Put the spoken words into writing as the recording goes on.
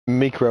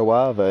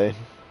Microwave.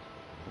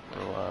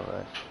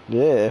 Microwave.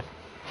 Yeah.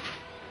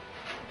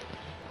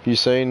 You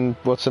seen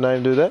what's her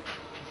name do that?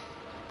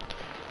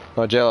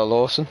 Nigella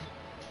Lawson.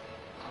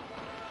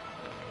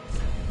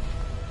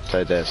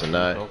 Say that's a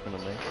no. Talking to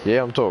me?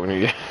 Yeah, I'm talking to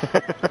you.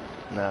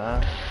 Nah,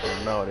 I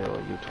have no idea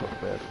what you're talking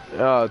about.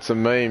 Oh, it's a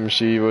meme.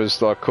 She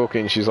was like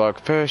cooking. She's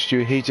like, first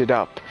you heat it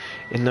up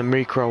in the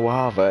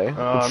microwave.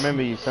 Oh, I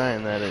remember you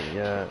saying that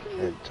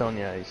at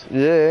Tonya's.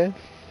 Yeah.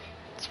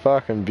 It's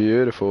fucking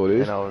beautiful,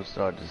 dude. And I just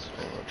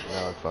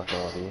no fucking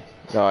idea.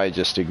 No, he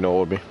just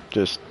ignored me.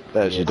 Just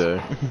as you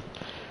do.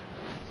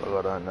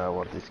 Look, I don't know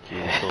what this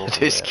kid is talking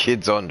This about.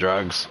 kid's on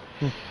drugs.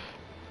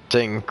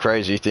 Seeing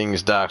crazy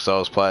things Dark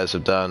Souls players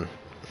have done.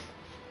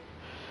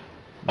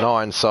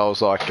 9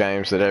 Souls-like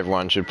games that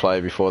everyone should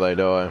play before they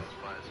die.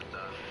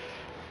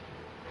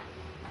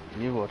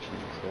 You watching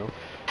yourself?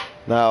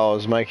 No, I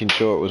was making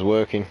sure it was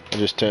working. I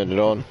just turned it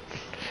on.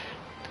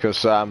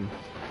 Because I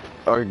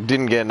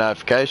didn't get a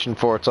notification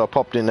for it, so I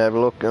popped in to have a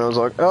look and I was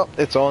like, oh,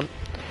 it's on.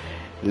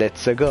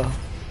 Let's go.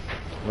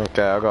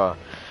 Okay, I got...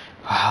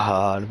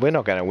 we're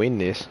not going to win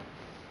this.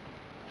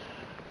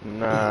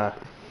 Nah.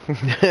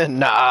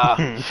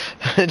 Nah.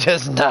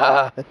 Just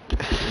nah.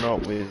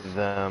 Not with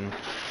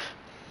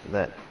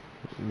that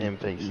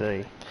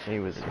NPC. He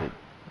was a bit...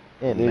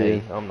 And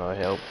me, I'm no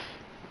help.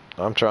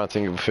 I'm trying to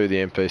think of who the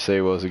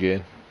NPC was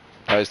again.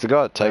 Oh, it's the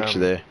guy that takes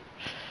you there.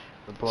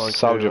 The bloke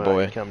Soldier who,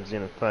 boy. comes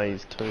in at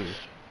phase 2.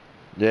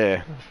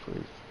 Yeah.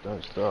 Please,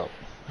 don't stop.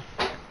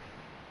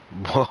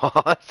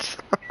 What?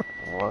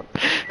 What?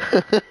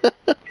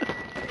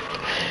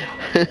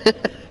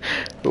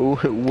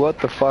 What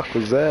the fuck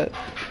was that?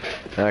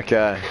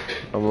 Okay,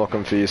 I'm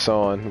looking for your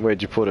sign.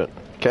 Where'd you put it?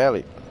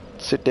 Callie,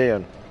 sit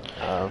down.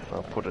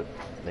 I'll put it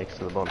next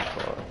to the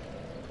bonfire.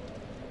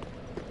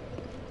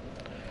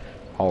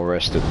 I'll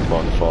rest at the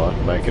bonfire,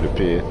 make it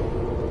appear.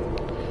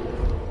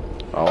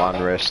 I'll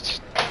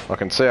unrest. I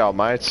can see our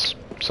mate's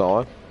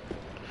sign.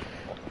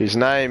 His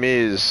name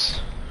is...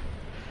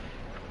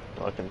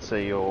 I can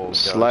see your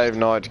Slave ghost.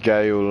 Knight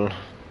Gale.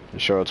 You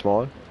sure it's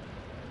mine?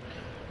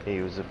 He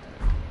was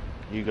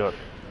you got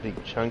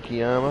big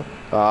chunky armor?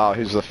 Oh,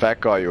 he's the fat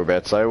guy you were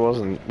about to say,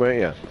 weren't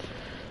you?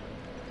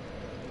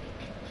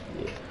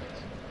 Yeah.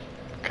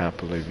 Can't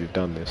believe you've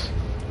done this.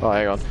 Oh,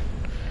 hang on.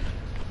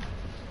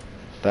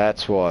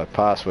 That's why.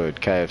 Password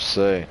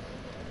KFC.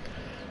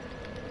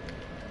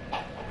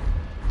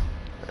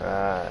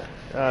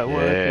 Well,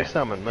 Yeah. if you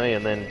summon me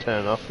and then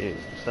turn off, you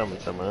summon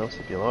someone else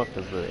if you like,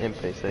 because the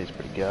NPC's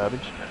pretty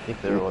garbage,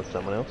 if there was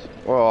someone else.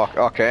 Well,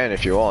 I can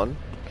if you want.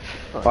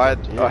 I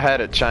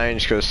had it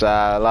changed because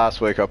last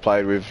week I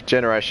played with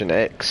Generation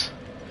X.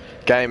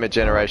 Gamer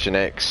Generation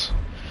X.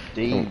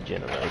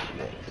 Generation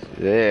X.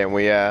 Yeah, and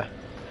we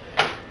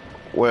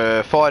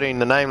were fighting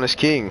the Nameless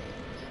King.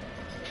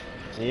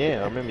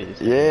 Yeah, I remember you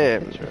Yeah.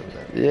 saying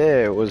that.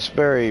 Yeah, it was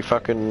very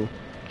fucking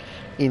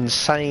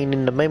insane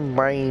in the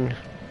membrane.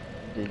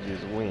 Did you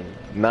win?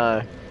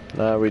 No,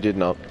 we did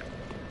not.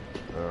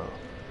 Oh.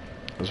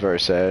 It was very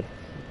sad.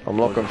 I'm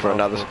looking for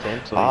another...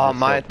 Attempt, Oh,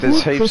 mate,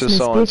 there's heaps of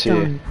signs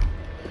here.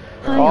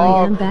 Hi,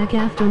 I am back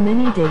after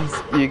many days.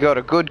 You got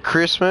a good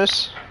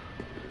Christmas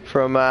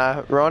from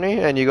Ronnie,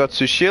 and you got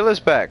Sushila's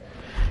back.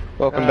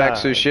 Welcome back,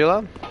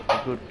 Sushila.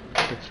 Good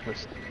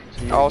Christmas.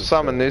 I'll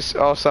summon this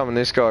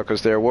guy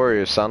because they're a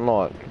warrior of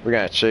sunlight. We're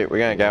gonna cheat. We're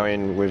gonna go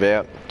in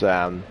without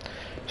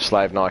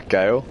Slave Knight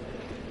Gale.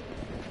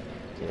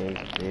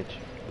 Yeah, bitch.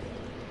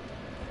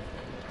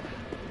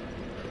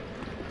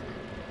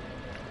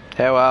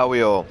 How are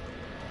we all?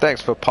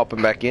 Thanks for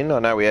popping back in. I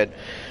know we had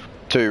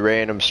 2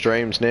 random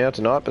streams now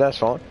tonight, but that's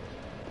fine.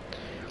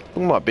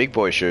 Look at my big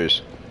boy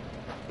shoes.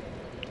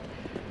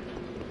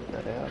 They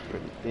are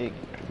pretty big.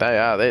 They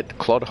are. They're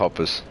clod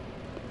hoppers.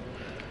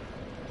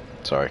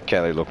 Sorry,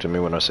 Callie looked at me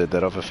when I said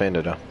that. I've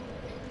offended her.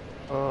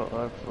 Oh,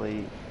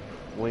 hopefully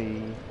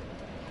we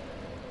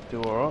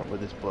do alright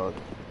with this bloke.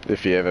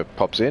 If he ever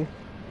pops in.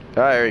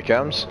 Oh, here he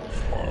comes.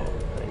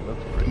 He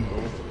looks pretty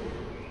cool.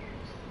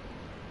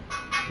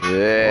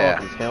 Yeah.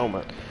 I like his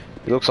helmet.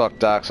 He looks like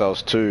Dark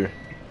Souls 2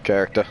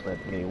 character.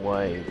 Let me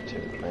wave to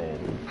the man.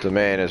 The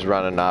man is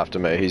running after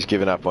me. He's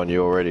given up on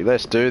you already.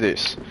 Let's do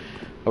this.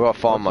 I've got to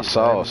find my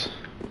souls.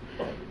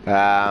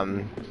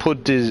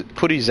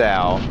 Putty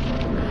Zow.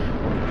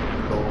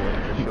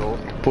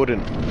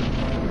 Puddin'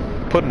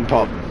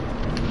 Pop.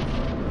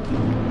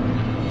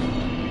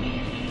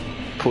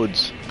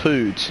 Puds.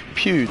 Poods.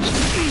 Pewds.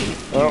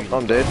 Oh,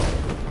 I'm dead.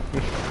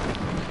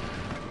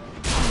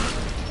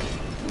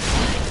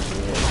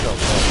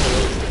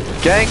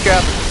 Gank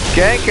up.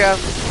 Gank up.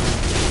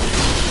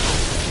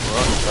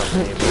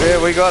 Yeah,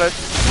 we got it.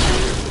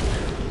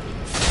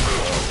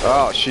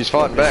 Oh, she's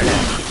fighting back.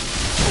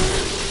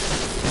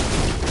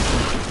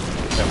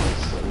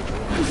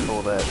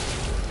 All that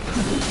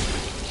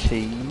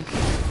cheese.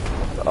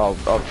 I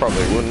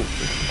probably wouldn't.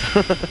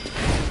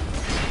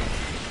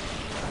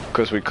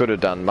 Because we could have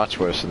done much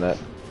worse than that.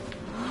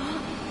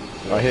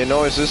 I hear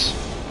noises.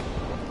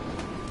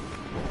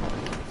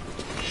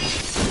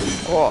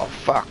 Oh,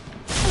 fuck.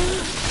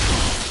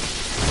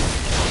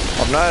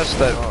 I've I've noticed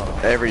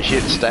that every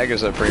hit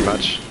staggers her pretty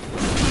much.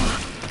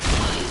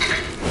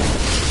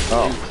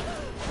 Oh.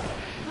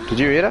 Did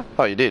you hit her?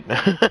 Oh, you did.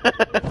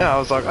 I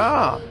was like,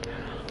 ah. Oh.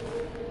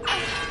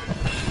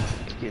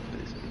 Skip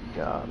this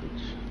garbage.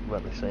 I've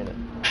only seen it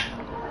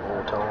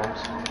 4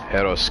 times.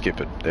 How do I skip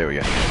it? There we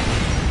go.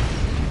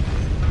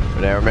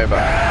 But now remember.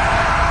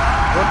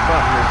 What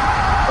button is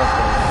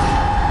fucking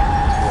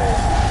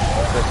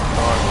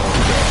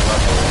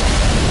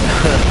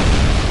press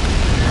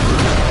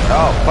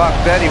Oh, fuck,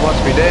 Daddy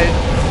wants me dead.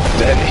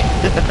 Daddy.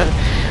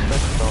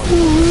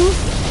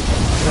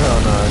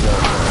 Oh no, no.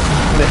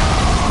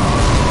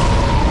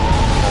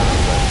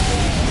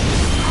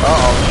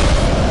 Uh-oh.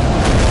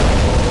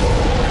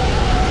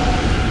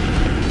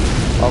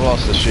 I've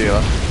lost the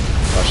Sheila.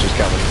 Oh, she's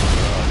coming.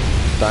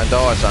 Don't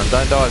die, son.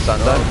 Don't die,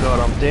 son. Oh Don't. god,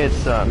 I'm dead,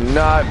 son.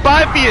 No.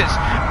 Both of yous!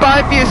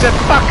 Both of yous have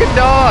fucking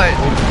died!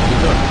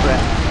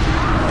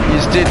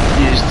 You just did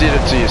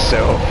it to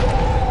yourself.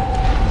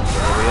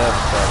 Yeah, we have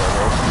started.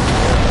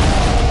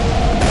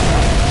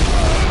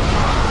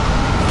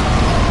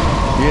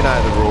 You know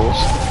the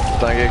rules.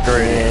 Don't get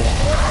greedy. Yeah.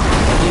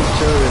 I did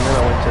too, and then I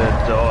went to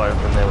dive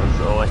and there was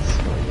ice,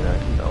 you know,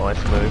 the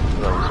ice moved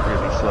and I was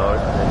really slow.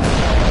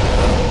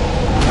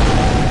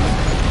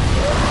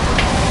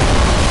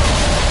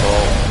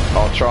 Well,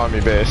 I'll try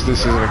my best. This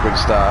isn't a good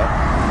start.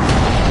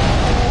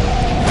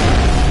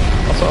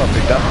 I thought I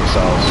picked up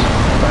missiles.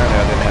 Apparently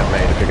I didn't have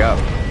many to pick up.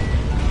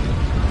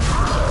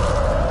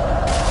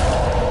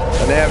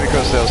 And now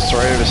because there was 3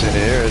 of us in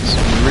here, it's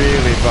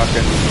really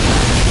fucking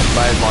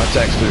made my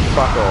attacks do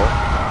fuck all.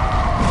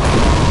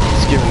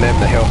 It's given them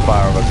the health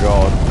bar of a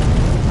god.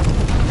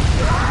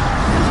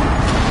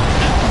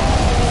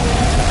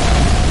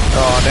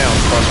 Oh, now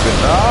I'm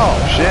crossbitten. Oh,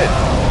 shit.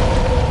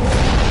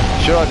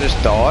 Should I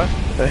just die?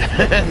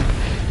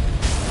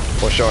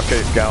 Or should I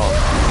keep going?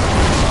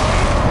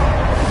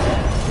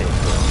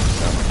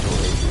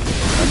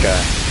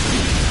 Okay.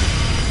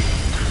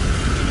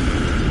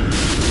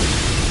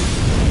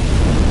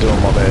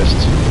 Doing my best.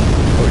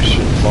 Oh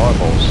shit,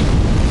 fireballs.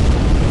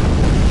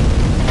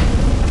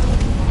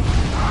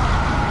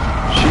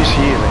 She's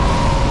healing.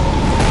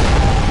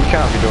 You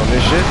can't be doing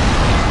this shit.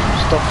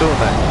 Stop doing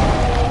that.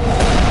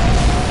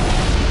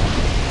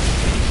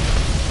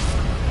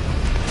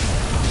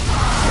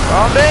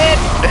 I'm dead!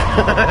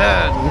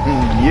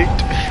 Yeet.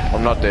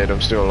 I'm not dead,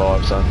 I'm still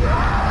alive, son. I'm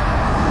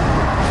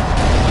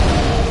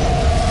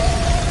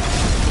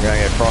gonna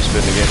get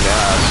frostbitten again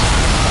now.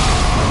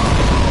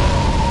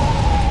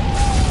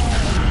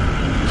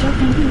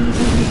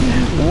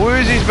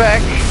 Woozy's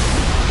back!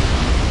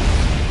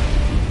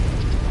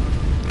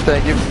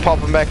 Thank you for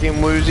popping back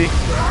in, Woozy.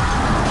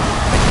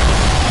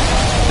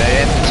 Now you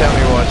have to tell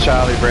me what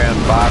Charlie Brown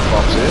bark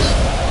box is.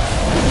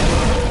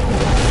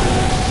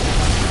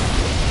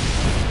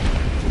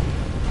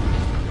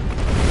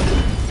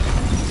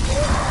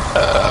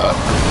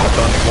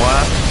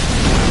 Moi.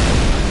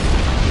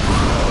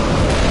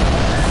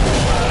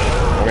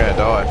 I'm gonna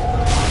die.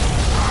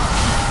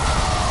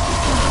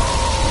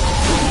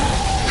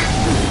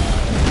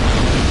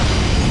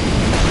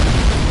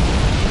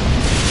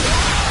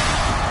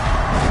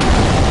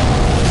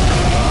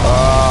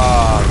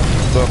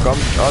 Look, I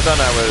don't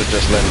know whether to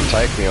just let him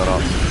take me or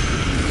not.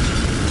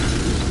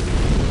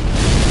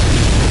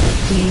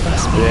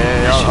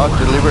 Yeah, I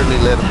deliberately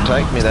let him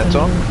take me that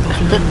time.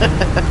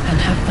 And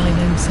have thine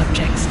own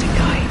subjects to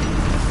guide.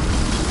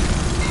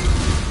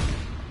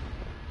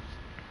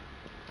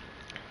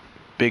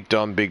 Big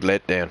Dom, big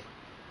letdown.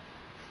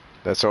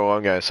 That's all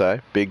I'm going to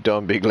say. Big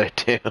Dom, big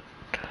letdown.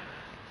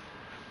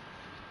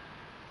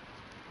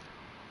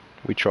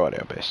 We tried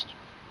our best.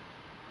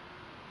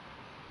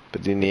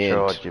 But in the end...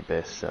 You tried your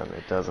best, son.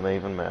 It doesn't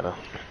even matter.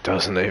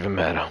 Doesn't even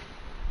matter.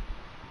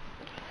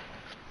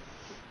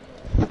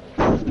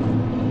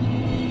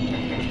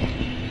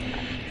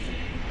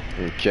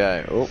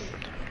 Okay, oh.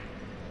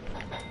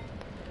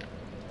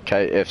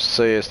 KFC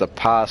is the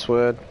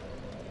password.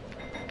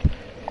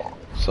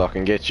 So I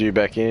can get you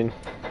back in.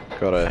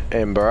 Got a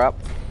Ember up.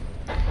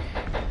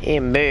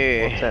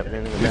 Ember! What's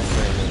happening in the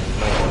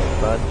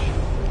background?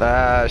 Making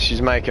fudge?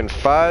 She's making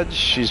fudge.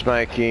 She's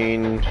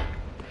making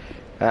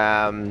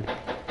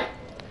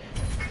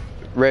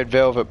red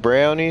velvet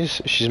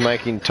brownies. She's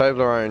making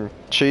Toblerone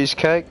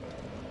cheesecake.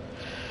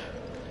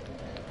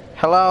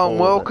 Hello and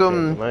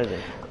welcome,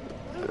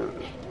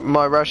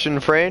 my Russian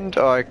friend.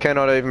 I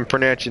cannot even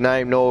pronounce your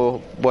name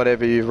nor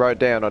whatever you wrote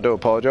down. I do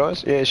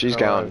apologise. Yeah, she's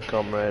going.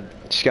 Comrade.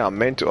 She's going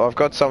mental. I've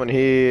got someone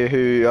here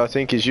who I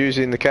think is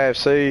using the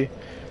KFC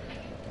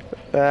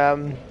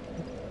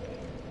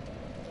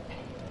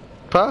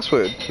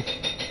password.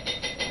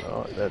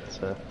 Right, that's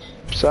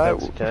so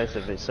the case.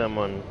 If there's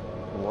someone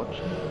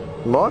watching,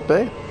 might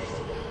be.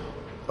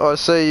 I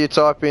see you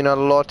type in a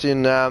lot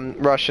in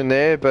Russian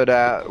there, but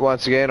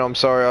once again, I'm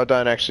sorry, I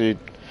don't actually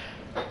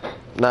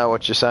know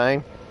what you're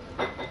saying.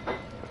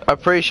 I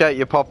appreciate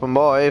you popping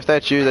by. If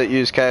that's you that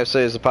use KFC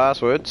as the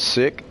password,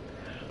 sick.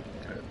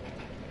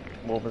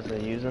 what was their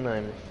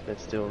username if they're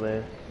still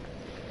there?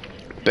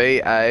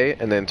 BA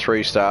and then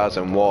 3 stars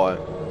and Y.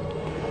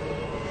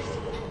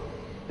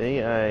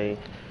 EA.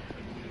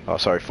 Oh,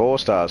 sorry, 4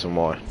 stars and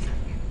why?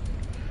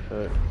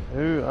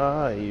 Who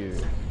are you?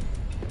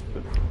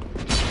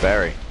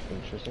 Barry.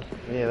 Interesting.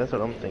 Yeah, that's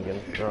what I'm thinking.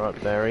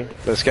 Alright, Barry.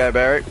 Let's go,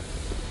 Barry.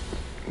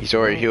 He's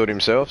already healed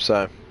himself,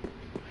 so...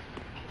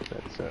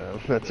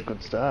 That's a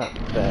good start.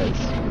 Baz.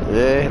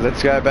 Yeah,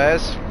 let's go,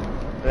 Baz.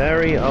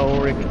 Barry,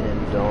 Ulrich,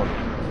 and Don.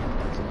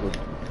 That's a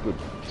good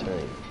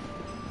team.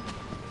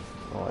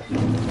 I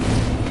think.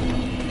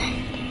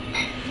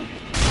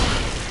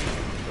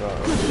 Right,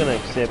 I'm just going to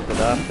accept that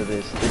after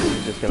this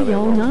is just going to be a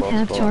You'll long not boss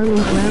have fight. Charlie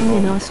Brown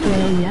in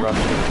Australia.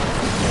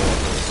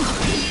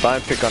 Russian.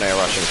 Don't pick on our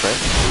Russian friend.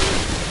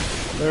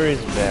 Where is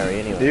Barry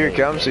anyway? Here he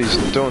comes, he's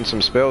doing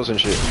some spells and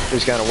shit.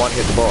 He's going to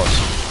one-hit the boss.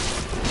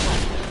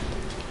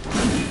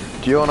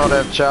 Do you all not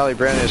have Charlie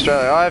Brown in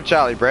Australia? I have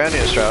Charlie Brown in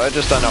Australia, I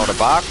just don't know what a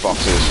bark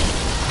box is.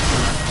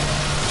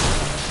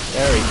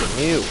 Barry can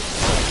heal.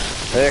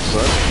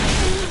 Excellent.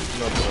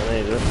 Not that I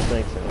need it.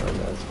 Thanks anyway,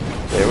 guys.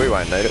 Yeah, we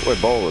won't need it, we're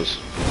ballers.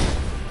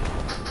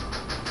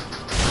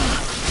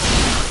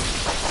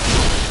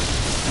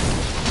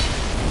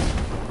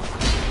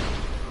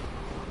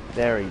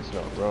 Barry's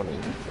not Ronnie,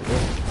 is it?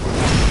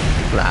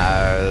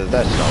 No,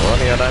 that's not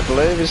Ronnie, I don't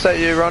believe. Is that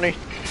you, Ronnie?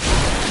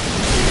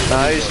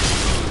 No, he's...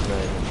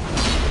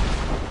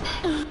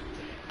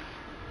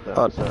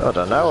 I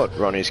don't know what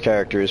Ronnie's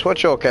character is.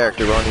 What's your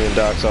character, Ronnie, in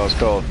Dark Souls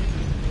called?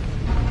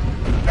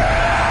 I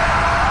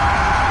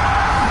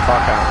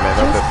can't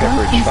remember, but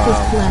Pepperidge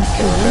Farm.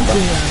 Can't remember.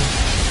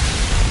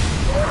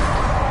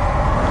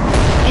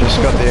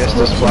 Just got the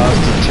Estus Blast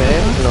to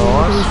 10.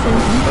 Nice.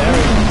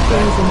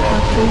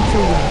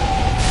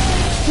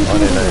 I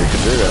didn't know you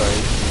could do that.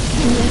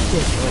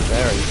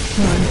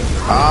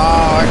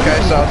 Oh, okay,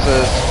 so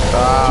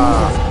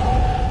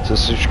it's a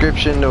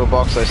subscription to a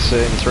box I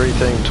see in 3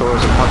 themed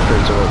tours and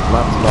countries a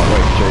month, not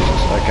week.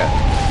 Jesus, okay.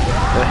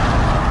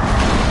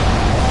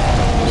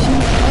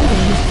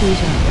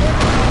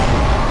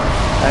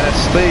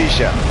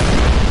 Anesthesia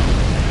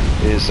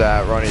is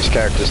Ronnie's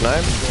character's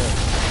name.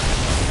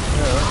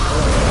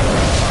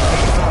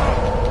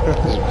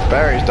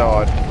 Barry's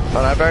died.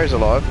 Oh no, Barry's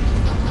alive.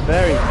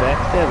 Barry's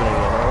backstabbing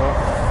again,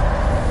 alright?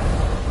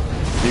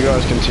 You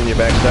guys continue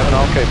backstabbing,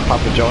 I'll keep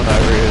Papa John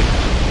over here.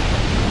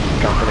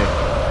 Company.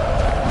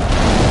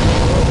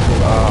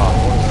 Oh.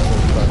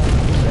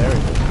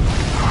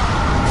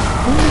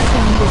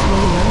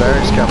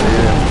 Barry's coming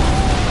in.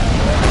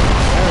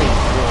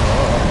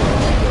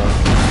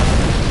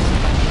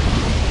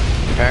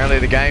 Apparently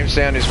the game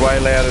sound is way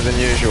louder than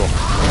usual.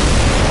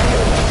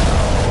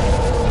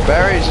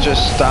 Barry's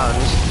just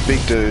stunned,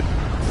 big dude.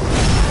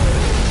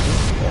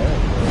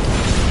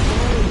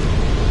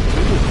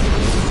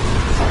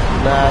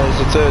 Nah, there's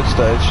a 3rd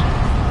stage.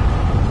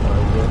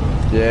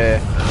 Yeah.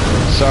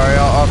 Sorry,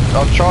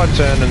 I've tried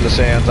turning the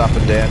sounds up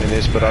and down in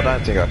this, but I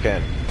don't think I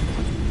can.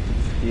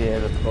 Yeah,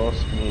 the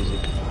boss music.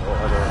 I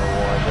don't know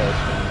why it goes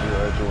from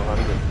 0 to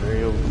 100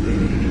 real.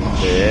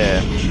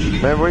 Yeah.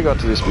 Remember we got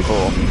to this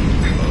before.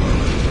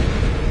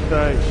 So,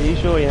 are you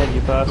sure you had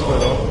your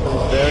password on for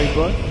this Barry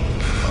boy?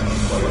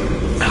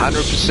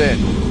 100%.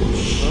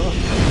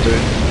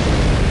 Dude.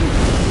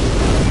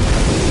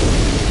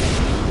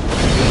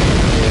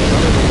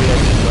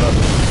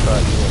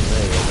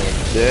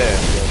 Yeah.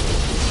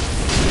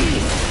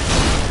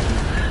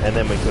 And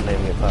then we couldn't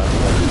even get past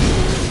that.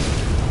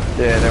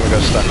 Yeah, and then we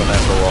got stuck on that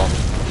for a while.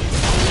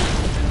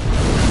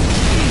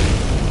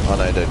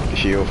 I need to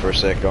heal for a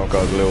sec, I got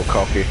a little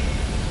cocky.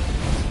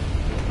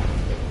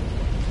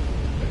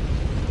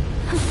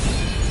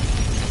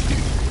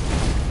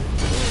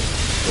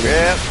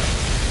 Yeah.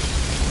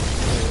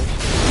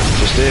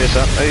 Just there,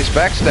 son. He's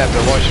backstabbed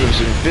her while she was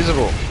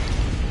invisible.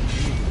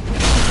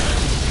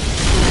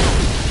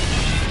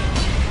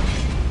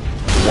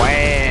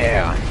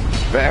 Wow.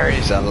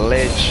 Barry's a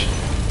ledge.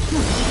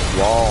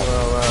 Wow.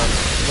 Well,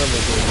 when we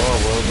do my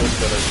world, we've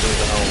got to do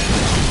the whole...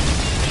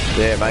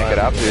 Yeah, make it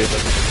up, dude.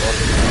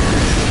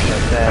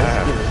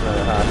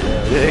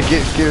 Yeah,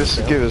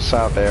 give us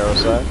half hour or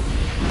so.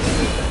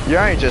 You're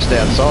only just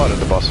outside of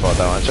the boss fight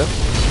though, aren't you?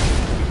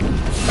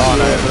 Oh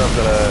no, but I've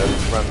got to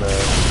run the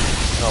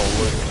whole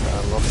loop to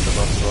unlock the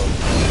boss fight.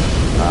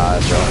 Ah,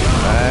 that's right.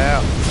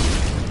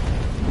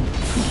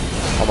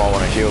 I might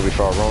want to heal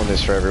before I ruin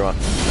this for everyone.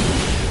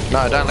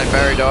 No, don't let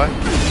Barry die.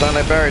 Don't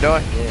let Barry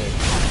die.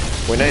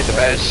 Yeah. We need the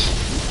Baz.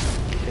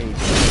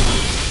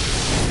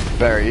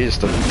 Barry is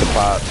the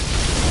part.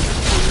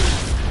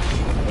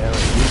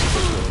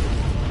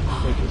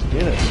 We just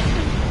did it.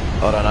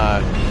 I don't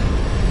know.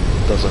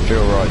 Doesn't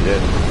feel right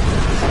yet.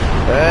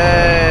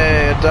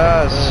 Hey, it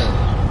does.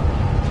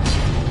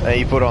 Hey,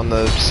 you put on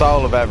the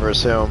Soul of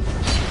Avarice helm.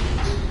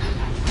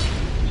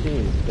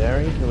 Cheers,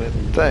 Barry.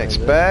 Thanks,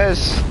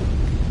 Baz.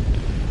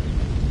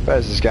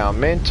 Baz is going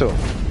mental.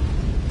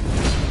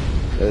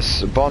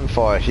 There's a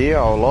bonfire here,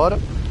 I'll light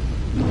it.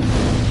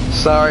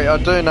 Sorry, I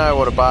do know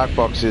what a bark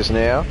box is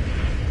now.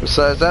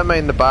 So does that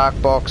mean the bark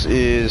box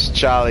is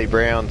Charlie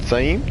Brown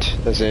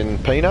themed, as in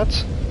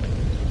Peanuts?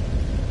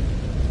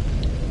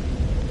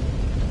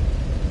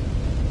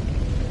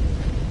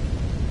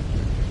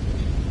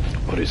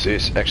 What is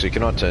this? Actually,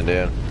 can I turn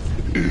down?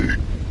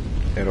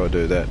 How do I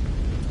do that?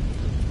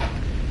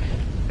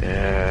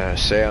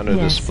 Sound and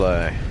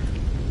display.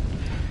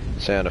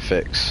 Sound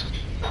effects.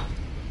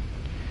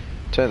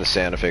 Turn the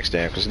sound effects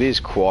down because it is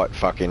quite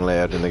fucking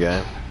loud in the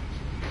game.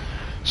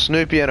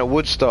 Snoopy and a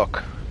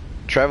Woodstock.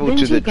 Travel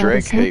to the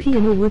dreg heap. Snoopy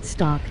and a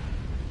Woodstock.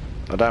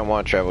 I don't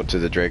want to travel to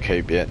the dreg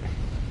heap yet.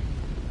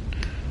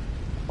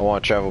 I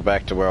want to travel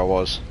back to where I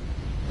was.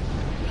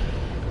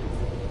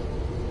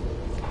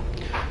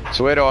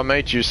 So where do I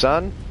meet you,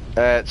 son?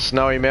 At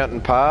Snowy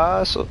Mountain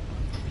Pass?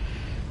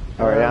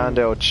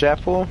 Ariandel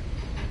Chapel?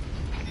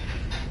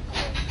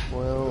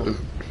 Well...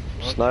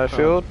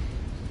 Snowfield?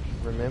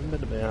 Remember,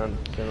 to be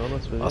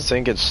honest with you. I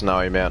think it's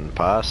Snowy Mountain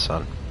Pass,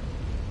 son.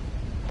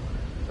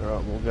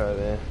 Alright, we'll go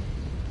there.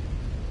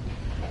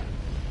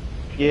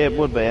 Yeah, it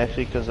would be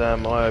actually, because I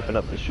opened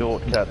up the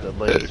shortcut that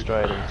leads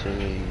straight into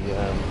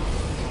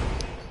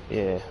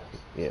the,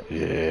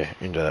 Yeah,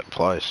 into that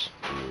place.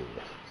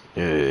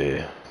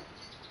 Yeah.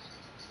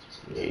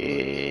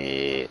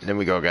 Then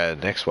we gotta go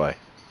the next way.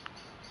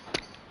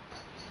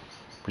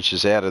 Which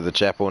is out of the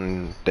chapel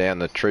and down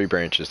the tree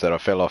branches that I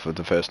fell off of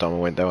the first time I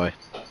went that way.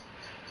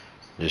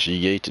 Just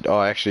yeeted.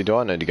 Oh, actually, do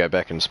I need to go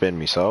back and spend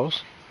me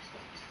souls?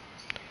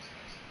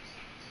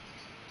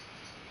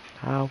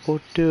 I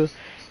would do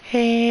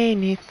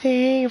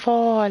anything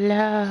for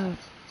love.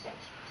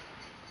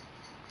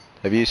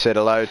 Have you said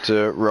hello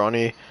to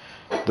Ronnie,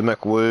 the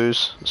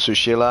McWoos,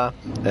 Sushila,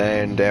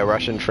 and our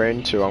Russian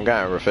friend, who I'm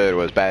going to refer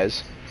to as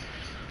Baz?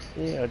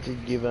 Yeah, I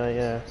did give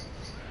a,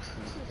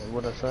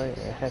 what'd I say,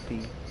 a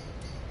happy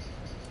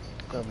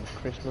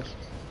Christmas.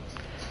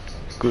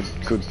 Good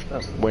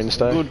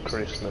Wednesday? Good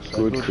Christmas.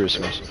 Good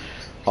Christmas.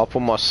 I'll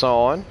put my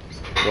sign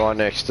right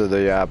next to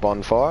the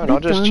bonfire and I'll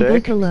just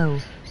check. Yeah,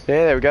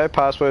 there we go,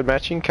 password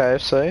matching,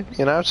 KFC.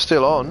 You know, it's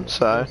still on,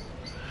 so...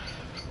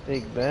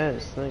 Big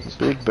Baz, thanks.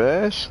 Big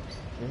Baz.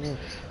 Yeah.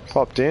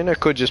 Popped in, it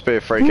could just be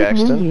a freak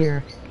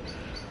accident.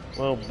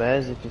 Well,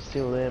 Baz, if you're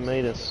still there,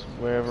 meet us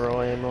wherever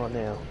I am right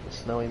now. The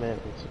Snowy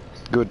Mountains.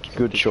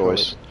 Good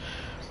choice.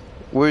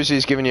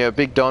 Woozy's giving you a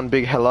big Don,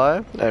 big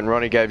hello, and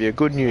Ronnie gave you a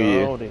good New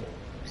Year. Howdy.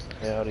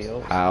 Howdy,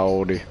 old.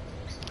 Howdy.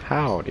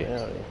 Howdy.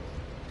 Howdy.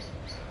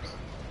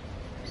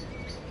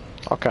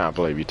 I can't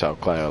believe you told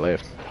Clay I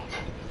left.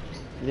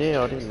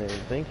 Yeah, I didn't even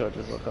think. I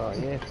just like, oh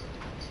yeah,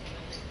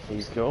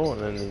 he's gone,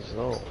 and he's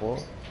oh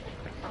what?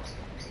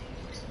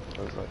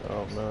 I was like,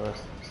 oh no.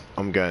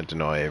 I'm going to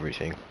deny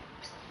everything.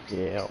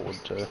 Yeah, I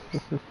would too.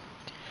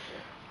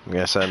 I'm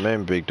going to say, me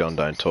and Big Don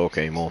don't talk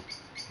anymore.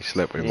 He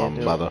slept with my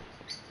mother.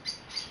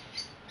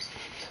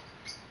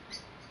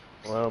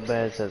 Well,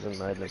 Baz hasn't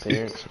made an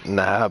appearance.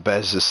 Nah,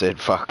 Baz just said,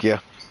 fuck you.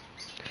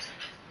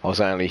 I was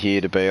only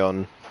here to be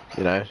on,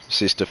 you know,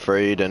 Sister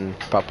Friede and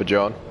Papa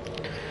John.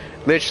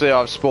 Literally,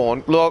 I've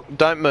spawned. Look,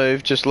 don't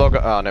move, just log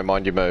it. Oh, never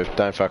mind, you moved.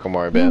 Don't fucking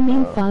worry about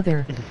it.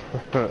 Father.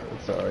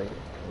 Sorry.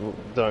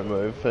 Don't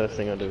move. First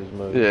thing I do is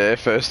move. Yeah,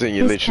 first thing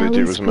you literally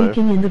did was move.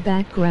 In the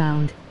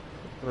background.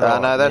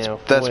 Right, no,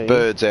 that's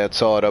birds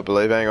outside, I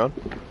believe. Hang on.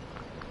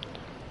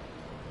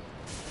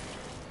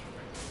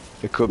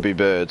 It could be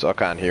birds. I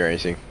can't hear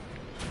anything.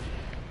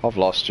 I've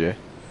lost you.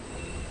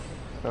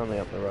 Only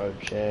up the road,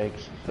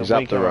 Shags. He's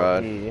up the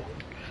road. Here,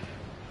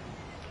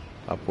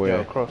 up where?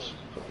 go across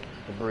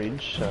the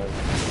bridge, so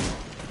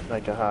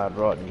make a hard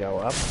right and go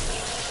up.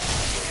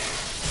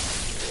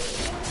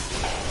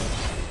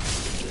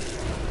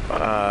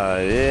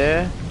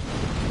 Yeah.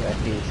 Back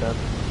here, son.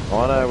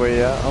 I know where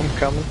you are. I'm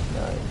coming.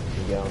 No,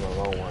 you're going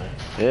a long way.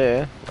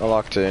 Yeah, I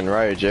like to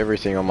enrage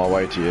everything on my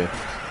way to you.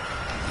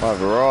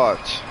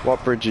 Right.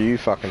 What bridge are you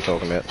fucking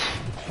talking about?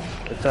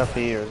 It's up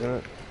here, isn't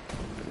it?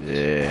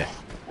 Yeah.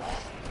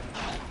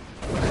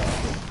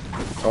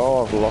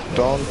 Oh, I've locked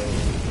on.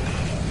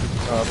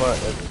 Oh, right,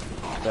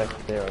 it's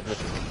back there. I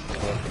just...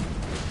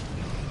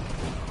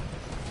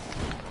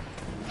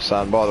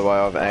 Son, by the way,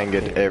 I've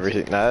angered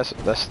everything. No,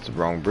 that's the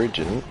wrong bridge,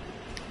 isn't it?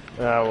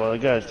 Oh, well, it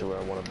goes to where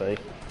I want to be.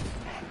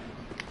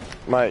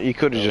 Mate, you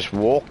could have just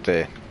walked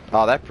there.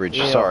 Oh, that bridge.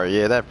 Yeah. Sorry,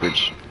 yeah, that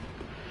bridge.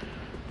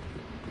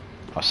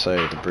 I see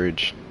the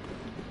bridge.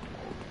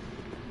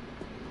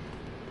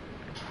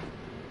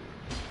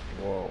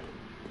 Whoa.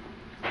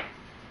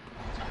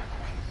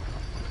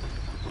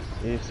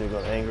 You still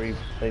got angry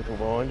people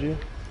behind you?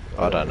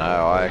 I don't know.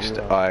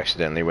 I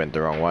accidentally went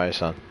the wrong way,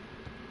 son.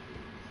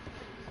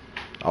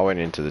 I went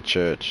into the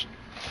church.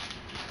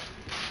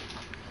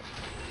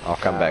 I'll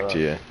come back to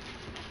you.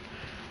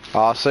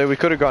 Oh, see, we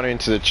could have gone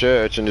into the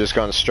church and just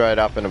gone straight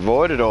up and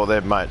avoided all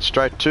that, mate.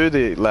 Straight to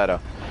the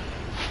ladder.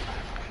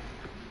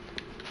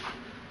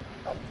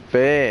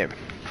 Bam.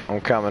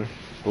 I'm coming.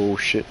 Oh,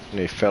 shit. And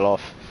he fell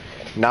off.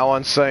 No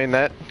one's seen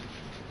that.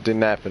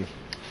 Didn't happen.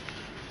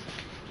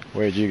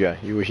 Where'd you go?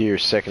 You were here a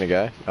second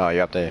ago. Oh,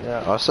 you're up there.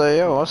 Yeah. I see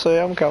you. I see you.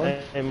 I'm coming.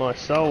 And my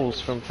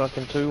souls from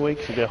fucking 2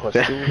 weeks ago are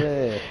still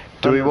there.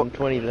 Do we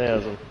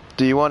 120,000.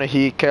 Do you want to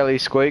hear Kelly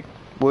squeak,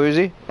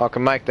 Woozy? I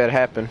can make that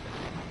happen.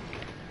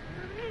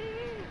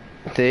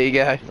 There you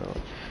go.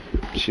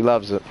 She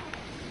loves it.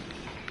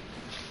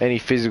 Any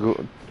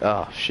physical...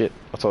 Oh, shit.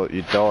 I thought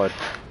you died.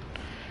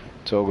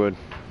 It's all good.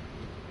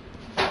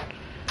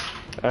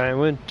 I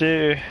went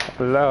do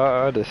a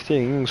lot of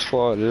things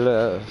for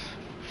love.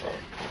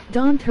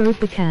 Don't hurt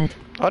the cat.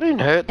 I didn't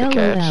hurt the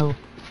cat. LOL.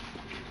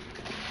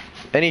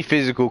 Any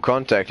physical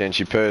contact and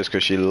she purrs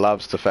because she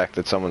loves the fact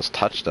that someone's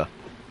touched her.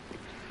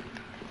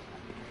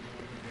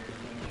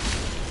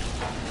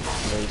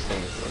 These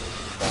things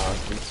are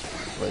bastards.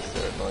 At least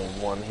they're not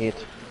in one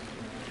hit.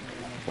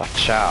 Like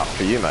chow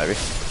for you, maybe.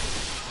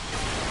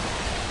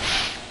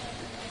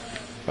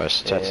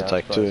 Most had to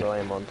take two. I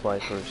am on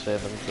playthrough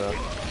 7, so...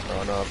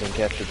 Oh no, I've been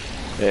captured.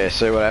 Yeah,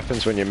 see what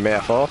happens when you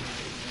mouth off?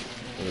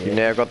 Yeah. You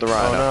now got the Rona.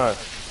 Oh no.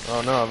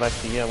 Oh no, I've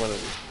actually... Yeah, I'm gonna...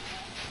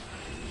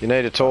 You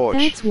need a torch.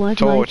 That's what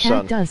torch, my cat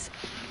son. does.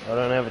 I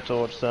don't have a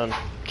torch, son.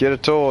 Get a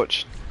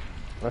torch.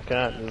 I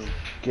can't just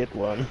get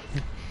one.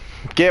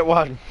 Get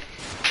one.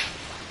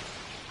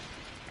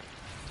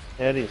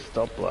 How do you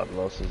stop blood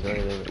loss? Is there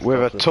anything that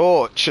with a stops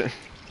torch?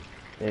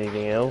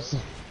 Anything else?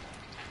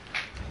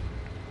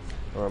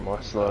 Or am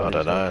I slowly I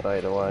don't know.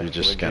 fade away? You're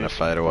just gonna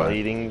fade away.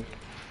 Bleeding,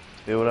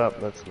 build up.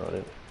 That's not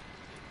it.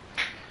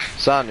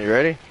 Son, you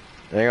ready?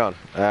 Hang on.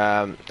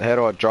 How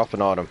do I drop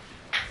an item?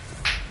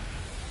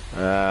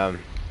 I've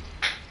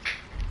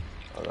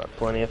got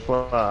plenty of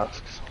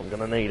flasks. I'm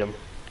gonna need them.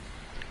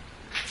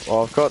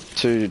 Well, I've got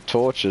 2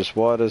 torches.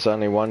 Why does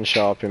only one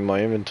show up in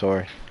my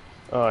inventory?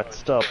 Oh, it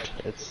stopped.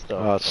 It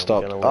stopped. Oh, it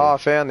stopped. Oh, I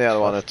found the other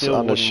one. It's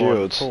under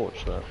shields.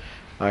 Torch, though.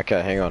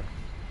 Okay, hang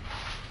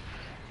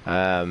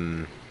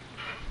on.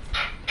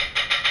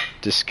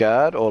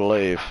 Discard or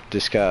leave?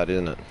 Discard,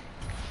 isn't it?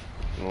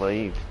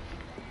 Leave.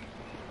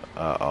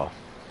 Uh-oh.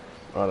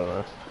 I don't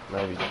know.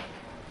 Maybe.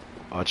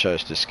 I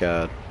chose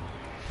discard.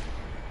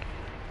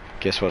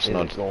 Guess what's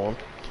not gone.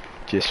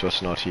 Guess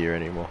what's not here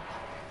anymore.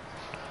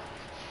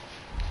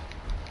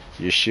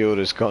 Your shield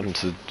has gone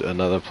to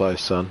another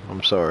place, son.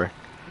 I'm sorry.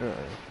 Alright.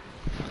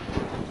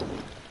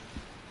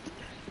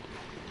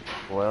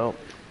 Well,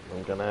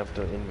 I'm gonna have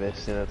to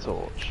invest in a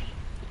torch.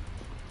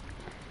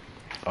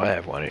 I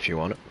have one if you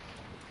want it.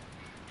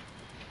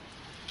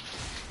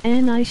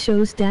 And I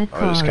shows that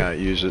card. I just can't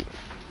use it.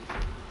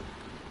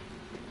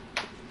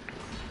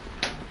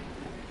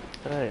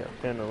 Hey,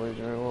 I found a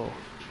illusionary wall.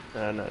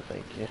 No,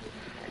 thank you.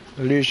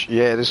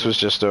 Yeah, this was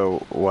just a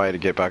way to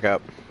get back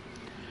up.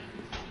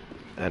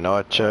 And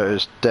I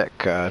chose that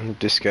card,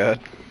 discard.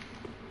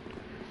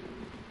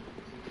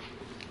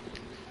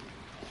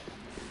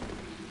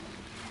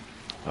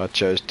 I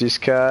chose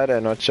discard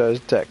and I chose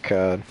that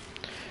card.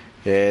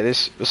 Yeah,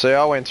 this... See,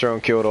 I went through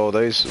and killed all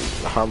these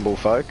humble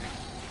folk.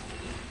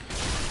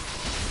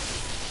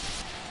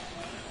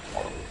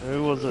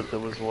 Who was it that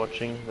was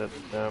watching that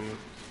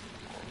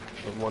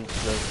wanted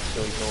to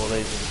ignore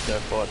these and just go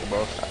fight the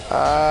boss?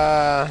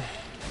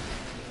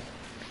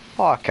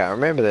 Oh, I can't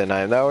remember their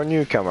name. They were a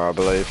newcomer, I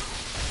believe.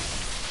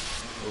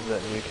 Was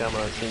that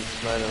newcomer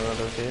since made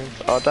another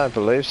appearance? I don't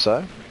believe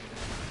so.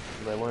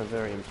 They weren't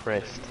very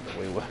impressed that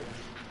we were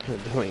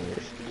doing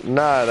this.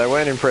 No, they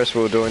weren't impressed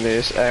we were doing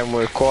this, and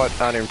were quite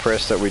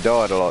unimpressed that we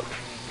died a lot.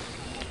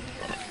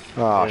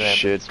 Oh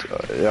shit.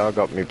 Yeah, I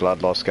got me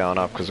blood loss going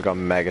up because I got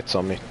maggots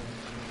on me.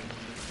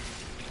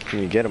 Can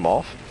you get them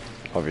off?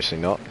 Obviously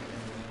not.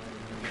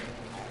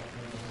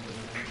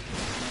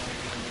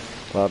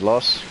 Blood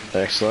loss.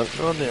 Excellent.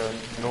 God, they're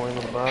annoying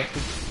little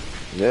bastards.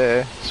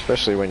 Yeah,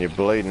 especially when you're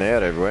bleeding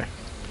out everywhere.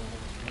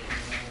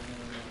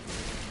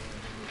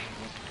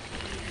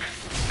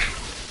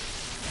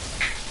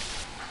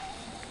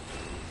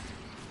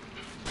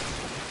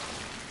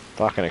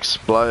 Fucking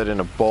explode in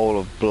a ball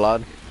of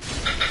blood.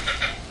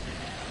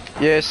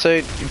 Yeah,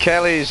 see,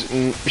 Callie's,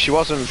 she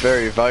wasn't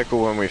very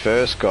vocal when we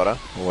first got her.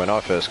 Or when I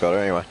first got her,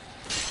 anyway.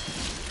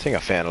 I think I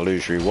found a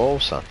illusory wall,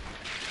 son.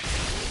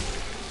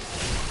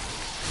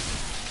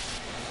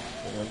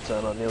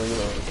 And I nearly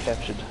got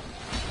captured.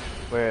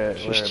 Where?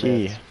 Just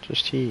here.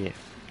 Just here.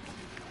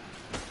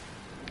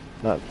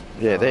 No,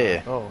 yeah,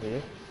 there. Oh,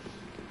 yeah.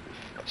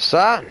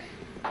 Son!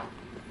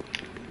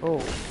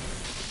 Oh.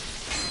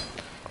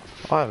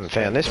 I haven't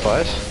found this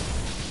place.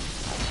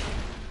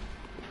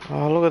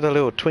 Oh, look at the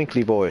little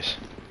twinkly boys.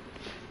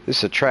 This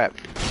is a trap.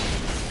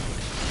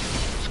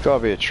 It's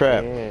gotta be a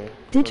trap. Yeah.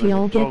 Did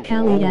y'all get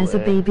Callie as a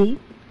baby?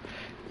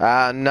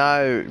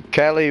 No.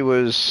 Callie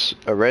was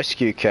a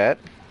rescue cat.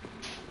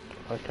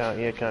 I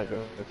can't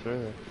go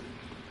through there.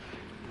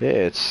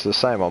 Yeah, it's the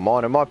same on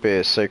mine. It might be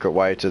a secret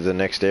way to the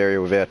next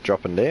area without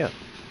dropping down.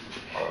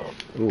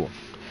 Ooh.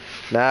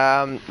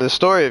 Now, the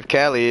story of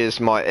Callie is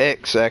my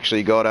ex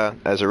actually got her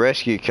as a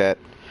rescue cat.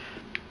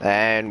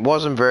 And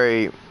wasn't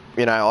very...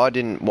 You know, I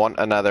didn't want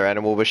another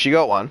animal, but she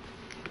got one.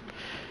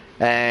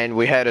 And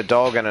we had a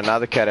dog and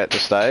another cat at the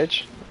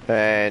stage.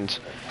 And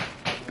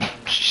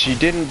she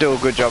didn't do a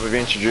good job of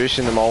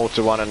introducing them all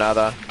to one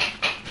another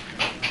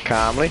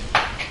calmly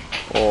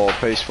or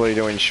peacefully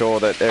to ensure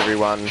that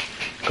everyone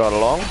got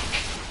along.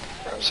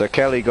 So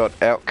Callie got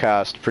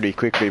outcast pretty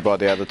quickly by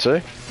the other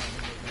two.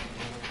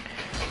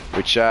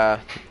 Which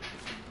led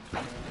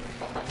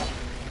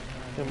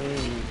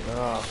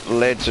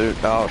to...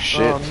 Oh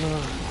shit. Oh,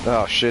 no.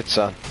 Oh shit,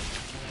 son.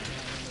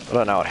 I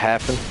don't know what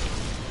happened.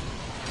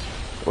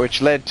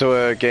 Which led to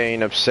her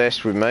getting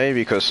obsessed with me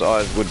because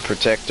I would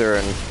protect her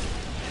and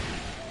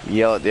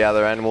yell at the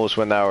other animals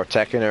when they were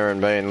attacking her and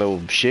being little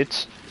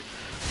shits.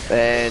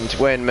 And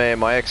when me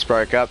and my ex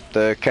broke up,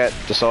 the cat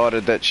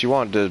decided that she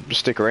wanted to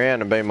stick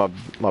around and be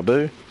my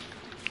boo.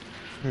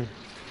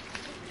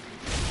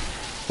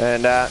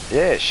 And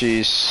yeah,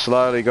 she's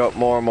slowly got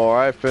more and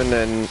more open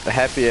and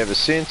happy ever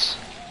since.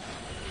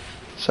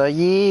 So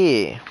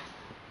yeah.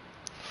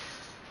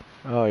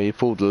 Oh, you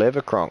pulled the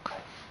lever, Kronk.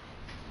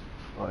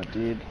 I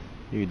did.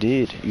 You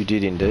did. You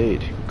did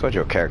indeed. God,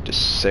 your character's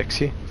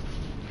sexy.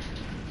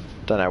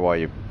 Don't know why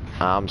your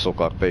arms look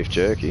like beef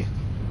jerky.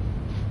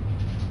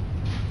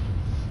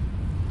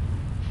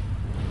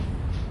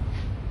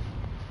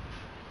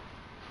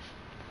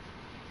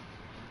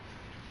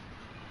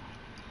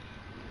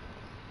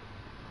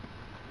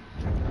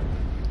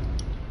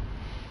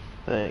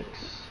 Thanks,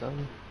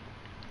 son.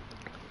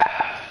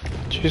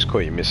 Did you just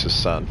call you Mrs.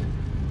 Son?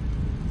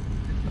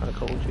 I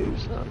called you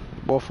son.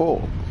 What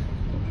for?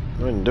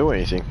 I didn't do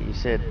anything. You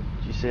said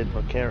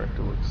my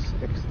character looks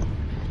sexy.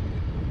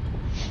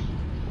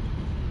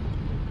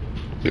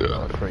 Yeah.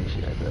 I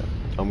appreciate that.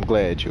 I'm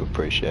glad you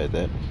appreciate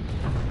that.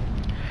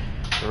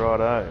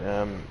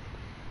 Righto.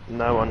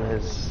 No one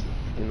has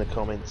in the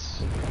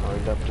comments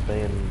owned up to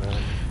being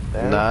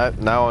Barry.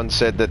 No one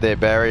said that they're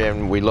Barry,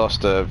 and we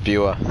lost a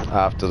viewer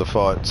after the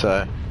fight,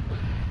 so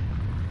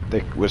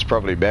it was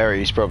probably Barry.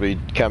 He's probably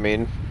come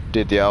in,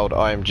 did the old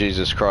I am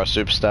Jesus Christ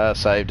Superstar,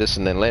 saved us,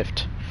 and then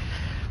left.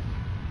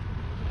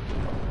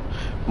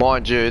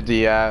 Mind you,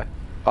 the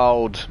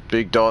old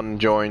Big Don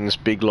joins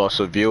big loss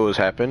of viewers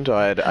happened.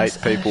 I had 8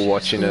 people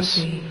watching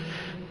us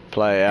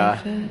play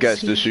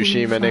Ghost of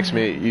Tsushima. Next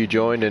minute you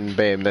joined, and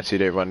bam, that's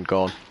it, everyone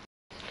gone.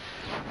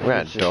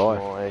 We're gonna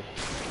die.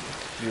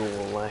 Your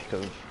lack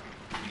of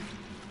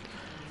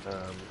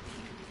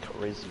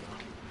charisma.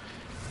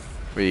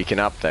 Well, you can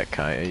up that,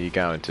 can't you? You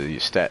go into your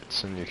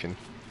stats and you can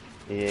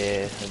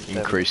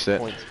increase that.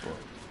 Points, boy.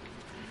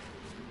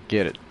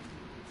 Get it.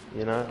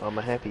 You know, I'm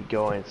a happy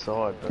guy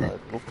inside, but I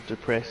look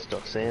depressed, I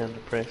sound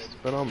depressed,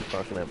 but I'm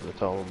fucking having the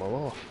time of my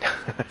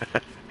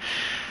life.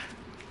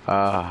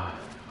 Ah,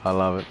 I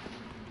love it.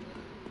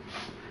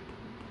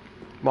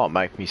 Might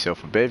make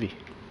myself a bevy.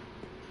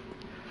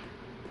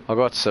 I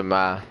got some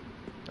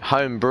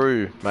home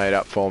brew made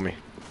up for me.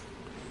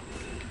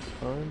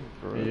 Home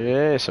brew?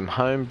 Yeah, some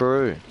home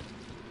brew.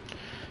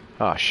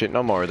 Oh shit,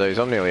 no more of these.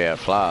 I'm nearly out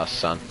of flasks,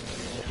 son.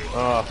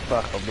 Oh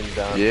fuck, I've been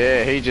done.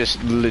 Yeah, he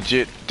just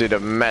legit did a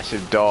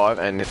massive dive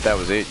and that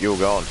was it, you're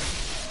gone.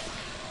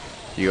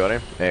 You got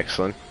him?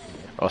 Excellent.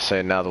 I see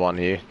another one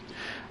here.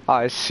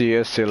 I see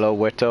a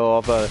silhouette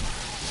of a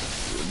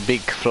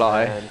big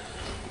fly. And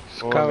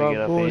when we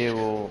get up here,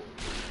 we'll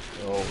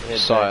head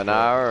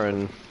sayonara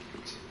and...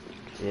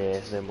 Yeah,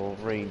 then we'll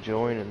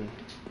rejoin and...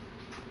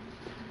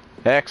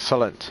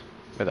 Excellent.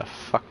 Where the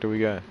fuck do we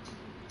go?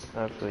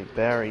 Hopefully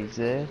Barry's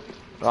there.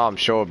 Oh, I'm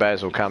sure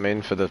Baz will come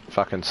in for the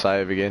fucking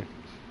save again.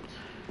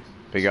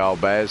 Big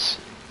old Baz.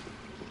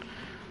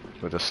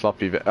 With a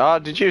sloppy... Oh,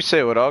 did you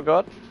see what I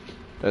got?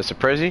 As a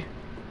prezi?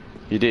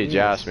 You did, you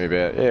asked me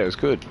about it. Yeah, it was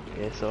good.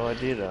 Yes, I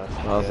did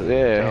ask you.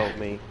 Yeah. You told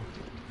me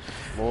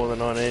more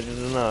than I needed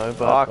to know,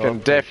 but... I can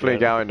definitely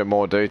go into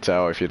more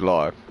detail if you'd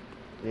like.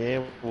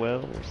 Yeah, well,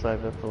 we'll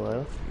save that for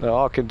later.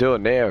 No, I can do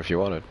it now if you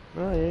wanted.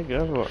 Oh yeah,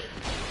 go for it.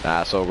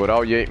 Nah, it's all good.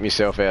 I'll yeet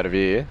myself out of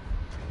here.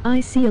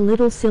 I see a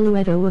little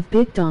silhouette of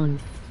Big Don.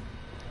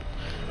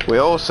 We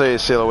all see a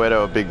silhouette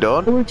of Big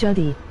Don. Or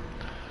Juddy.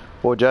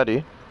 Or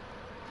Juddy.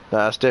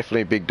 Nah, it's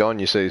definitely Big Don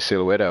you see a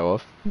silhouette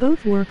of.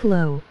 Both work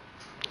low.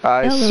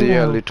 I see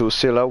a LOL. little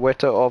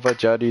silhouette of a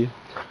Juddy.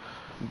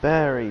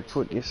 Barry,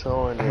 put your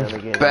sign down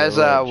again.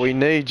 Bazza, we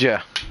need you.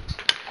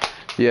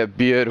 Yeah,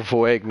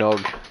 beautiful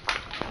eggnog.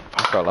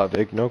 Fuck, I love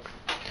eggnog.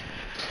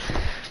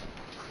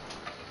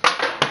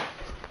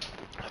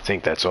 I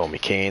think that's all my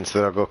cans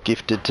that I got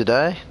gifted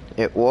today.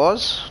 It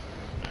was.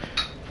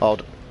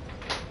 What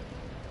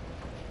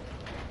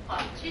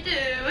you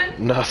doing?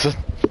 Nothing.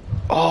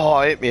 Oh,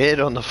 I hit my head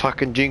on the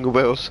fucking jingle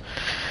bells.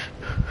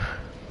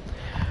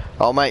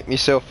 I'll make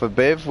myself a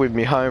bev with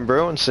my home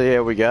brew and see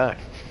how we go.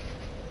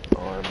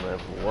 I'm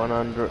level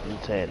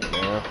 110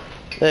 now.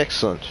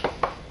 Excellent.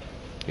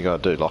 You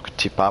gotta do like a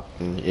tip up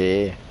and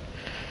yeah.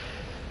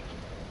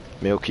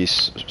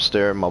 Milky's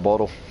stirring my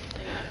bottle.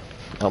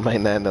 I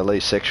mean that in the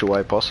least sexual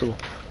way possible.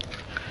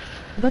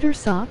 Butter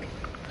sock.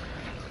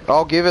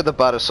 I'll give her the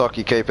butter sock,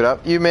 you keep it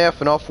up. You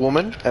mouthing off,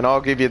 woman, and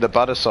I'll give you the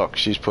butter sock.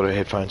 She's put her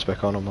headphones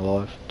back on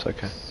alive. It's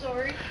okay.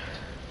 Sorry.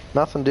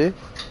 Nothing, dear. Did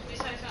you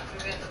say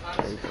something about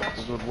the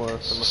butterscotch? Good work on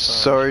the phone.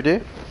 Sorry,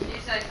 dear. Did you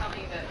say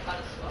something about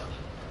butterscotch?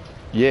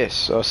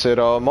 Yes, I said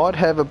I might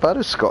have a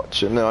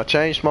butterscotch, and then I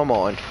changed my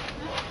mind.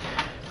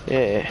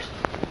 Yeah.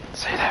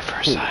 Say that for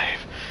a save.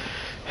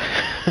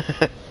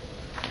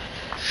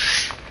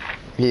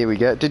 Here we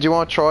go. Did you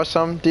want to try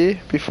some, dear,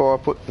 before I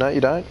put... No, you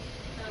don't?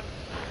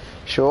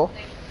 Sure?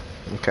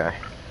 Okay.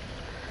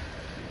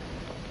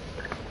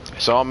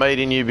 So I'm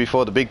meeting you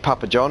before the big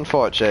Papa John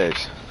fight,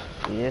 Shags.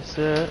 Yes,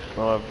 sir.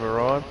 I've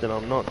arrived and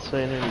I'm not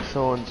seeing any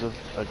signs of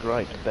a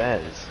great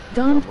Baz.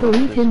 Don't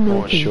believe him,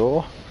 Milky.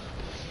 Sure?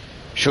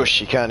 Shush,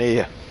 she can't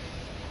hear you.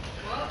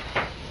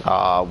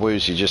 Ah,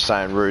 Woozy just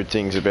saying rude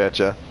things about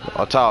you.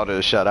 I told her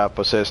to shut up.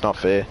 I said it's not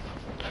fair.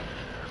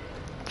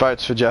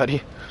 Votes for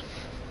Jodie.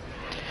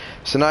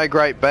 So no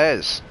great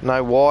Baz.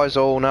 No wise,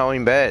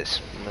 all-knowing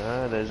Baz.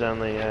 No, there's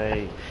only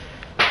a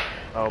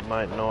old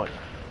mate night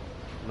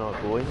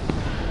boy.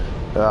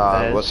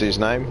 What's his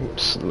name?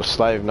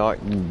 Slave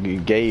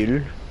Knight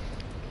Gail.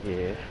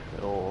 Yeah,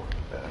 or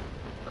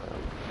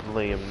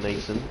Liam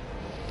Neeson.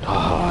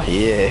 Oh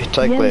yeah,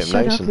 take Yeah, Liam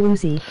shut up, Neeson.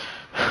 Woozy.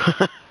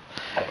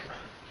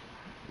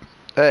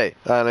 Hey,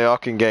 only I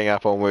can gang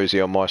up on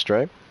Woozy on my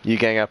stream. You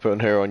gang up on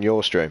her on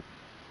your stream.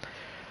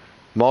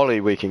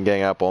 Molly we can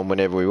gang up on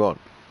whenever we want.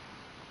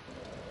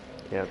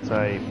 Yeah, I'd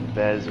say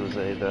Baz was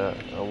either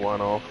a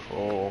one-off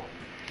or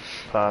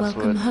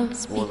password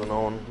wasn't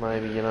on,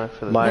 maybe, you know,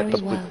 for the Mate,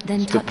 next well, bit. then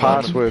The touch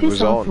password Piss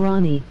was off, on.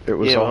 Ronnie. It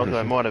was Yeah, well, on.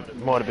 it might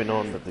have been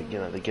on, but the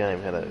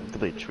game had a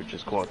glitch, which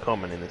is quite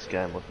common in this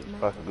game. Like, it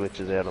fucking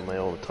glitches out on me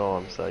all the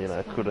time, so you know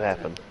it could have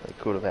happened. It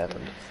could have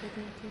happened.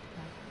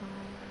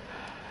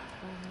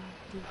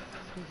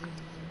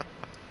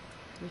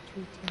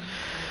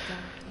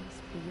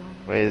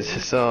 Where's the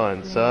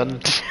sign,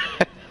 son?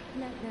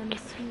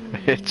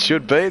 It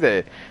should be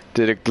there.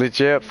 Did it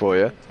glitch out for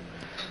you?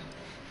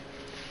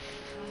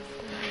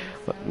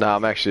 No,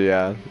 I'm actually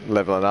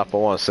leveling up. I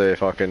want to see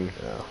if I can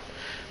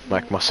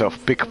make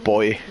myself big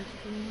boy.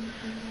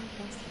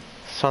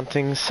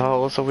 Something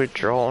souls are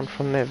withdrawn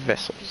from their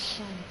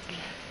vessels.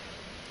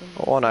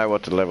 I know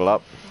what to level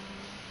up.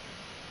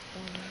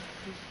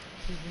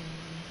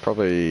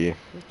 Probably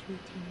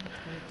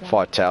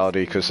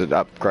vitality because it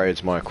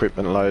upgrades my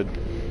equipment load.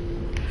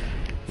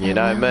 You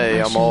know me,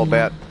 I'm all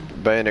about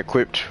being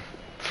equipped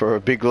for a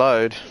big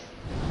load.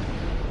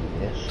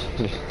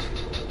 Yes.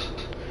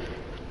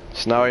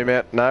 Snowy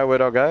Mount, no,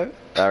 where'd I go?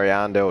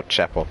 Ariandel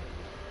Chapel.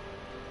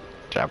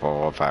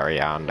 Chapel of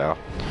Ariandel.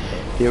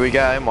 Here we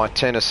go, my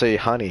Tennessee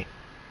honey.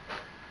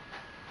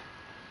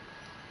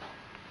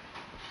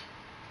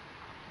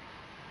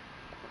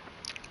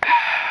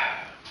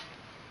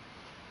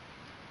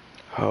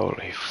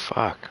 Holy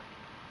fuck.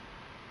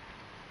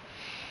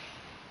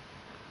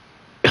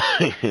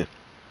 Get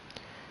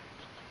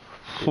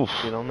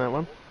on that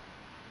one.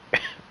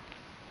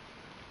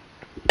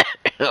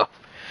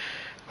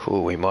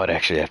 Oh, we might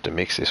actually have to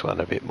mix this one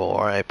a bit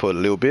more. I put a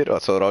little bit. I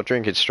thought I'll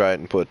drink it straight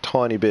and put a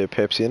tiny bit of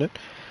Pepsi in it.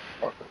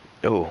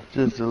 Oh,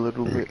 Just a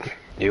little bit.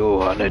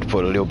 oh, I need to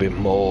put a little bit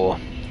more.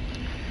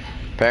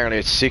 Apparently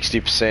it's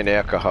 60%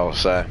 alcohol,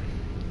 so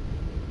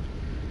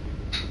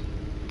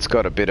it's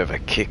got a bit of a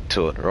kick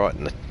to it, right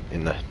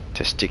in the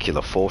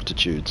testicular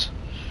fortitudes.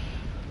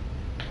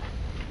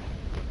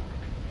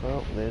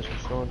 Oh, there's the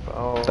sign for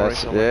Ulrich.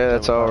 That's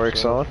that's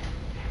Ulrich's sign.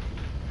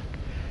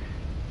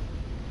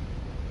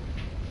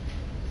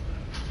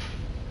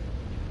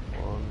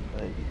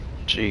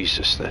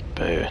 Jesus, that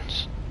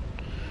burns.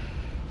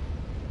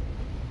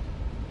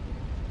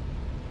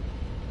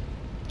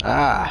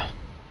 Ah.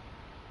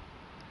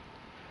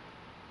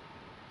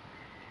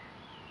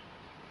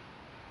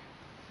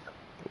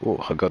 Oh,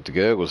 I got the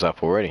gurgles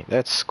up already.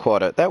 That's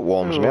quite a... That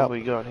warms me What up. have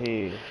we got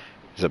here?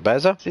 Is it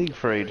Bazza?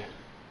 Siegfried.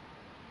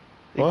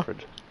 What?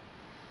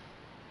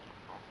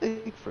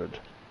 Siegfried.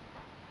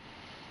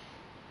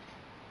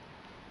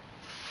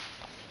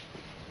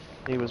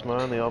 He was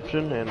my only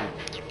option, and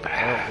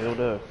well, he'll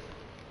do.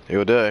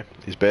 He'll do.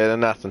 He's better than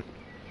nothing.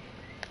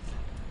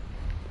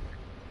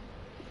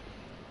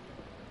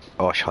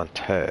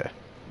 Enchanteur.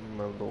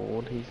 My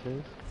lord, he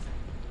says.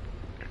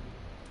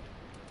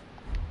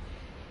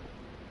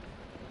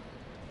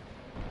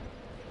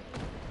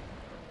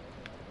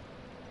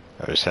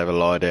 I'll just have a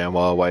lie down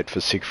while I wait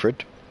for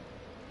Siegfried.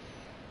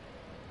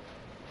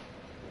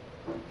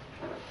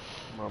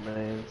 My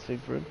man,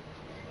 Siegfried.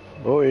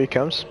 Oh, here he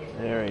comes.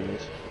 There he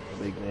is,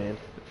 the big man.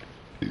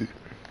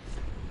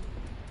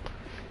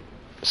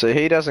 So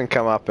he doesn't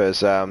come up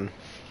as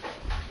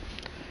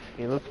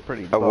He looks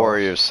pretty a boss.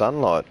 warrior of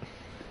sunlight.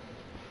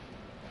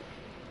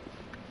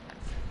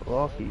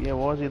 Lucky, yeah,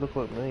 why does he look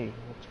like me?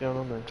 What's going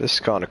on there? This is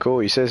kind of cool.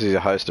 He says he's a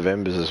host of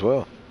embers as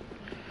well.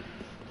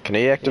 Can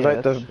he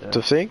activate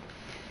the thing?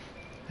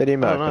 Let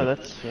him open. No,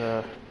 that's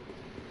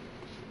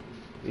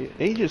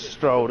he just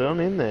strolled on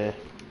in there.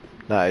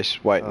 No,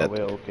 he's waiting Oh, at we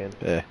all can.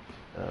 yeah.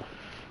 Oh.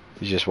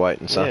 He's just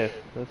waiting, son. Yeah,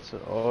 that's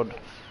odd.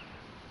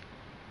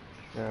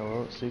 Yeah,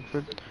 well,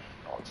 Siegfried.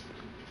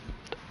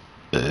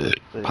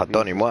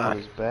 Pardonnez-moi.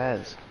 His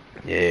Baz.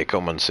 Yeah,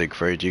 come on,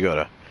 Siegfried. You got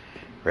a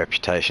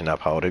reputation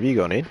uphold. Have you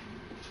gone in?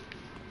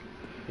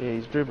 Yeah,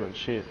 he's dribbling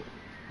shit.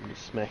 I'm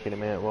just smacking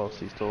him out whilst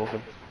he's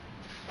talking.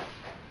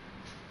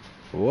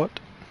 What?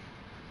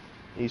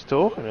 He's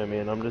talking to me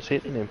and I'm just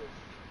hitting him.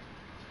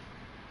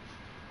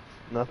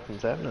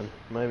 Nothing's happening.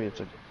 Maybe it's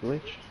a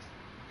glitch.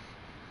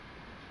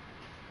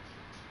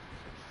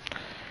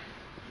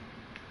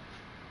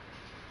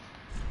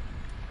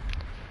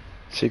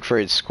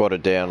 Siegfried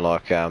squatted down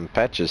like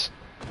patches.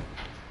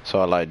 So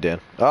I laid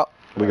down. Oh,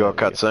 we got a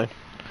cutscene.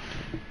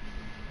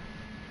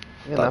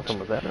 Yeah, nothing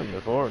was happening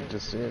before, it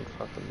just seemed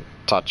fucking...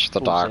 Touch the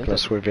full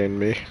darkness center. within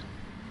me.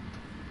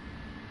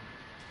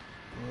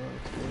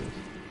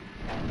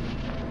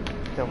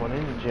 Come on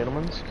in,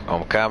 gentlemen.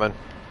 I'm coming.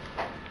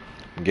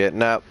 I'm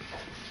getting up.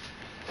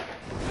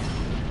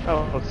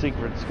 Oh,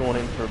 Sigurd's gone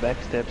in for a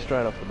backstab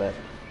straight off the bat.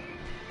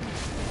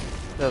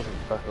 Doesn't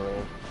fuck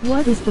around.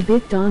 What is the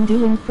Big Don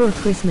doing for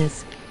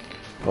Christmas?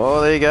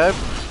 Oh, there you go.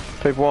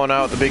 People want to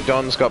know what the Big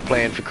Don's got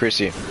planned for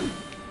Chrissy.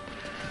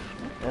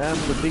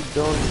 The Big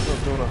Don's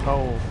not doing a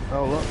whole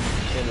lot.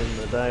 Spending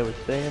the day with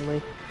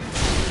family.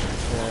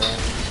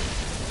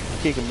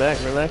 Kicking back,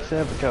 relax,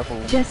 have a couple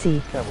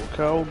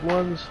cold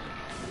ones.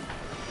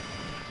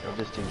 I'll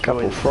just enjoy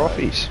Couple the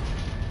frothies. day.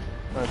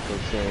 Hopefully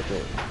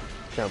Santa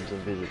comes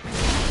and visits me.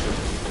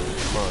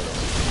 Tomorrow.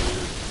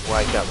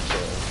 Wake up to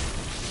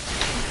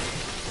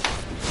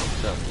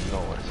something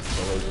nice.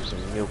 I'll leave him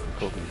some milk and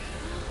cookies.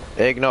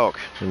 Eggnog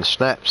and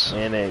snaps.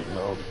 And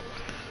eggnog.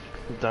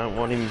 Don't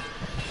want him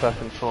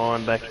fucking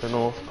flying back to the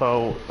North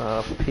Pole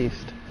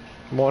pissed.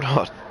 Why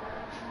not?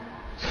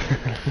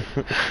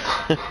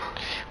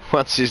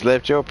 Once he's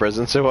left your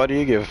presence, so why do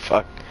you give a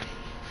fuck?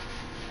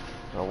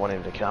 I want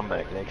him to come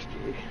back next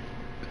year.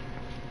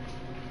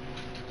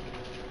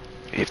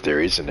 If there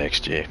is a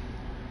next year.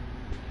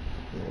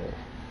 Yeah.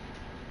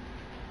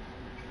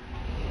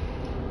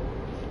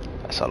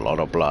 That's a lot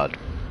of blood.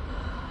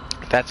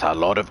 That's a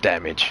lot of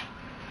damage.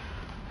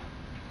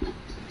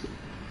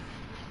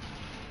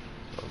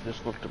 I've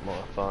just looked at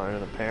my phone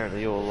and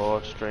apparently you're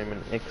live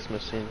streaming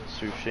Xmas in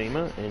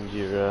Tsushima and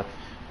you're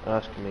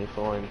asking me if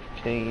I'm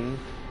keen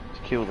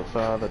to kill the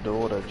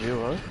father-daughter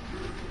duo.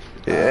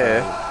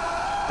 Yeah.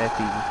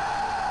 Happy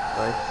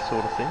face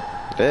sort of thing.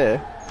 Yeah.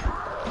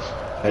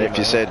 And Yeah, if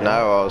you said no,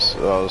 I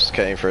was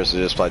keen for us to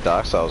just play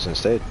Dark Souls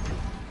instead.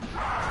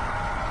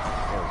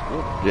 Sounds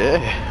good.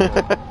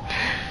 Yeah.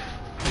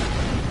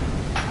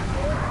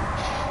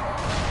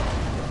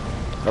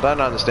 I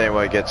don't understand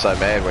why he gets so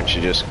mad when she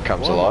just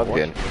comes Why am I alive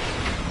watching again.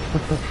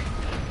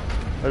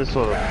 I just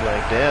sort of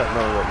blanked out and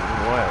I was like,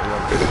 wow, I'm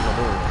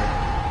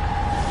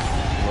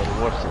going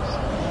to watch this.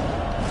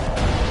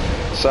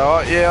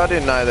 So, yeah, I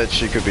didn't know that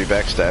she could be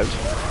backstabbed.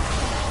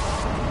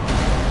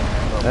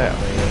 Yeah.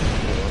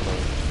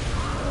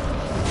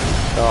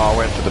 Oh, I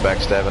went for the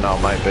backstab and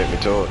old mate beat me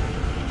to it.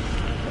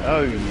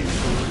 Oh, you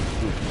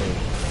good man.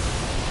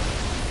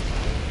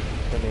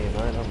 Come here,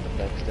 mate, I'm the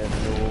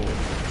backstabbing all.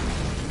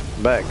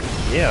 Back.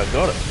 Yeah, I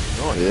got it.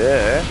 Nice.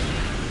 Yeah.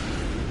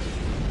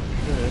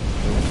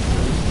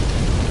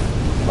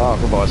 Oh,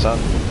 goodbye, son.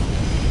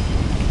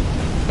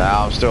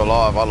 Nah, I'm still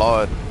alive. I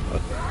lied.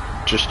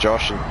 Just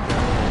joshing.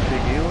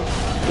 Big healer?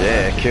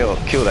 Yeah, kill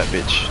that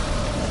bitch.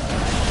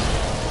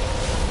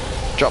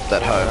 Drop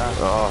that hoe.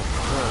 Oh,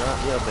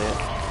 Alright, yeah, bet.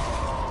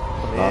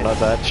 oh, not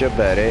that, you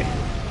Betty.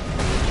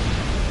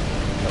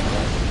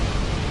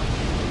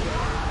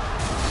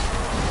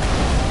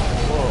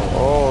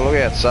 Oh, look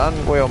out, son.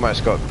 We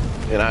almost got,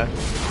 you know,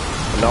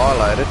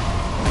 annihilated.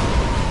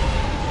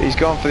 He's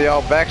gone for the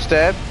old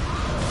backstab.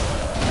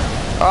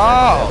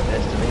 Oh!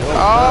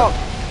 Oh!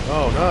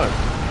 Oh, no.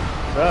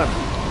 Son.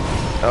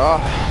 Oh,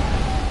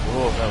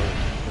 Oh,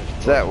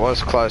 that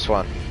was a close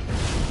one.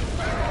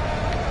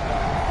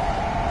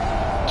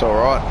 It's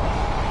alright.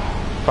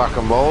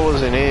 Fucking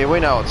ballers in here. We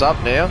know what's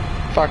up now.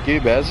 Fuck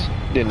you, Baz.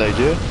 Didn't need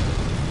you.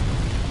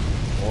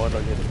 why'd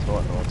I get a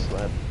tight night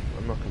slab?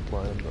 I'm not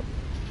complaining, but,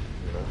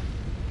 you know.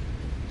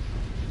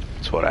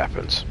 That's what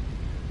happens.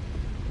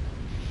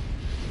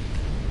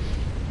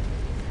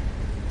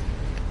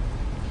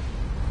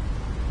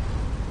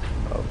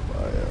 Oh,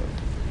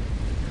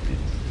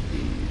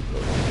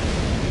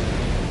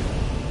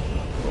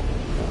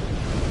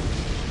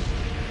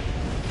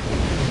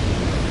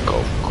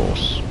 Golf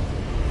course.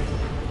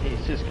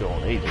 he's just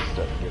gone. He just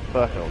doesn't get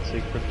fuck on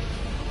secret.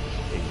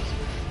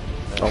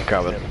 He's I'm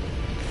coming.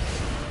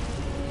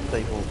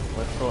 People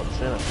left, right, and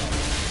centre.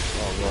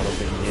 Oh god, I've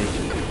been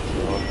using it.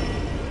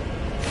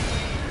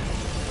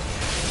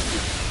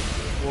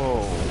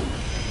 Whoa.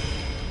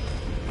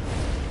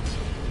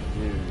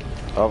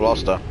 Dude. I've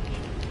lost her.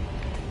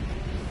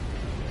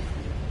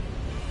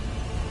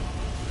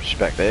 She's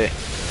back there.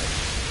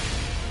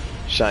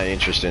 Showing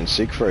interest in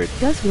Siegfried.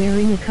 Does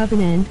wearing a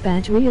Covenant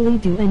badge really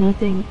do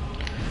anything?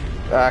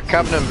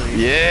 Covenant,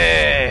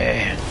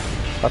 yeah!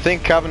 I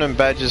think Covenant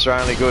badges are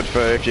only good for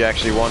if you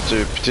actually want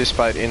to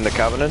participate in the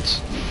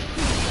Covenants.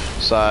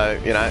 So,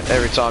 you know,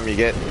 every time you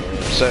get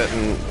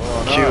certain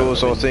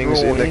kills or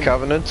things in the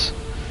Covenants.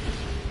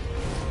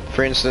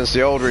 For instance,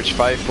 the Aldrich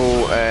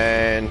Faithful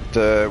and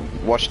the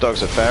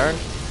Watchdogs of Farron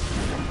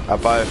are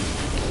both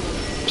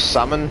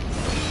summon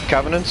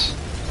Covenants.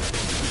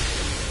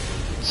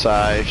 So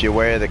if you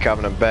wear the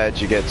Covenant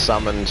badge, you get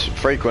summoned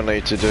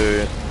frequently to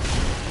do...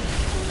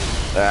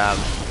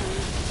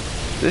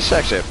 this is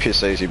actually a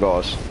piss easy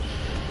boss.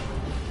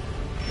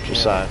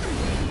 Just saying.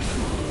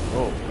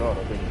 Oh god,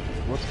 I've been...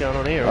 What's going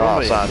on here?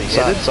 Oh, son,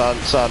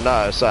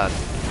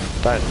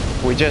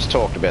 don't... We just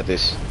talked about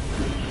this.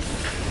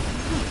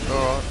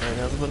 Alright, ain't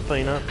nothing but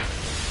peanut.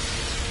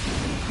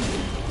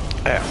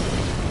 Ow.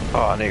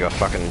 Oh, I nearly got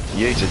fucking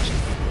yeeted.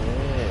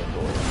 Yeah,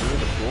 boys, you're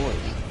the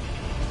boys.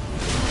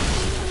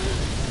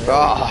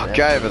 Oh,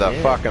 gave her the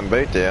fucking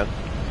beat down.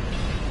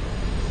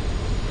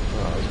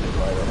 Oh, it's a bit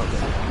late on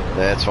it.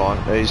 That's fine.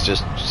 He's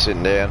just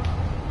sitting down.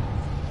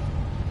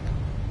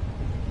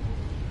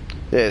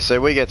 Yeah,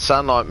 so we get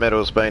sunlight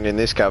medals being in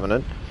this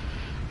covenant,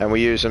 and we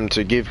use them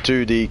to give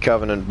to the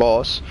covenant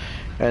boss,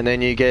 and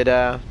then you get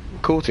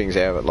cool things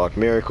out of it, like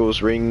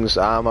miracles, rings,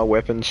 armor,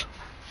 weapons.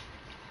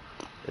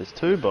 There's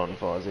 2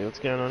 bonfires here. What's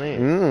going on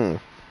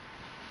here?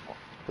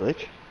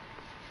 Glitch?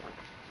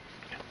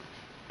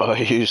 I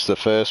used the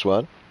first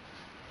one.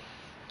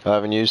 I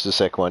haven't used the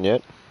second one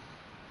yet.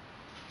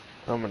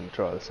 I'm gonna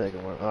try the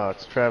second one. Oh,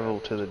 it's travel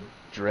to the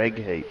dreg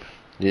heap.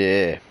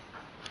 Yeah.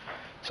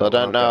 So I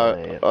don't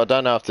know. I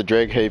don't know if the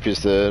dreg heap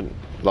is the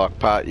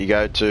part you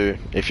go to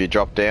if you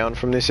drop down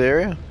from this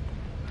area.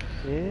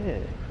 Yeah,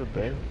 could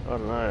be. I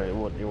don't know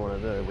what you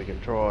want to do. We can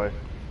try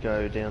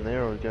go down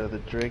there or go to the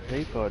dreg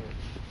heap. I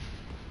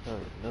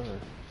don't know.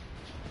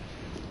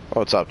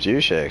 Oh, it's up to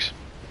you, Shags.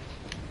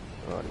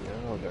 Right,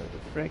 yeah, I'll go to the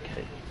dreg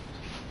heap.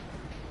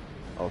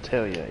 I'll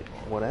tell you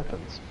what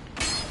happens.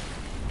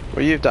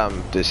 Well, you've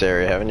done this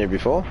area, haven't you,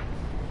 before?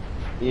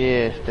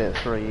 Yeah, about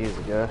 3 years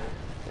ago.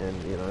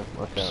 And, you know,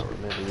 I can't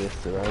remember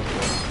yesterday. So.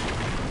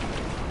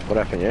 What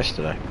happened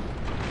yesterday?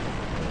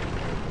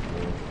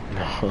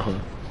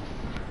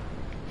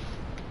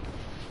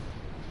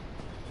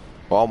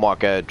 Well, I might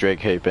go to dreg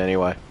heap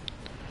anyway.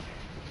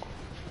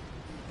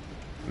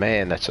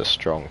 Man, that's a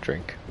strong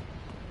drink.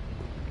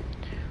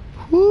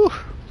 Whew.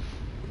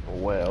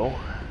 Well,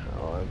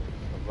 I've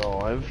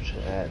arrived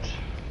at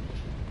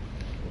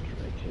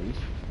dreg heap.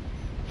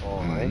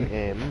 I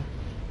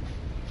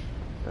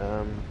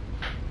am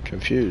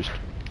confused.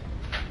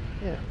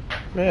 Yeah.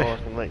 Yeah. All I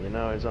can let you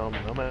know is I'm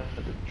at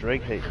the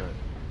dreg heap, mate.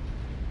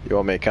 You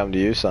want me to come to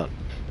you, son?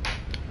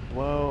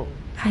 Well,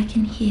 I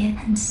can hear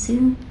and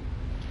soon.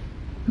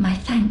 My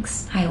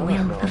thanks I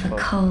will of a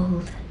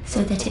cold,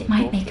 so that it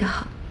might make a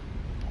hot.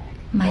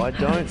 I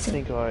don't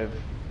think I've.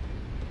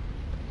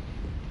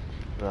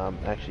 No, I'm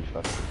actually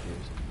fucking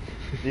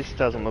confused. This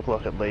doesn't look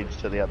like it leads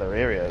to the other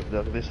area.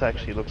 This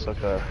actually looks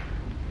like a.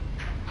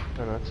 I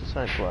don't know, it's the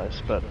same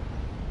place, but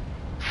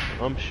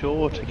I'm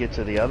sure to get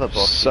to the other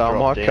boss. So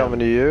am I coming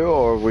to you,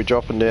 or are we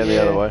dropping down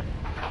the other way?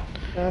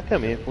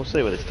 Come here. We'll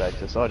see where this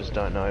takes us. I just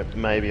don't know.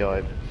 Maybe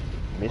I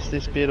missed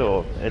this bit,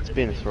 or it's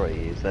been 3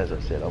 years. As I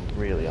said, I'm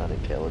really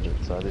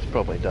unintelligent, so this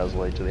probably does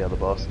lead to the other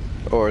boss.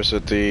 Or is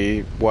it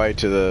the way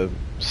to the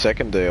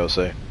second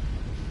DLC?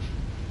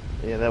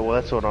 Yeah,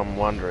 that's what I'm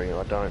wondering.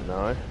 I don't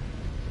know.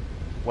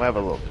 We'll have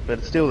a look, but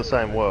it's still the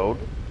same world.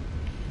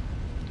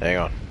 Hang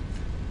on.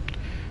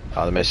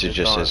 Oh, the message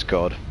just says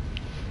God.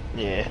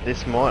 Yeah,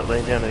 this might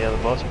lead down to the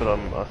other boss, but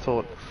I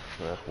thought,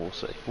 we'll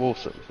see. We'll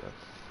see. So.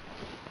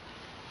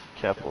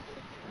 Couple of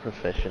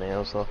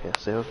professionals like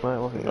ourselves,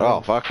 mate.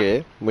 Oh, fuck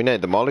yeah. We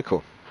need the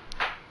molecule.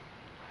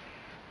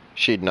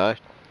 She'd know.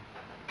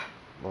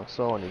 My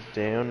sign is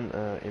down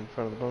in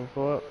front of the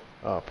bonfire.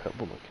 Oh,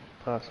 we'll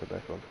pass her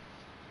back on.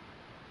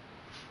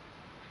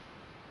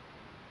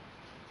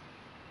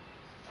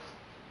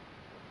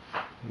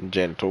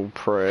 Gentle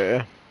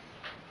prayer.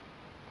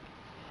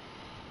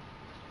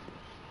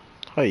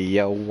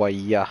 Hiya,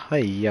 waya,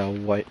 hiya,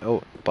 way.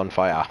 Oh,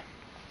 bonfire.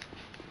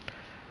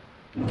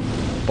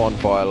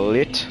 Bonfire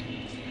lit.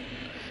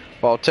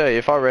 Well, I'll tell you,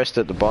 if I rest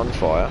at the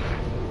bonfire,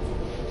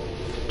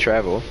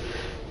 travel.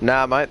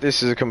 Nah, mate,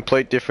 this is a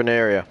complete different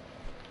area.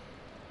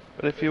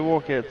 But if you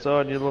walk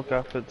outside, you look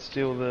up, it's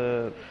still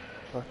the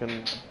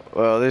fucking.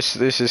 Well, this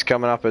is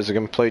coming up as a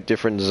complete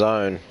different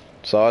zone.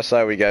 So I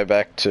say we go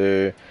back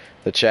to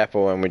the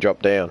chapel and we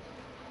drop down.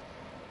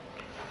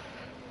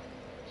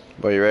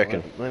 What do you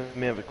reckon? Let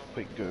me have a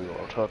quick Google.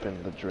 I'll type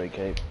in the dreg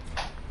heap.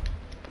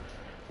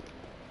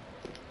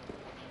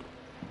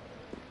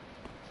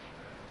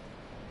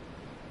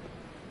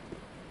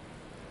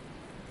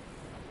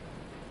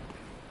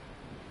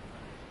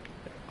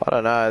 I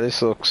don't know,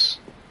 this looks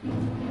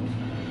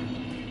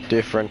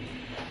different.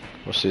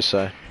 What's this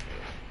say?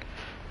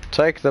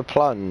 Take the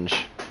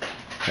plunge.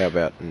 How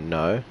about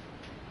no?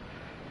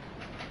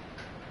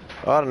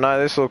 I don't know,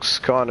 this looks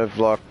kind of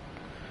like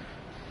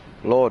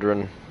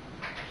Lordran.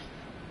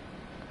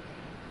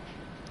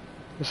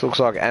 This looks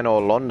like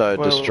Anor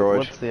Londo destroyed.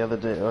 What's the other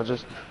day? I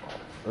just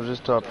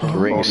typed in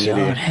Ring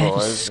City. Your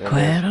head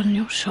square on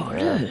your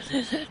shoulders,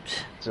 is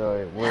it?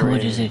 So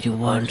what is it you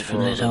want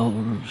from this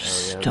old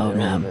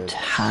stone-armed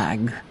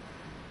hag?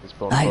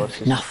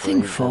 I've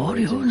nothing for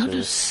you, not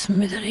a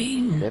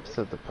smithereen. Depth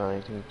of the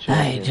painting.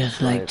 I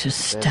just like to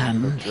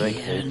stand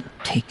here and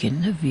take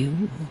in the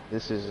view.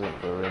 This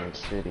isn't the Ring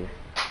City.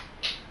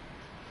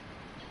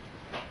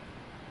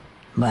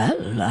 Well,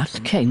 that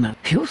came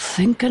up. You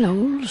think an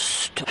old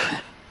story.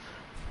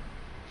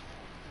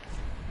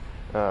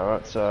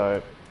 Alright,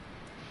 so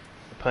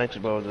the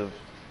painted world of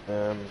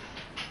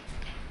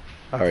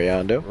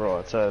Ariandel.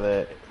 right, so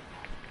that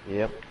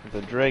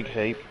the dreg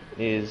heap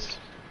is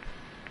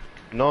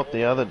not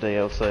the other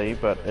DLC,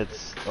 but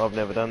I've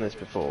never done this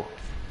before.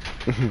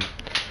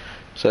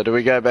 So do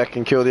we go back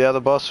and kill the other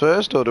boss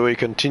first, or do we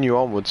continue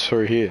onwards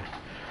through here?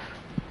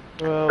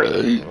 Well,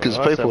 because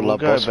people we'll love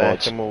go boss back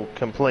fights. and we'll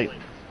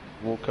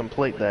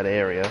complete that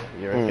area,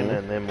 you reckon,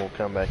 and then we'll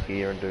come back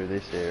here and do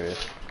this area.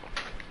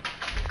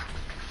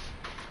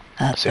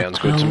 At Sounds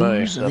the good to me.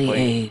 close of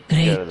the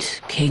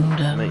great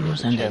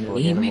kingdoms and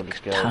anemic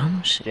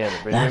towns,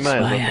 that's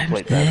why I'm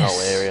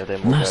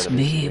this must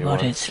be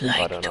what it's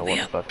like to be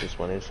a...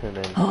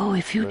 Oh,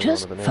 if you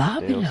just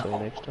far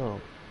below,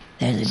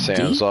 there's a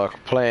Sounds deep, like a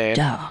plan.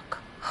 dark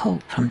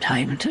hope from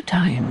time to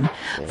time,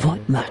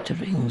 void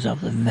mutterings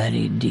of the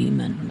very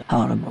demon,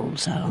 horrible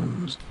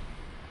sounds.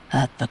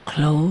 At the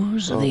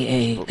close of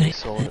the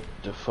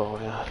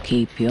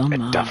keep your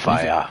mind. The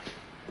fire.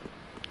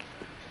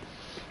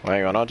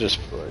 Hang on, I just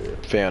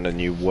found a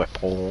new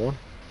weapon.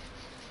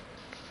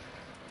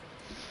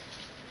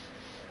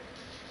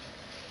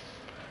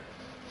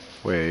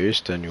 Where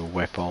is the new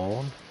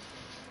weapon?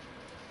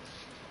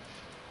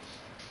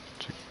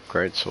 It's a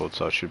great sword,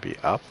 so it should be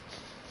up,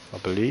 I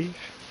believe.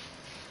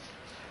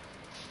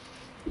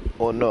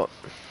 Or not.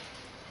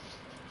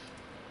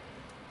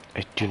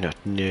 I do not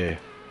know.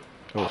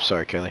 Oh,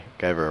 sorry, Kelly.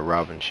 Gave her a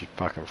rub and she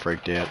fucking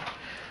freaked out.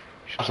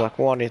 She was like,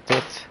 what is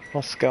this?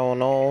 What's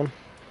going on?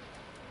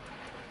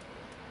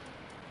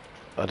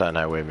 I don't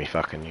know where my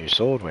fucking new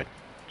sword went.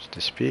 It's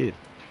disappeared.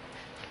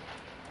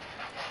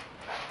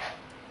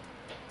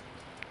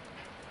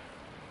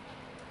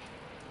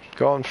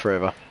 Gone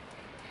forever.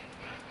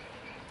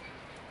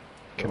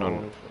 Can I...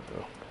 I'm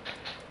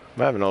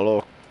having a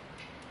look.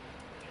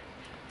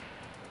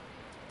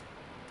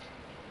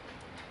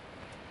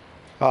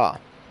 Ah,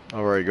 I've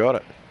already got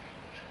it.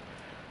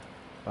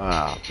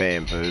 Ah,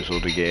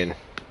 bamboozled again.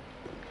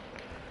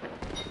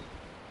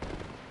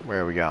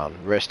 Where are we going?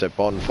 Rest at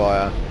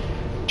bonfire.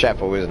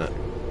 Chapel, isn't it?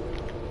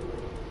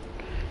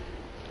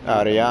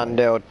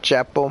 Ariandel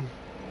Chapel.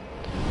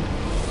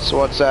 So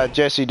what's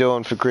Jessie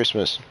doing for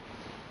Christmas?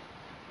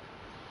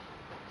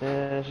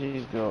 Yeah,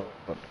 she's got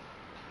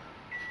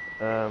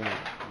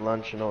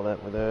lunch and all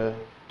that with her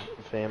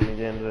family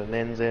down at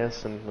Nan's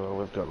house, and well,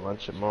 we've got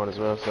lunch at mine as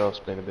well, so I'll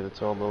spend a bit of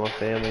time with my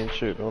family and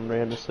shoot on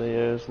round to see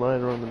hers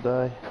later on the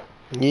day.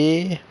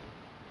 Yeah.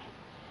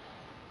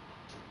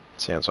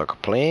 Sounds like a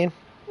plan.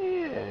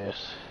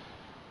 Yes.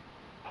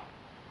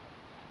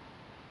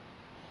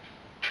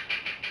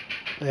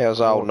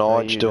 How's old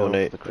Nige doing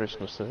it? For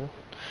Christmas, huh?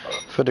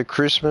 For the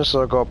Christmas,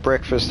 I got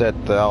breakfast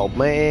at the old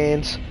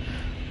man's.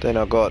 Then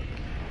I got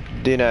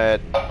dinner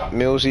at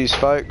Milzy's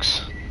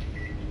folks.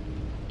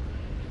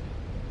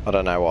 I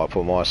don't know why I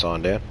put my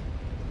sign down.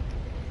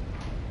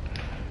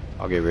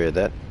 I'll get rid of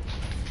that.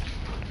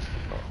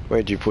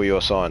 Where'd you put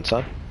your sign,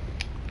 son?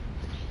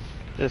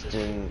 Just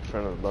in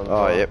front of the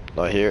bungalow. Oh, yep,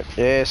 I hear it.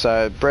 Yeah,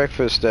 so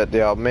breakfast at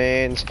the old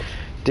man's,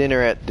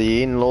 dinner at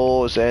the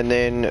in-laws, and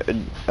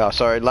then,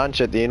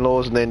 lunch at the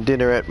in-laws, and then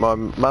dinner at my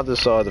mother's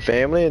side of the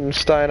family, and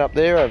staying up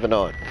there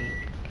overnight.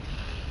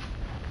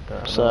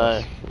 So,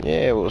 nice.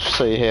 Yeah, we'll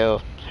see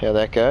how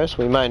that goes.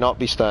 We may not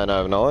be staying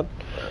overnight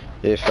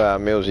if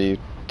Milzy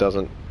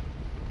doesn't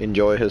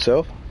enjoy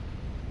herself.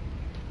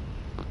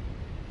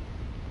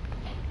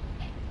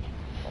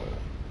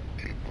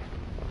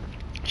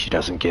 She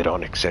doesn't get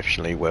on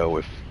exceptionally well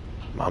with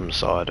mum's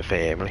side of the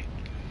family.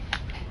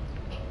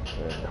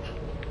 Yeah.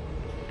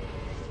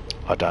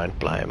 I don't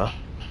blame her.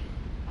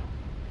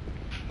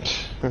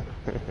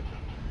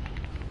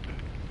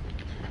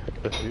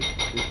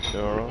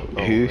 Alright.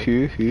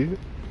 Who?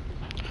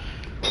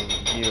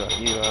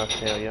 You asked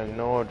how young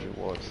Nigel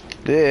was.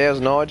 Yeah, how's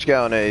Nige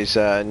going at his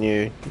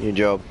new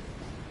job?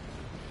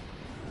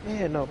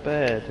 Yeah, not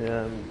bad.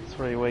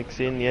 3 weeks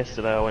in.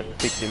 Yesterday I went and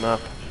picked him up.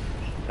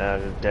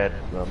 Dad,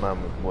 my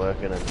mum was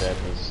working and Dad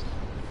was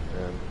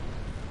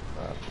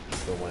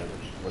doing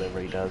whatever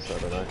he does, I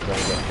don't know. So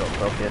he got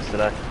dropped off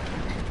yesterday.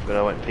 But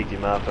I went and picked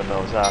him up and I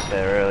was half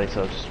hour early,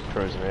 so I was just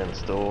cruising around the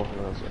store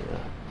and I was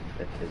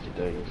like, as you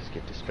do, you just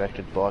get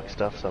distracted, bike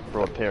stuff, so I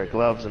brought a pair of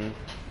gloves and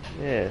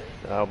yeah,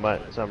 old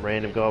mate, some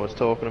random guy was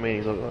talking to me,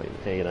 he's like, oh,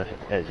 yeah, you know,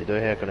 as you do,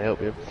 how can I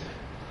help you?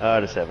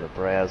 Just having a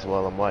browse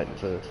while I'm waiting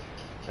for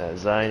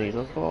Zane. He's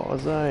like, oh,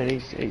 Zane,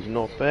 he's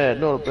not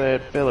bad, not a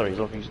bad fella. He's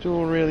like, he's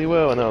doing really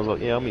well. And I was like,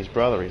 yeah, I'm his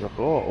brother. He's like,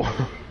 oh.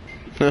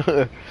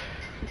 A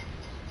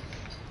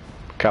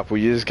couple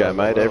of years ago,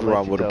 mate,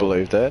 everyone would have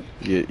believed that.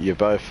 You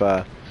both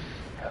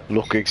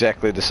look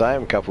exactly the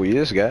same a couple of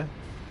years ago.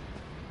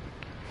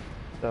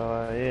 So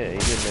yeah, he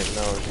didn't even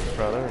know I was his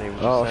brother, and he was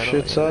Oh, just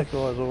shit, saying, son. that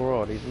guy's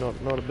alright, he's not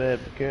a bad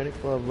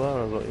mechanic, blah blah.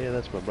 And I was like, yeah,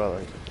 that's my brother.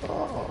 He's like,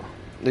 oh.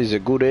 He's a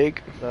good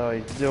egg. So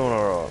he's doing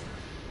alright.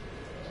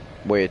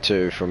 Where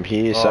to from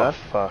here, Oh son?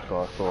 fuck,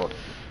 I thought.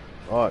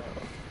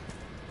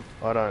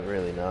 I don't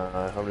really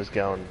know. I'm just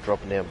going,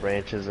 dropping down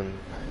branches and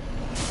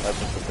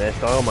hoping for the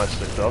best. I almost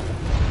slipped off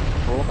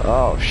before.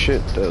 Oh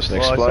shit, there was an Oh,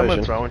 explosion.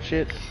 someone throwing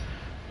shit.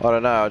 I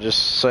don't know, I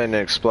just seen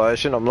an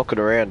explosion. I'm looking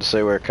around to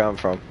see where it come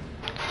from.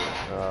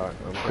 Alright,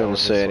 I'm Couldn't going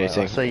see this way.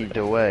 anything. I see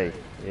Dewey.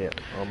 Yeah,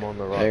 I'm on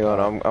the right Hang path.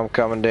 on, I'm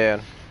coming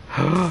down.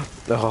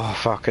 Oh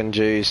fucking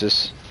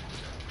Jesus.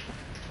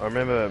 I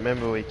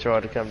remember we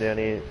tried to come down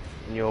here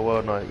in your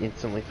world and I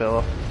instantly fell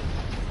off.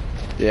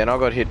 Yeah, and I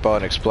got hit by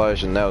an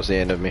explosion. That was the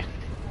end of me.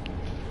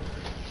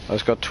 I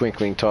just got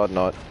twinkling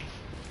titanite.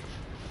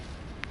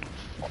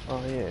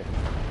 Oh yeah,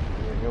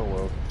 you're in your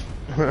world.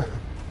 I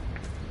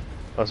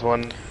was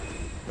one.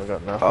 I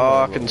got nothing.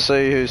 Oh, I can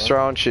see who's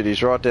throwing shit.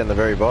 He's right down the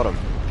very bottom.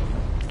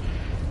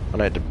 I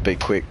need to be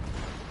quick.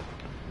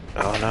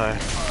 Oh no.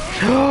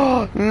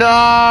 No!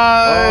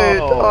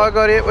 Oh. I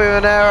got hit with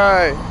an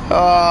arrow.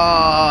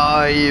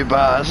 Oh, you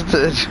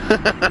bastard.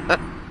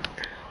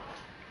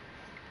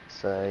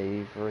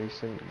 Save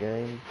recent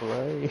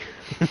gameplay.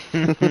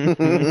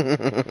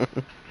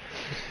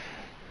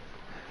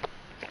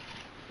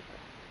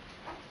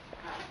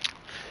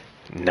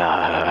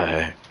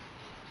 No.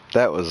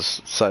 That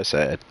was so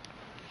sad.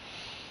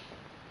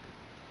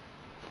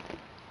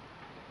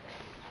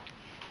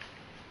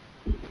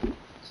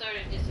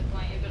 Sorry to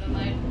disappoint you, but I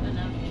made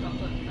enough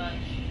chocolate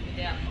fudge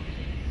without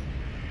options.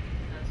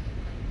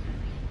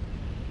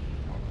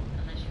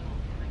 Unless you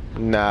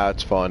want. Nah,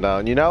 it's fine,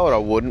 darling. You know what I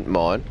wouldn't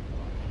mind?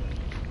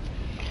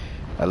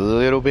 A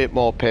little bit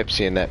more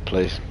Pepsi in that,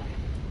 please.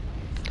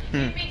 If you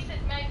mix it,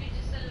 maybe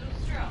just a little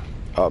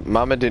straw.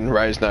 Mama didn't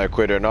raise no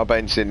quitter, and I've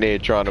been sitting here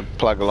trying to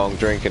plug along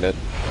drinking it.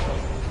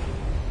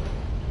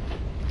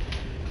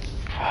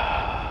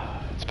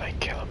 It's been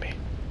killing me.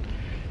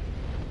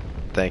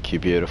 Thank you,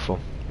 beautiful.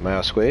 May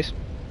I squeeze?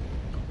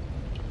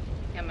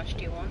 How much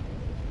do you want?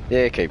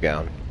 Yeah, keep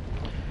going.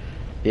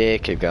 Yeah,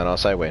 keep going. I'll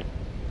say when.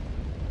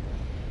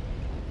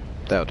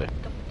 That'll do.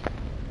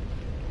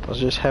 I was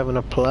just having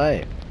a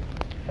play.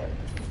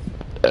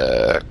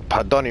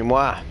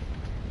 Pardonnez-moi.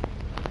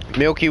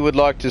 Milky would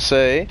like to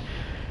see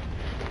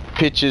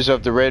pictures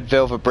of the red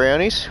velvet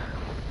brownies.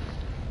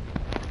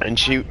 And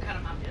she...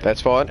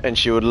 That's fine. And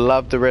she would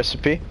love the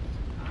recipe.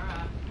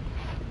 Alright.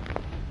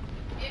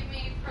 Give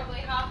me probably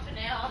half an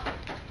hour.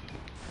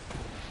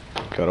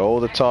 Got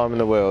all the time in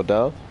the world,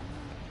 though.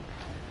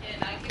 Yeah,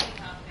 no, give me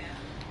half an hour.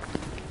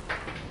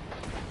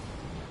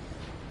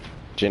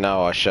 Do you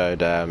know I showed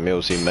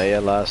Milzy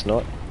Mia last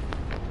night?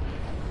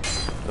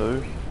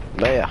 Who?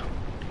 Mia.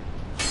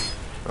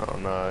 Oh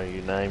no,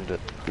 you named it.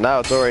 No,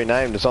 it's already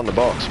named. It's on the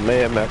box.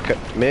 Mia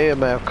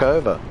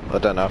Malkova. I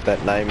don't know if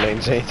that name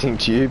means anything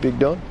to you, Big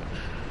Don.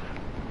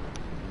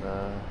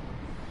 No.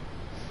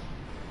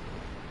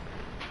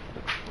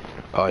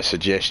 I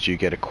suggest you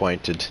get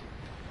acquainted.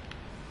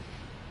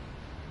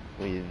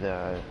 With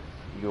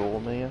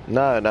your Mia?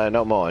 No,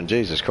 not mine.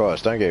 Jesus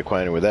Christ, don't get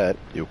acquainted with that.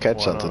 You'll catch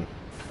Why something.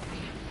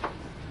 not?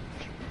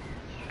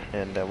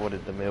 And what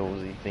did the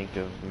Milzy think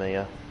of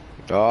Mia?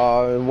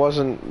 Oh, I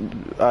wasn't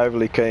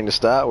overly keen to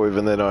start with,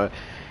 and then I,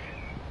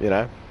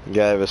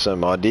 gave her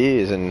some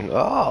ideas, and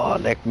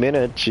next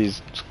minute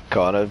she's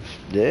kind of,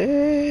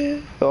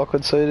 yeah, I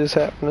could see this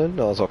happening.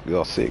 I was like,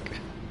 oh, sick.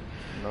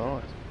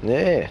 Nice.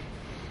 Yeah.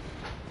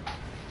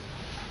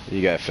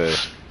 You go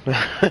first.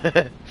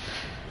 Alright.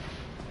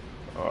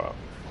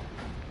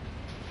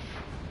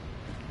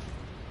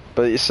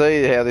 But you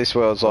see how this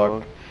world's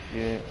like,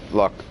 yeah.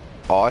 like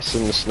ice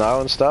and snow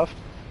and stuff?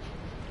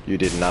 You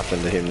did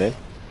nothing to him then.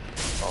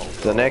 Oh,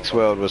 The next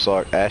world was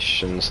like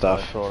ash and I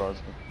stuff. thought I was...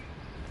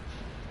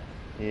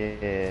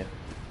 Yeah.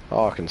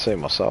 Oh, I can see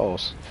my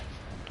souls.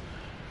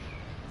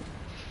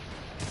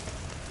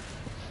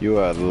 You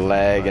are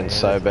lagging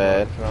so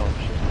bad.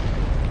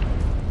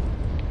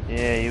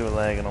 Yeah, you were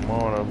lagging on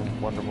mine.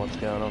 I'm wondering what's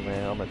going on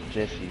there. I'm at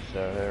Jessie, so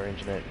her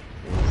internet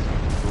is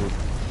good.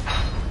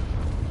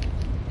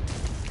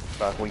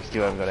 But we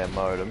still haven't got our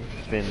modem.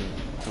 It's been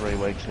 3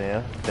 weeks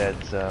now.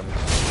 Dad's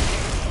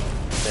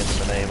sent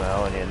him an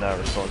email and no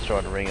response.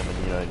 Tried to ring him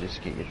and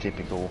just get your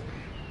typical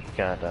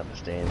can't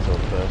understand sort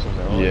of person.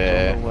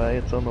 Yeah.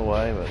 It's on the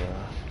way, but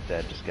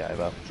Dad just gave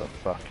up. It's like,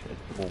 fuck,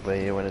 it will be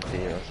here when it's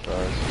here, I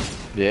suppose.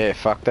 Yeah,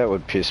 fuck, that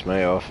would piss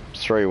me off.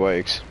 3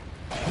 weeks.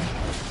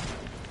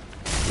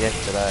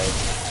 Yesterday,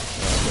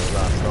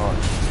 last night,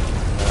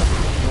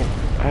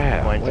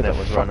 my internet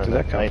was running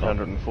at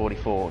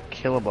 844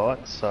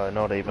 kilobytes, so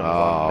not even 1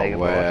 megabyte.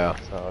 Wow.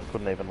 So I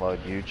couldn't even load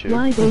YouTube.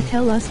 Why they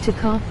tell us to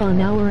cough on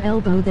our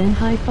elbow then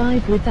high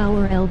five with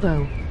our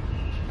elbow?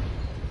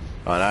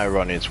 I know,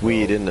 Ronnie, it's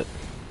weird, isn't it?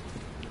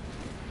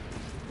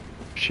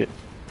 Shit.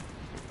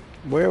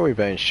 Where are we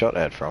being shot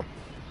at from?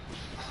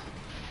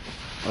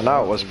 I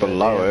know it was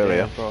below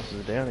earlier. Prices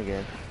are down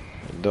again.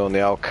 Doing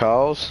the old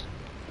coals.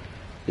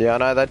 Yeah, I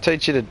know, they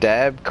teach you to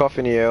dab, cough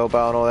in your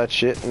elbow and all that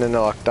shit, and then they're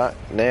like, don't,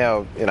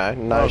 now,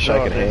 no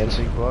shaking hands.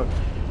 Big bloke.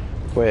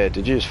 Where,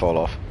 did you just fall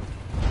off?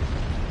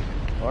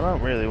 I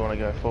don't really want to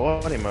go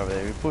fight him over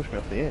there, he pushed me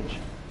off the edge.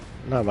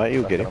 No, mate,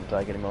 you'll get him. I'm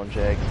taking him on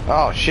Jag.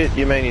 Oh, shit,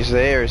 you mean he's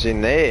there as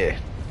in there?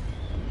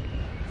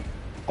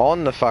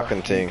 On the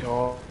fucking thing.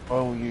 Oh,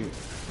 you...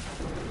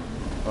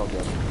 Oh,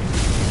 God.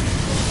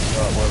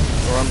 Right, well,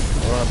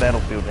 we're on a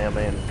battlefield now,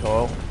 man,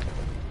 Kyle.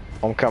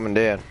 I'm coming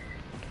down.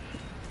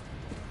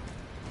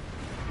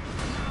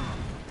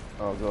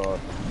 Oh, God.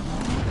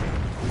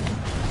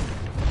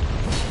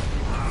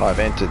 I've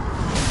entered.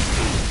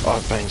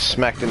 I've been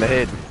smacked in the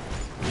head.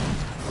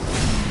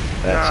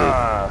 That's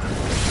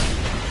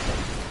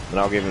And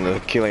I'll give him the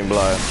killing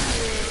blow.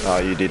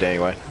 Oh, you did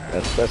anyway.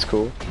 That's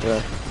cool.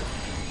 Yeah.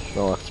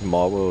 Not like it's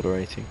my world or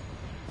anything.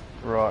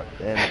 Right,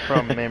 and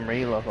from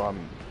memory, like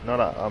I'm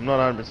not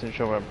 100%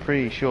 sure, but I'm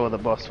pretty sure the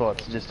boss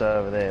fight's just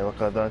over there.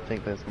 Like I don't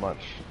think there's much.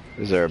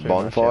 Is there a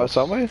bonfire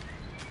somewhere?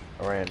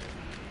 Around.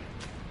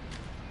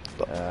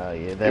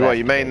 Yeah. What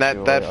you mean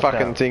that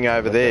fucking thing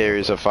over there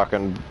is a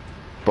fucking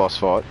boss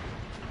fight?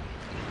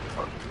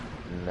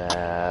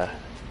 Nah.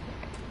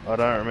 I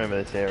don't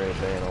remember this area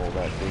being all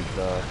that big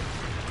though.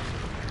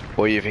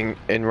 Well, you've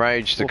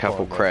enraged a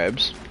couple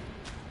crabs.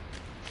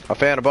 I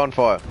found a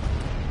bonfire.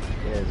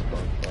 Yeah, there's a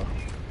bonfire.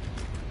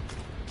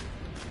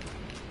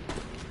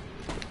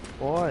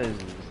 Why is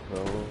this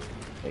so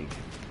big?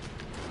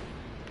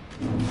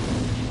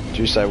 Did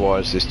you say why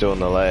is this doing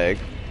the lag?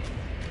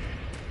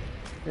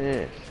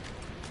 Yes.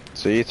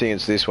 So you think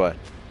it's this way?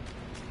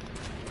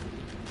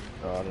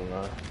 Oh, I don't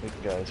know. We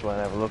can go this way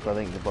and have a look. I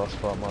think the boss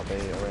fight might be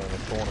around the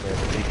corner there,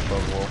 the big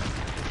fog wall.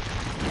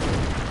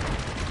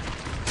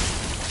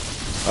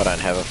 I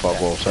don't have a fog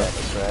wall, so.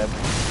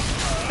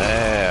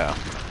 Yeah.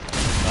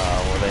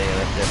 Oh, well there,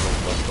 that's definitely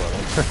the boss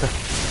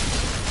fight.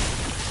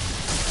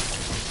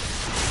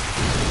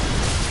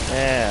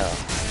 Yeah.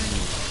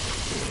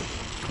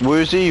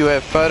 Woozy, you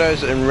have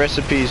photos and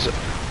recipes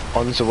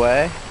on the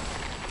way.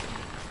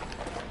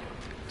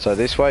 So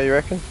this way, you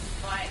reckon?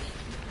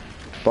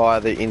 Via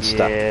the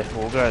Insta. Yeah,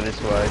 we'll go this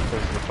way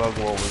because the fog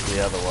wall was the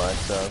other way,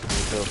 so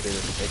we'll do a bit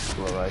of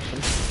exploration.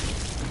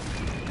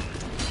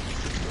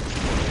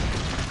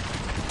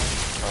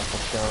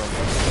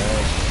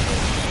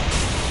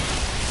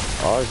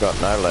 I've got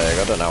no lag.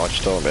 I don't know what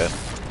you're talking about.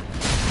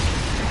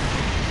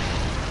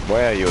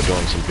 Wow, you're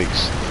doing some big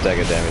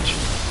stagger damage.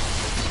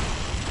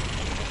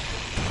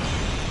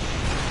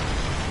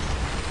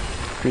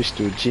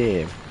 Crystal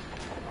Gem.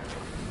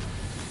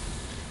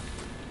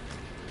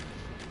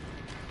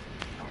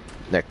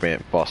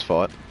 Neckman boss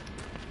fight.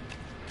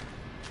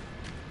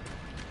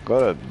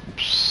 Got a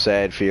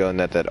sad feeling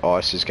that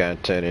ice is going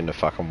to turn into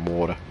fucking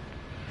water.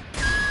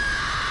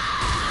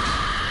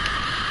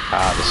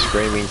 Ah, the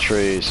screaming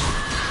trees.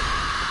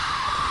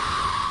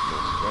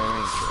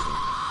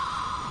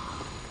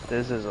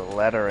 This is a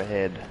ladder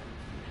ahead.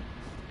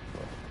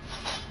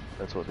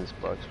 That's what this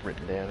bloke's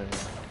written down in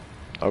there.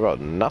 I've got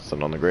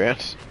nothing on the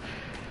ground.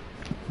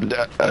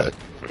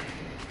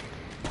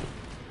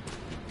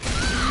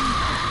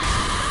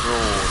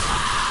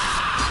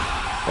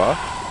 What?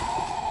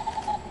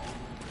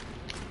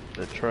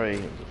 The tree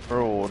is a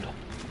fraud.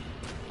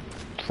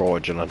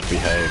 Fraudulent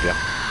behaviour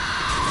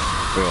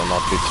will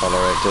not be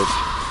tolerated.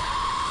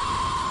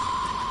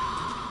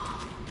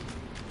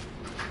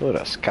 Look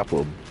at us,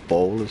 couple of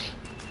bowlers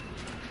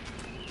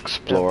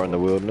exploring the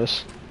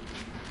wilderness.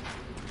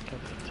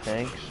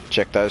 Tanks.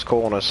 Check those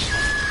corners.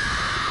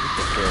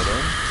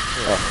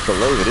 I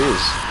believe it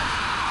is.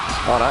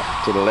 Oh no,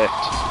 to the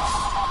left.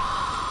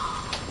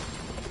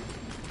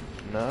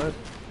 No.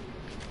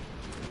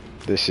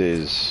 This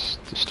is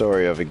the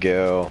story of a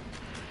girl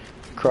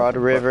cried a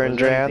river and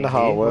drowned the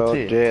whole world.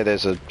 Yeah,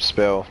 there's a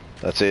spell.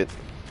 That's it.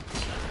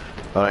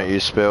 I don't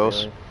use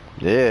spells.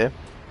 Really? Yeah.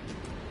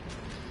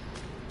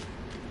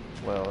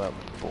 Well, that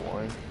was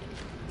boring.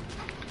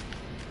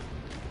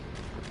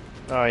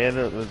 Oh yeah,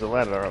 there's a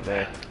ladder up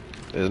there.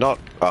 There's not.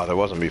 Oh, there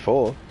wasn't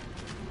before.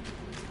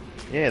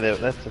 Yeah,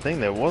 that's the thing.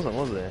 There wasn't,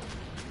 was there?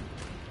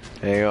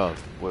 Hang on.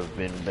 We've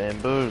been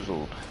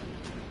bamboozled.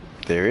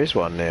 There is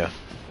one now.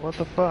 What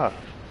the fuck?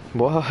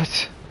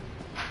 What?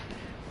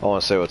 I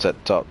want to see what's at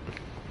the top.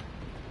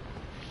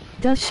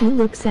 Does she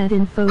look sad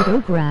in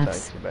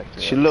photographs?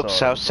 She looks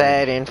so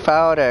sad in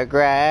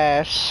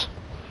photographs.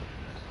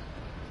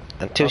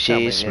 Until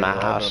she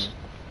smiles.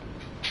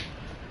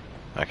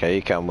 Okay,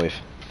 you come with.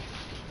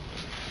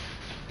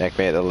 Neck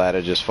me at the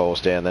ladder just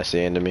falls down, that's the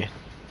end of me.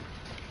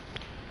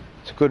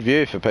 It's a good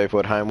view for people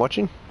at home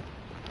watching.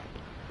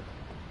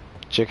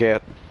 Check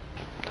out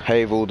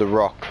Havel the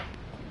Rock.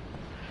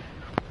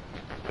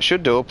 I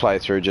should do a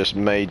playthrough just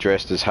me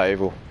dressed as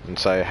Havel and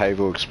say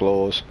Havel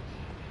Explores.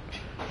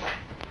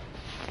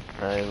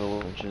 Havel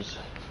launches.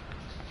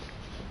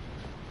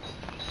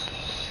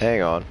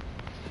 Hang on.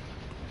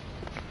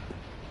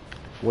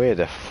 Where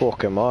the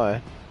fuck am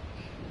I?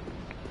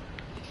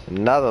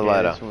 Another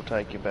ladder. This will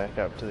take you back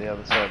up to the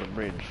other side of the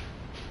bridge.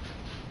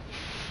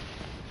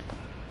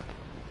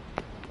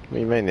 What do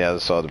you mean the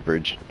other side of the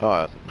bridge?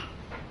 Alright.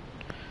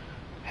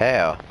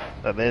 How?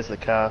 So there's the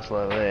castle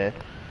over there.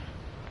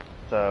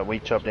 So we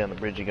chop down the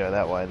bridge and go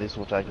that way. This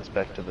will take us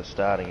back to the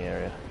starting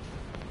area.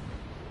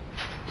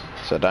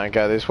 So don't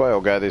go this way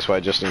or go this way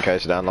just in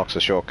case it unlocks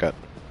a shortcut?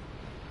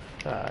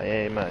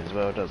 Yeah, you might as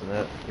well, doesn't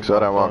it? So I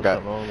don't want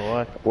to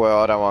go. Well,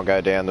 I don't want to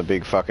go down the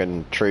big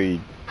fucking tree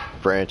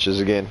branches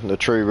again, the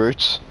tree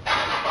roots.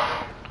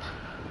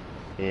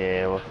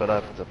 Yeah, well, if it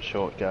opens up a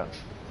shortcut,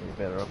 you're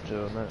better off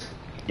doing that.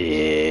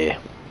 Yeah.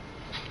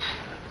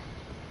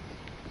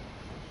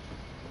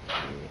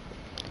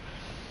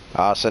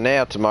 So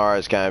now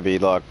tomorrow's going to be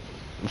like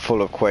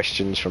full of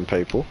questions from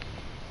people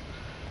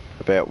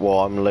about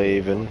why I'm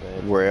leaving,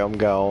 where I'm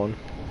going,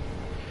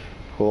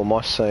 Who am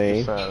I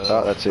seeing?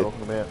 Oh, that's it.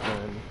 Talking about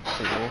and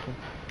keep walking.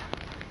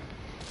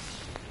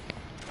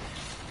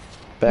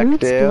 Back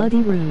Roots, down.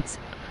 bloody roots.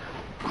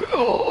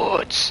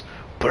 Roots,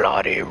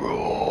 bloody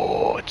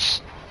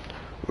roots.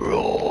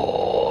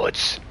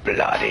 Roots,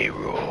 bloody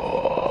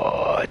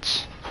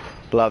roots.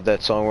 Love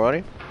that song,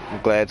 Ronnie.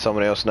 I'm glad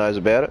someone else knows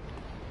about it.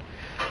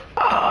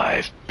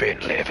 I've been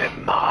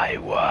living my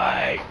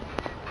way.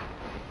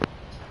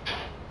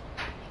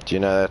 Do you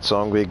know that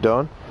song, Big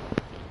Don?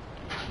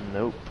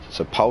 Nope. It's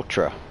a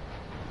Poltra.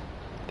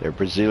 They're a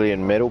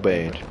Brazilian metal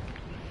band.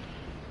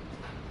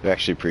 They're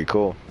actually pretty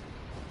cool.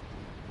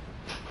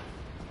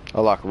 I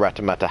like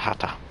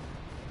Ratamatahata.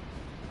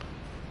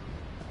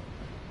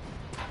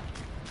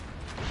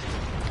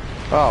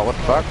 Oh, what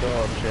the fuck?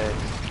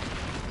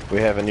 We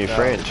have a new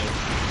friend.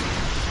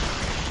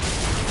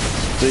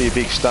 Do your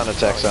big stun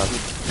attack, son.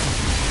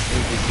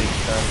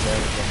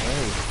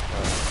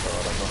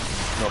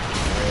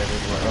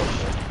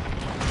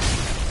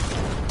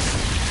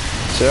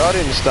 See, I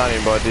didn't stun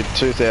him, but I did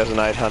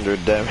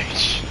 2,800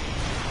 damage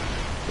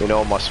in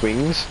all my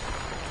swings.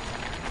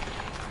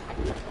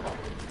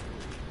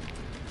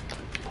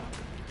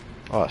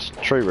 Oh,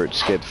 tree root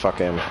scared the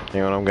fuck out of me.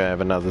 Hang on, I'm gonna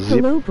have another zip.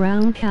 Hello,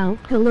 brown cow.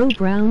 Hello,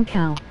 brown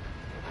cow.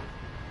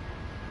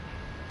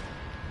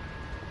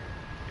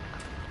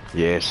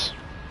 Yes.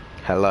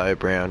 Hello,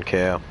 brown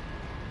cow.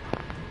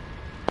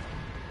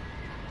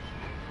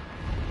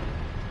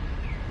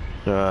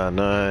 Oh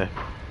no.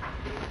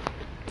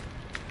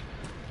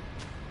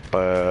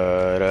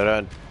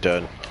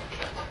 Dun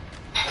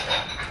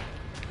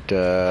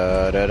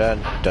dun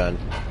dun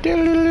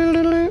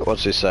dun.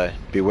 What's this say?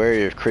 Be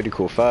wary of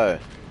critical foe.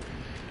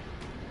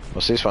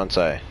 What's this one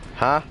say?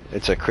 Huh?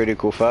 It's a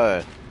critical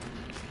foe.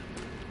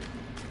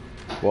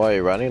 Why are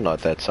you running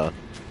like that, son?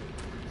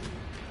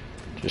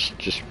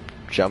 Just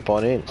jump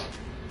on in.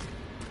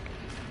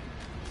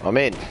 I'm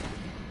in.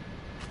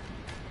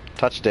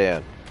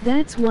 Touchdown.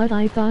 That's what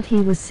I thought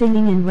he was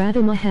singing in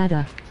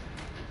Radamahata.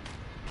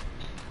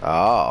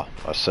 Oh,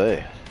 I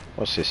see.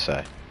 What's this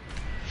say?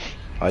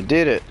 I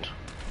did it.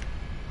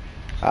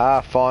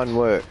 Ah, fine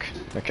work.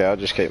 Okay, I'll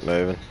just keep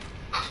moving.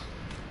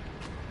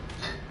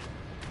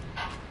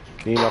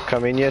 Can you not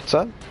come in yet,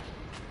 son?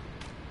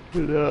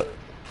 No.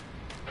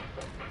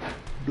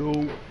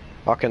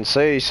 I can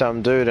see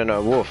some dude in a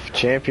wolf,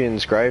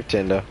 champion's grave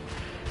tender,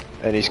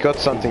 and he's got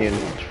something in.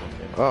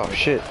 Oh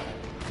shit!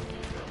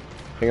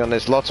 Hang on,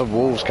 there's lots of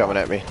wolves coming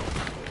at me.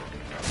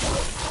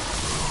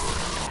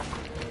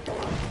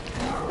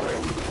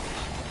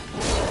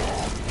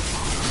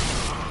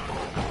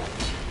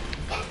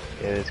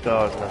 Yeah, this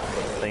guy's nothing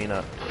but a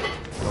peanut.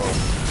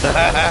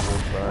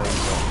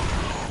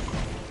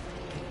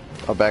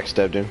 I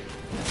backstabbed him.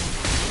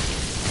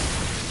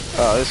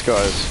 Oh, this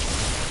guy's.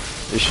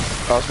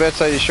 I was about to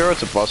say, you sure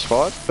it's a boss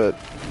fight, but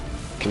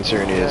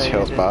considering he has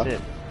health bar.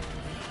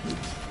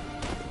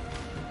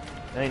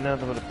 Ain't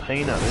nothing but a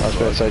peanut. I was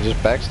about to say,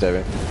 just backstab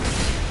him.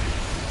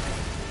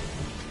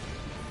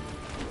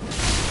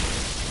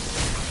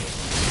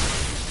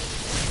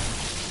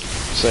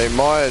 See,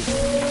 my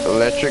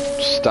electric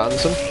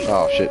stuns him.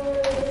 Oh shit. Yeah,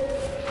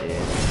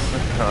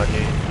 I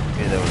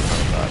knew there was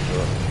something back to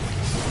it.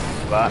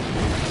 But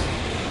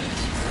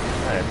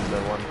that's the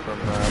one from.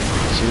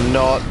 It's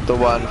not the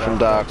one from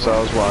Dark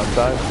Souls 1.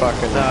 Don't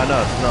fucking.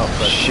 No, it's not.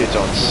 But shit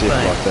on Sif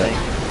like that.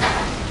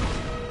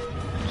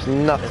 It's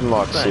nothing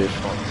like Sif.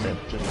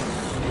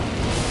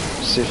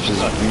 Sif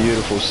is a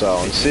beautiful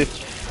soul, and Sif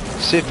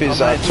is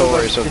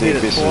Taurus of the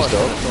Abyss's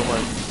dog.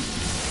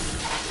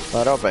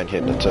 Mate, I've been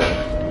hitting it too.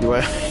 You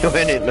weren't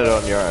hitting it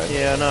on your own.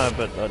 Yeah, I know,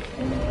 but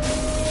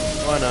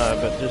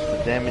just the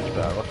damage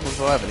bar. I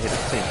haven't hit it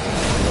since.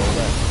 All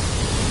that.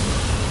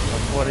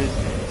 Like, what is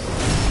this?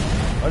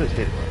 I just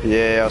hit it.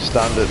 Yeah, I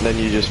stunned it, and then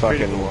you just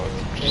fucking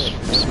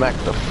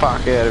smacked the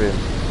fuck out of him.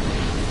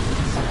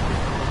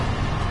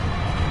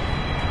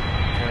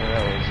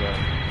 Yeah,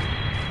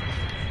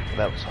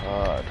 that was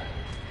hard.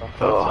 I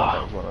felt like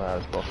that was one of the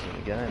hardest bosses in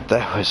the game.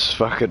 That was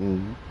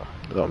fucking.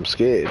 I'm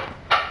scared.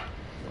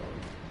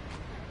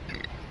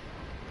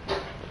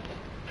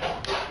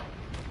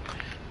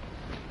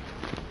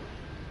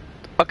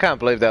 I can't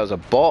believe that was a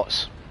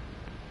boss.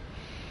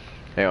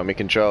 Hang on, my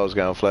controller's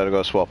going flat, I've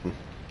got to swap them.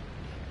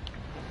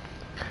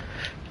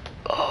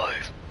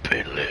 I've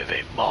been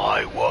living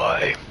my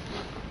way.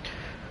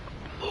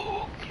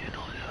 Look,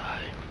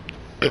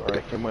 I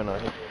reckon when I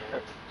hit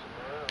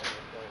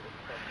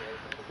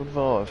good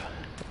vibe.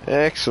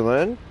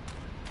 Excellent.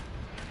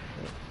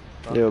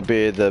 It'll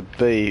be the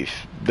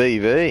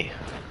BV.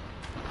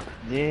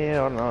 Yeah,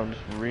 I don't know, I'm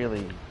just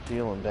really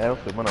feeling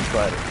Battlefield. When I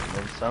played it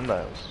on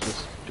Sunday, it was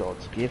just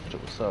God's gift.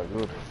 It was so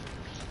good.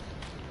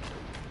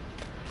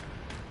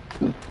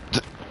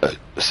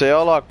 See,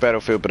 I like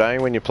Battlefield, but only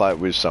when you play it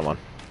with someone.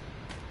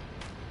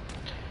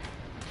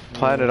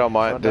 Playing it on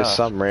my... There's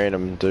some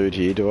random dude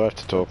here. Do I have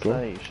to talk to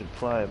him? You should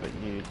play, but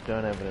you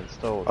don't have it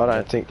installed. I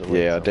don't think...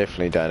 Yeah, I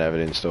definitely don't have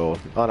it installed.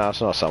 Oh no,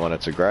 it's not someone,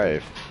 it's a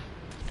grave.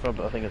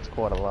 Probably, I think it's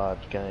quite a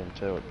large game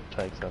too. It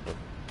takes up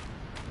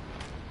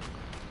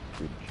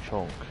good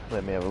chunk.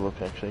 Let me have a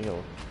look actually.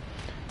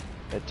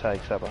 It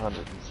takes up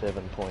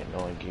 107.9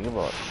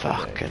 gigabytes.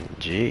 Fucking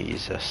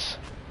Jesus.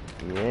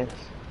 Yes.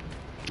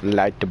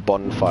 Light the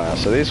bonfire.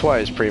 So this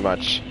way is pretty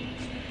much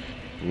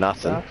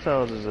nothing. Dark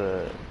Souls is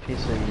a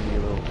pissy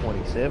little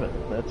 27.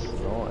 That's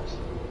nice.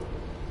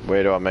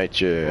 Where do I meet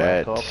you? Black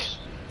at Ops.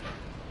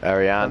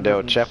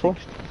 Ariandel Chapel?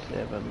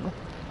 167.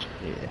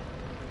 Yeah.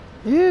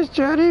 Yes,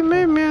 Daddy,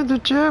 meet me at the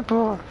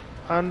chapel.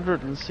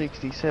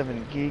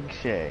 167 gig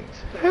shags.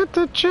 At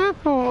the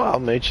chapel. I'll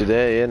meet you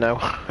there, yeah, no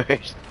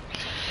worries.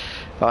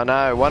 I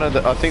know,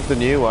 I think the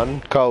new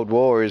one, Cold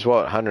War, is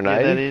what, 180?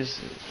 Yeah, that is.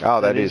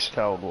 Oh, that is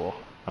Cold War.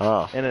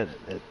 Oh. And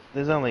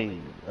there's only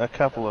a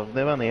couple of,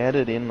 they've only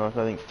added in like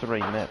I think 3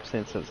 maps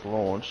since it's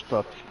launched.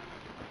 Like,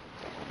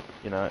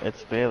 you know,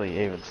 it's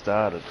barely even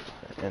started,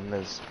 and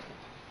it's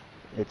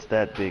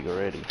that big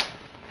already.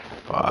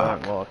 Fuck. I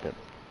don't like it.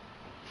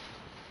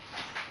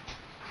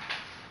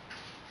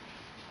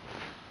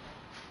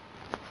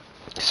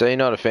 So you're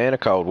not a fan of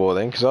Cold War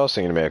then? Because I was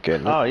thinking about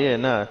getting it. Oh yeah,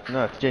 no,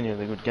 it's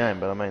genuinely a good game,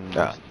 but I mean,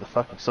 the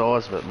fucking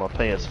size of it, my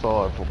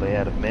PS5 will be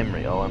out of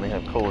memory. I'll only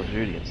have Call of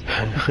Duty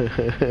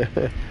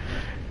instead.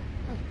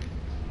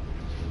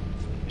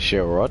 She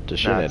alright? Does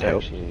she need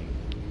help? Actually,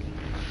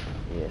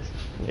 yes.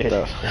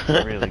 It's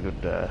a really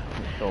good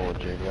Call of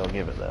Duty, I'll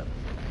give it that.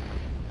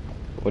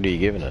 What are you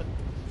giving it?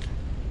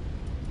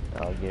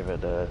 I'll give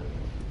it a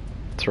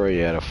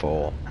 3 out of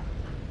 4.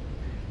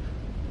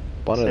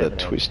 One of the 7 out of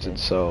Twisted 10.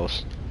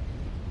 Souls.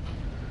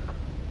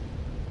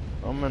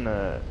 I'm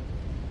gonna,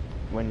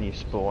 when you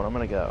spawn, I'm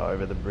gonna go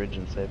over the bridge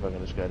and see if I can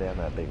just go down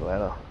that big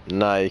ladder.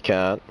 No, you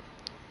can't.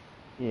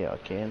 Yeah, I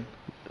can.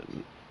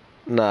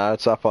 No,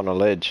 it's up on a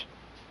ledge.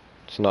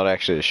 It's not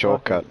actually a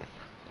shortcut.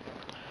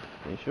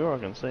 You sure I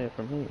can see it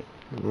from here?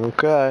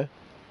 Okay.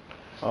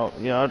 Oh,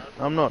 yeah,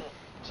 I'm not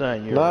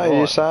saying you're No, a liar,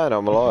 you're saying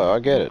I'm a liar. I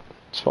get it.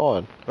 It's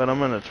fine. but I'm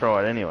gonna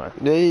try it anyway.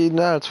 Yeah,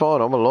 no, it's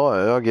fine. I'm a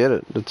liar. I get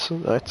it.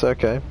 That's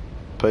okay,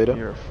 Peter.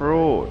 You're a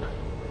fraud.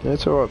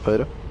 That's alright,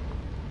 Peter.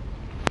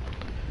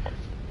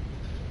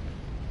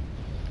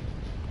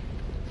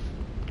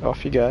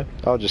 Off you go.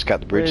 I'll just cut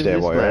the bridge there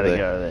while you're Where's there.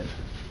 this ladder go then?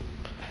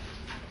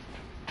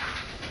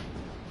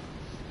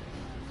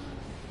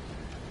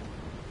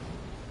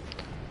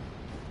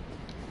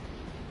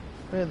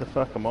 Where the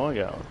fuck am I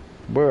going?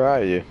 Where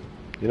are you?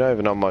 You're not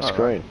even on my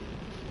screen.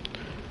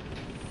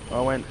 I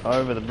went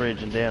over the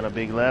bridge and down a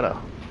big ladder.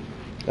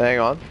 Hang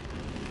on.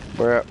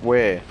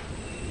 Where?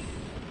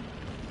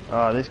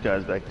 Oh, this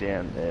goes back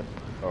down there.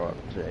 Alright,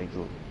 Jags,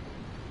 look.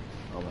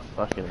 I'm a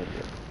fucking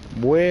idiot.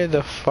 Where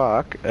the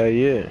fuck are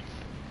you?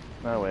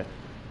 Nowhere.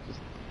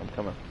 I'm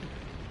coming.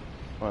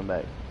 I'm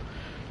back.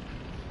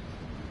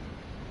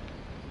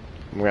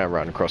 I'm gonna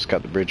run across,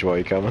 cut the bridge while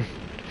you're coming.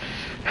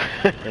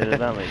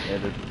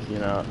 You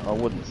know, I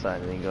wouldn't say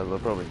anything because I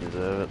probably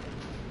deserve it.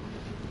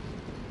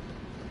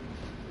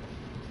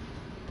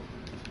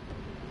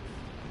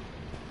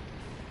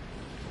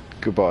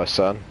 Goodbye,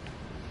 son.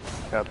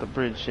 Cut the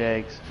bridge,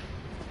 Shags.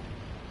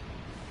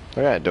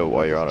 I'm gonna do it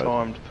while you're on It's it.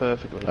 timed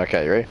perfectly.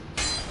 Okay, you ready?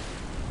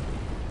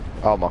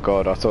 Oh my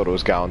god, I thought it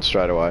was going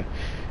straight away.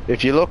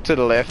 If you look to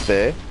the left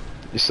there,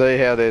 you see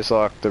how there's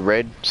like the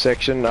red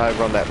section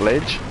over on that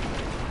ledge?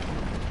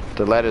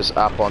 The ladder's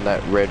up on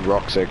that red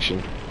rock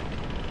section.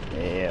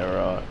 Yeah,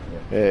 right.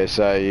 Yeah,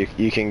 so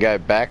you can go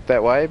back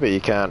that way, but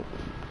you can't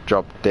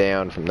drop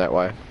down from that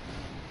way.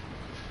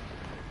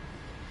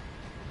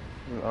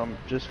 I'm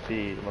just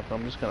feared, like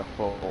I'm just gonna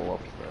fall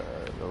off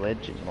the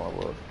ledge in my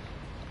world.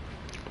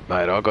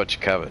 Mate, I got you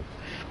covered.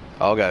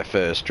 I'll go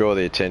first, draw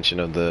the attention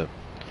of the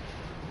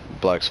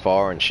blokes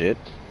firing shit.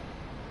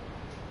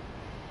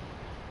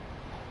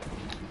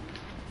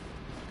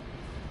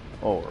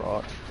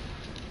 Alright.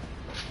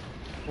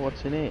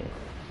 What's in here?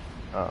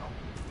 Oh,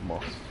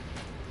 moss.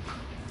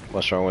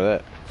 What's wrong with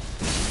that?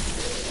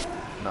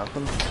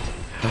 Nothing.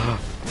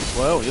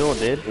 Well, you're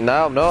dead.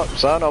 No, I'm not,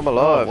 son, I'm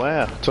alive. Oh,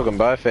 wow. Took them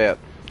both out.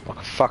 Like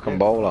a fucking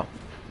bowler.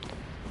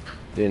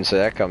 Didn't see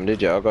that coming,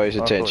 did you? I got his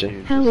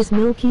attention. How is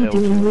Milky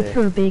doing with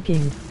her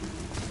baking?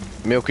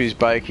 Milky's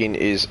baking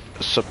is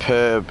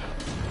superb.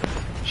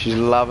 She's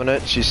loving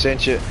it. She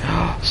sent you...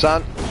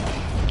 Son!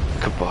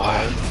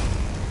 Goodbye.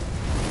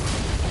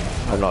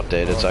 I'm not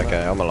dead, it's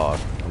okay. I'm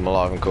alive. I'm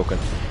alive and cooking.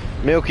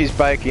 Milky's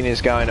baking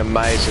is going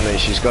amazingly.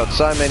 She's got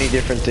so many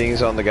different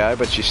things on the go,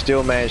 but she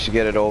still managed to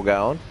get it all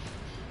going.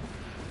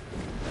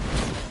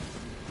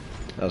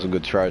 That was a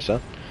good throw,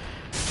 son.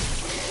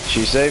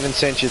 She's even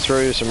sent you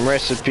through some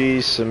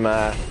recipes, some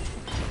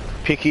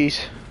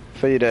pickies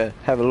for you to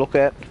have a look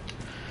at.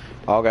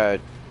 I'll go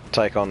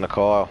take on the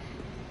Kyle.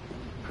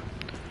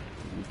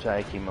 You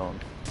take him on.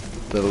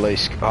 The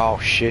least... Oh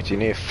shit, you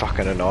near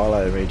fucking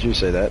annihilated me. Did you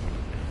see that?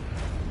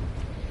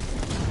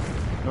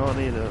 Not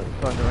here to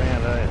fuck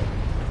around, are you?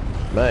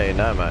 Me?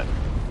 No, mate.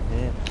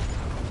 Yeah.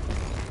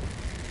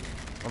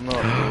 I'm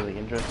not really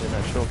interested in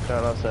that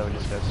shortcut. I say we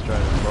just go straight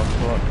to the boss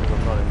fight because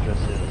I'm not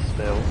interested in the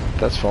spell.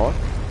 That's fine.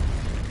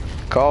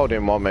 Kyle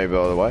didn't want me,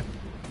 by the way.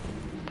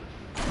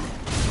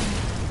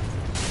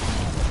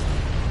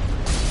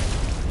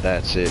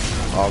 That's it.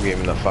 I'll give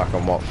him the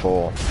fucking what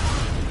for.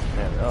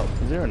 Oh,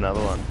 is there another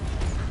one?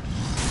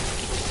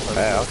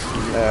 Ow.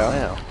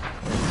 Ow.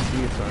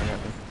 Spear throwing at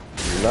me.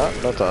 No,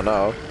 not that I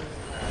know of.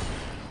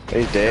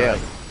 He's down.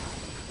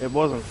 It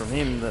wasn't from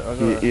him that I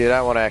got. You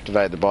don't want to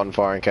activate the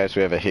bonfire in case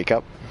we have a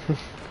hiccup.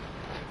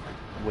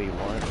 We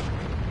won't.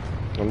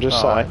 I'm just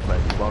saying.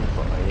 Activate the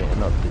bonfire, yeah,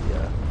 not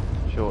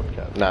the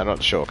shortcut. No, not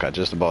the shortcut,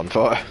 just the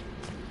bonfire.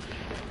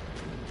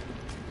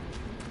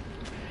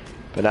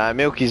 But no,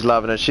 Milky's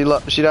loving it. She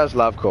does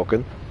love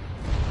cooking.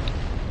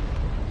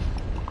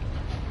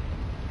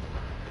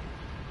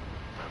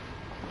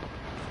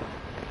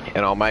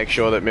 And I'll make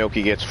sure that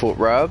Milky gets foot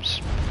rubs.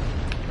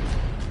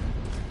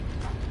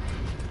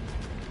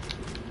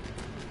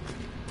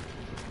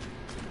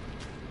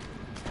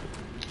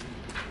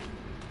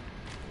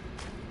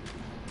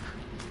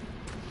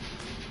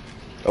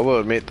 I will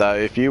admit though,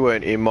 if you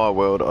weren't in my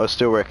world, I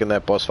still reckon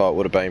that boss fight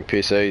would have been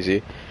piss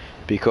easy.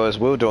 Because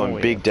we were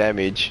doing big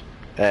damage,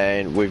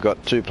 and we've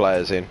got 2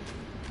 players in.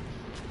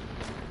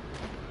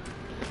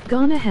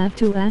 Gonna have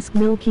to ask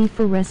Milky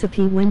for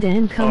recipe when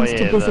Dan comes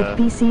to visit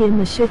PC in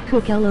the shit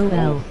cook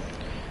LOL.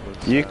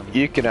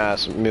 You can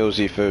ask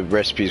Milzy for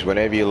recipes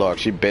whenever you like,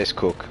 she best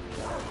cook.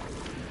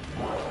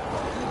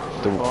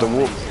 The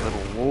little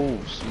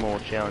wolves more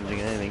challenging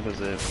than anything because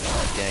they're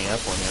gang up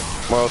on you.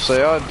 Well,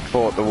 see, I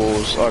fought the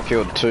wolves. I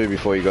killed 2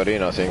 before you got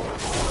in, I think.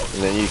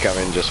 And then you come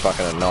in and just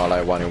fucking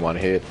annihilate one in one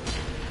hit.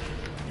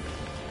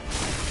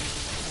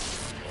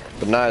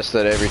 But notice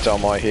that every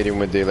time I hit him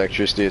with the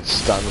electricity, it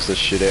stuns the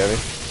shit out of him.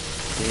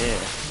 Yeah,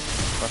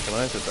 fucking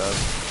oath it does.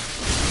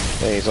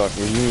 And he's like,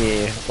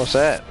 yeah, what's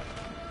that?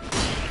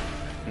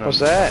 What's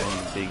that?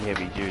 Big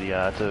heavy duty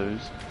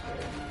R2s.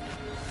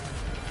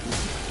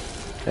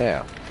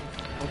 Yeah.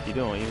 What's he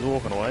doing? He's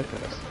walking away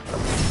from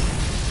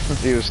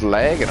us. He was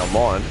lagging on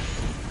mine.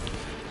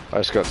 I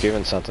just got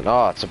given something.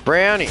 Oh, it's a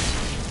brownie!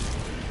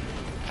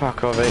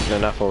 Fuck, I've eaten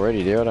enough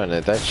already, dude. I don't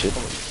need that shit.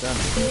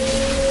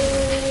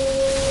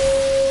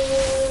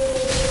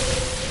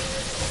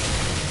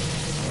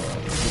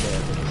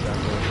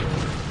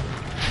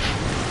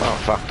 Oh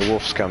fuck, the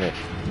wolf's coming.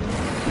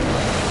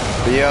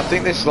 But yeah, I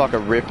think this is like a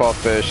rip-off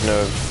version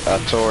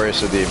of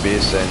Taurus of the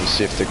Abyss and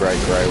Sif the Great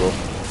Grey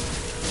Wolf.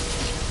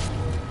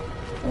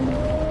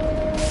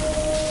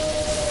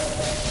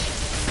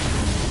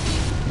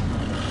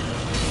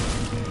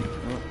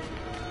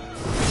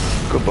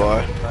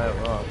 Goodbye.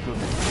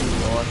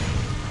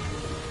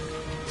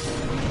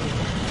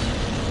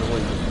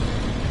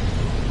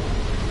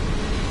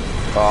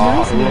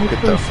 Oh, look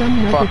at the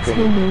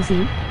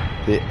fucking...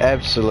 The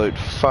absolute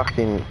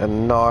fucking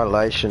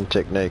annihilation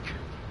technique.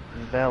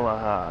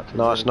 Valahart.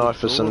 Nice knife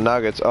for some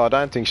nuggets. Oh, I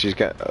don't think she's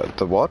got...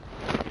 the what?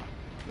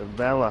 The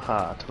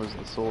Valahart was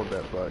the sword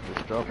that bloke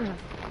just dropped.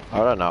 I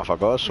don't know if I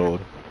got a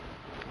sword.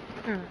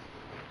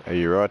 Are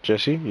you right,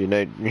 Jesse? You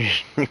need...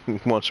 you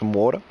want some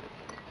water?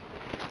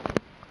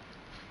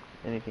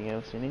 Anything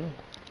else in here?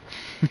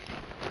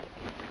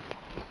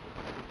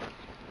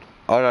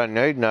 I don't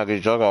need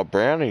nuggets, I got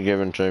brownie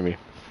given to me.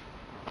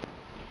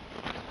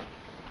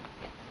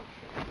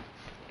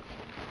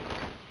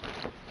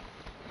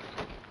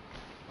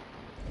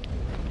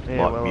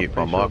 Yeah, Might mute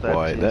my mic while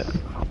I eat that.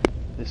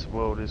 This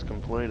world is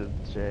completed,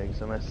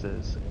 Jags, unless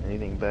there's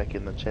anything back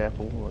in the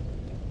chapel,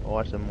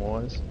 like,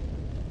 item-wise.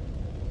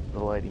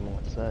 The lady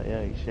might say,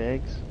 hey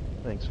Shags,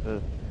 thanks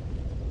for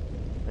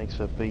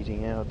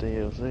beating our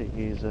DLC.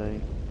 Here's a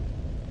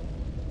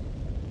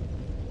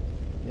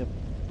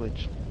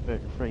glitch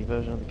free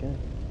version of the game.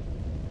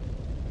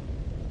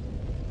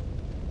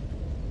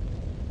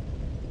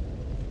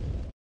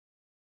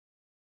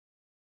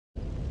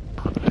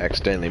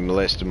 Accidentally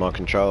molested my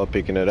controller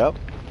picking it up.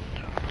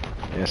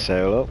 Yes,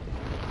 hello.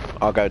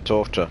 I'll go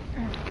talk to her.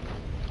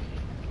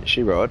 Is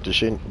she right? Does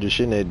she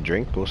need a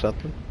drink or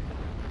something?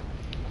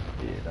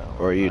 Yeah, no,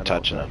 or are you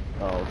touching her?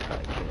 I'll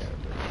take care of it.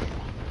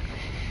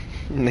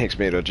 Next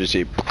minute I'll just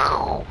see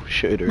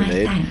shoot her in My the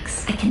head.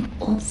 thanks. I can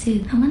also...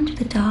 I wonder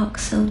the dog,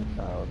 so...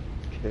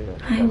 Okay.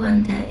 I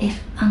wonder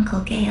if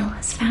Uncle Gale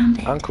has found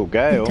it. Uncle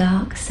Gale? The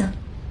dog, so...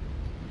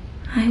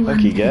 I wonder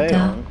Uncle the Gale?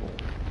 dog...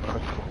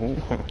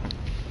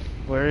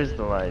 Where is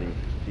the lady?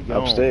 She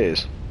gone?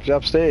 Upstairs. She's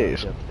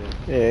upstairs.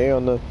 Yeah,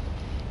 on the...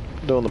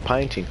 doing the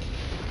painting.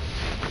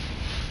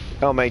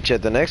 I'll meet you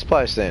at the next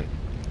place then.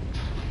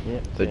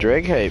 Yep. The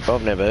Dreg Heap.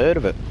 I've never heard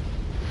of it.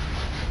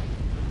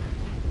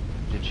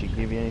 Did she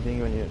give you anything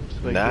when you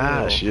spoke to her?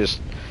 Nah, she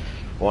just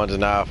wanted to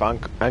know if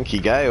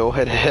Unky Gale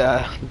had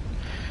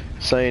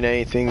seen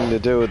anything to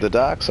do with the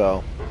Dark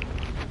Soul.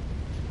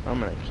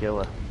 I'm gonna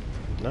kill her.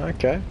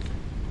 Okay.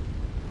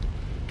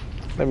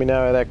 Let me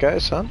know how that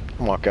goes, son.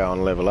 I might go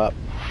and level up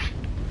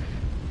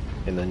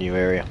in the new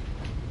area.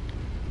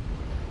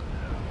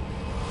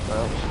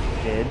 Well,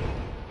 she's dead.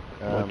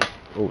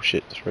 Oh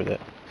shit, through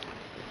that.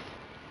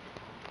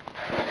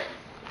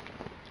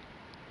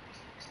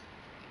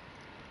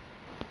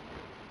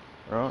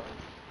 Right.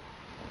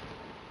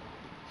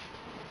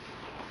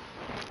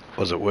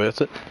 Was it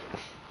worth it?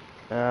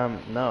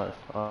 No.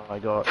 I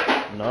got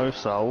no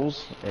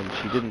souls, and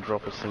she didn't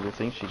drop a single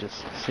thing. She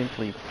just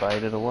simply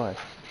faded away.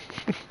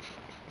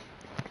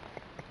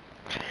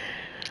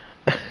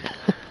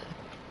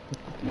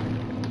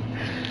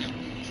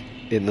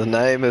 In the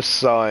name of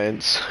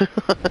science.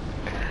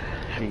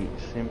 She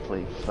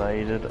simply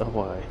faded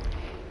away.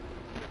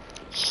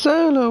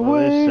 Sail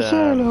away,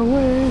 sail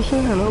away,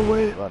 sail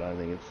away. I don't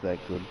think it's that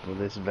good. Well,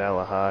 this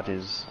Valor Heart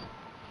is...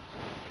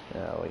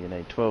 well, you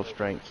need 12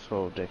 strength,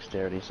 12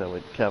 dexterity, so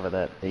we'd cover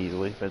that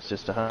easily. But it's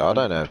just 120 I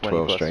don't have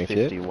 12 plus strength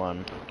 51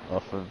 yet.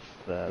 off of...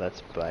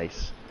 that's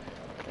base.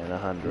 And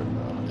 100, I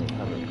think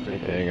 100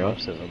 critical. Hang on.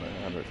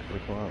 100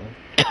 critical,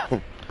 aren't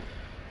we?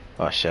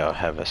 I shall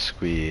have a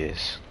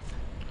squeeze.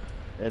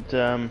 It, What's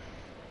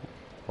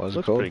it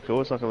looks called? pretty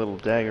cool. It's like a little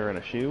dagger and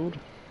a shield.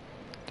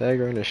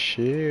 Dagger and a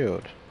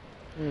shield.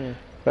 Yeah.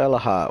 Valor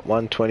Heart,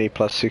 120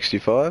 plus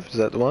 65, is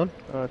that the one?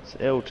 Oh, it's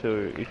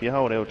L2. If you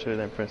hold L2,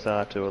 then press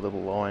R2, a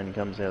little line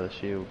comes out of the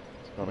shield.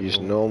 Use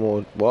cool.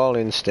 normal, while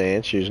in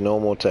stance, use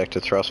normal attack to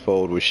thrust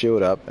forward with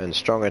shield up, and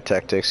strong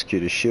attack to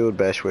execute a shield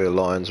bash where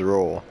lines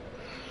roar.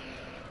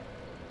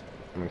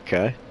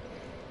 Okay.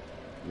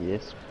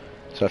 Yes.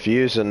 So if you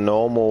use a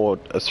normal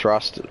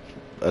thrust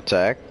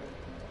attack,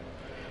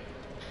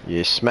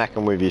 you smack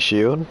them with your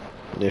shield,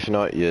 and if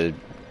not, you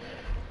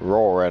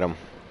roar at them.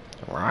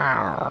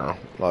 Like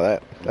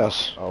that.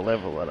 That's... I'll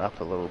level it up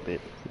a little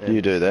bit.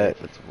 You do that.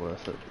 If it's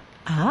worth it.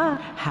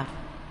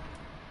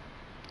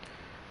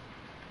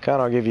 Can't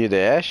I give you the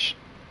ash?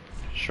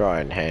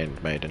 Shrine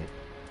hand maiden.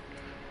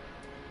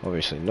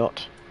 Obviously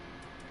not.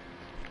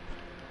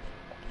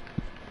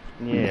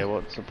 Yeah,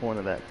 what's the point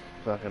of that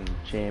fucking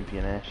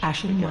champion ash?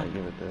 Ashen You one. can't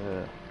give it to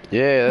her.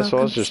 Yeah, that's what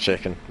I was just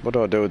checking. What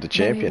do I do with the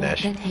champion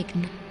ash? Very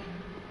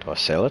Do I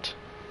sell it?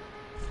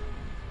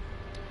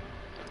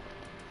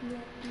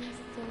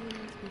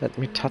 Let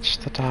me touch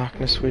the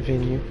darkness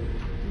within you.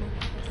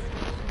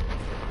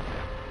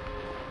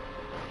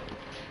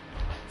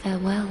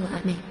 Farewell,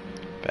 Amy.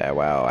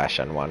 Farewell,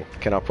 Ashen One.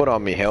 Can I put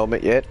on my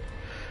helmet yet?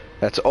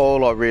 That's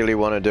all I really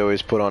want to do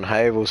is put on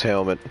Havel's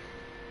helmet.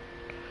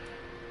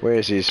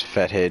 Where's his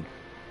fat head?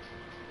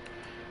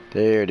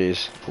 There it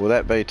is. Will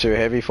that be too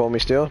heavy for me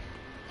still?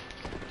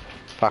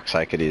 Fuck's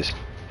sake it is.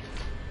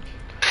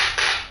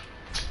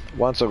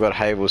 Once I've got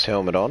Havel's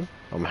helmet on,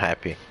 I'm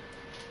happy.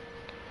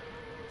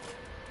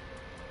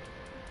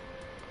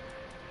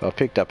 Have I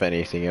picked up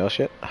anything else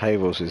yet?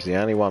 Havel's is the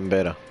only one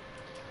better.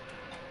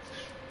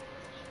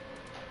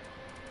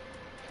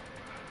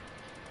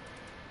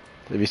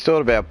 Have you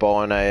thought about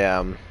buying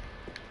a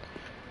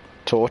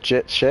torch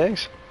yet,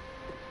 Shags?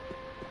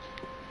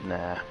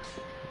 Nah.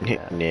 Nah.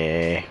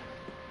 Can't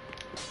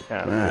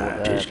afford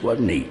that. Just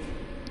wasn't neat.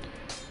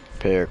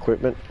 Pair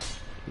equipment.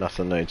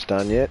 Nothing needs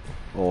done yet.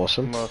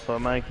 Awesome. Well, if I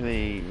make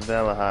the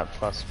Valor Heart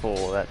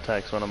 +4, that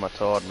takes one of my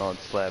Titanite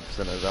slabs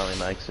and it only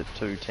makes it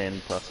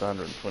 210 plus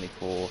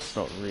 124. It's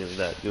not really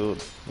that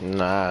good.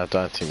 Nah, I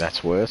don't think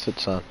that's worth it,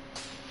 son.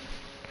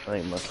 I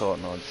think my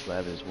Titanite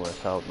slab is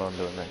worth holding on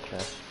to in that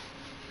case.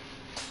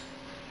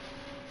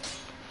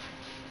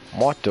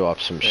 Might do up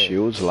some Yeah.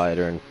 shields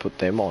later and put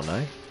them on,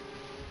 eh?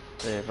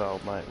 See if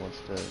old mate wants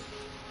to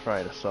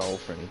trade a soul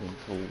for anything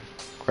cool.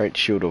 Great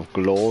Shield of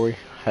Glory.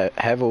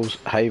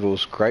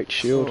 Havel's Great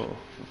Shield. Oh,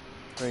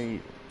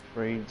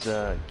 Friede's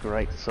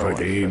great soul.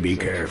 Pretty, be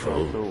That seems careful.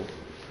 pretty cool.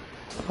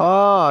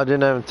 Oh, I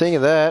didn't even think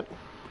of that.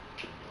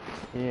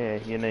 Yeah,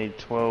 you need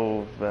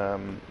 12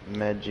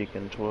 magic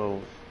and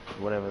 12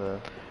 whatever the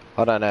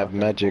I don't have fucking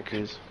magic. book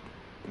is.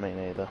 Me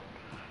neither.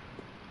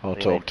 I'll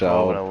You talk need to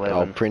 12 and old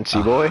 11.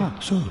 Princey boy.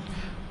 So,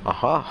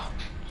 Aha.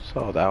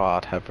 So thou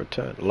art have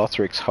returned.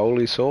 Lothric's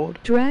Holy Sword.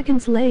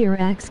 Dragon's Lair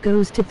Axe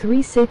goes to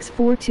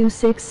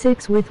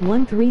 364266 with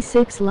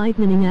 136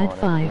 lightning at Might have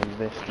to 5.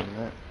 invest in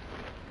that.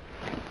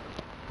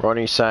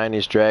 Ronnie's saying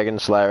his Dragon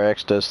Slayer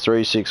Axe does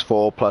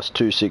 364 plus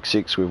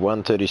 266 with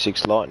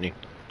 136 lightning.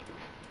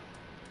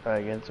 Try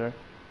again, sir.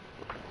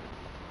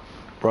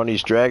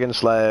 Ronnie's Dragon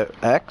Slayer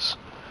Axe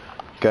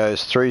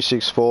goes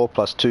 364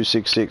 plus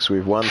 266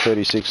 with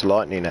 136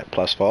 lightning at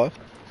 +5.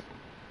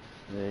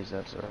 Jeez,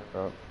 that's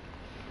alright.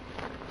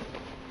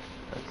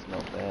 That's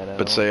not bad at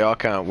But all. see, I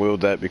can't wield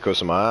that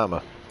because of my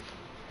armor.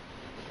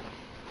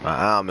 My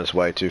armor's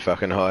way too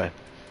fucking high.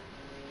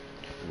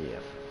 Yeah.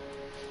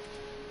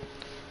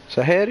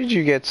 So how did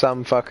you get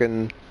some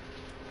fucking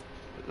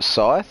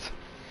scythe?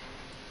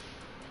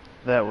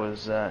 That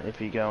was if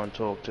you go and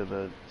talk to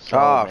the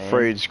soul man.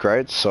 Friede's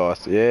Great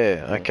Scythe.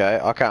 Yeah, okay.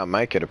 I can't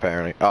make it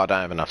apparently. Oh, I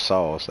don't have enough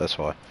souls, that's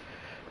why.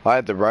 I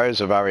had the Rose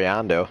of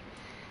Ariandel.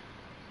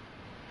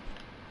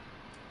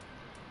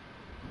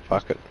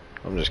 Fuck it.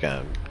 I'm just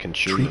going to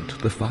consume treat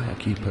the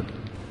firekeeper.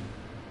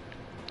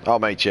 I'll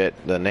meet you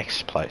at the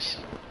next place.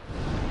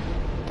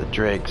 The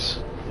dregs.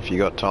 If you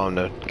got time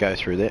to go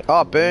through there.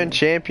 Oh, burn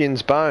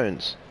champion's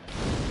bones.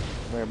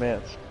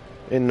 Whereabouts?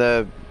 In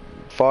the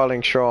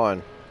filing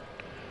shrine.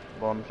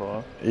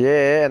 Bonfire.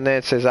 Yeah, and there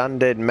it says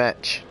undead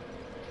match.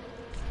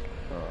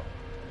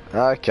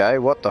 Okay,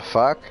 what the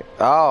fuck?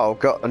 Oh,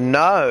 God,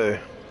 no.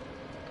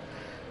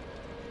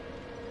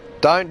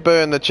 Don't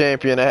burn the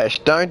champion ash.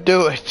 Don't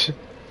do it.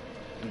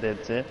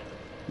 That's it.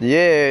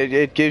 Yeah,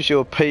 it gives you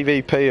a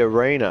PvP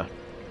arena.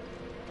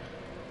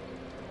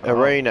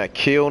 Arena,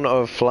 Kiln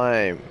of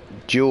Flame.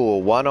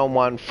 Duel,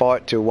 one-on-one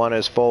fight till one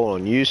has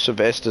fallen. Use of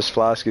Estus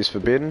Flask is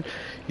forbidden.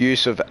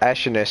 Use of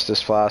Ashen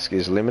Estus Flask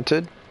is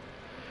limited.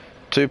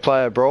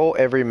 2-player brawl,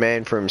 every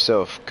man for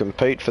himself.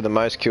 Compete for the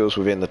most kills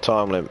within the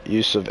time limit.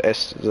 Use of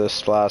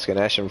Estus Flask and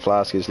Ashen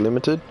Flask is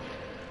limited.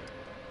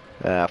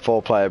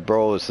 4-player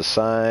brawl is the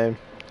same.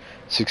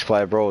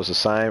 6-player brawl is the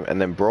same.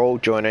 And then brawl,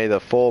 join either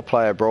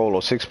 4-player brawl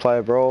or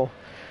 6-player brawl.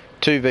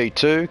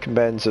 2v2,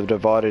 combatants are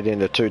divided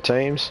into 2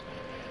 teams.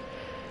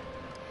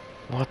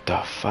 What the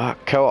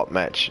fuck? Co-op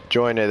match.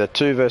 Join either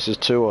 2 versus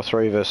 2 or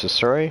 3 versus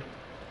 3.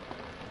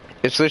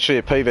 It's literally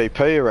a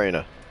PvP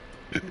arena.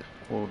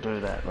 We'll do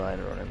that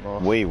later on in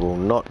life. We will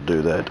not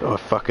do that. I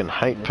fucking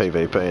hate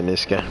PvP in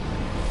this game.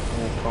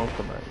 We'll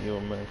conquer, mate, you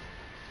and me.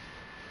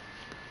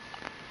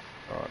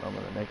 Alright, I'm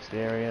in the next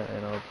area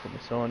and I'll put my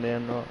sign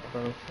down right in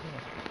front of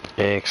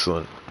the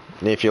Excellent.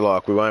 And if you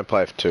like, we won't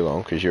play for too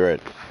long because you're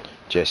at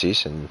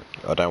Jesse's and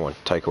I don't want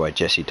to take away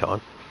Jesse time.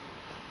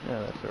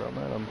 No, that's alright,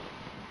 mate.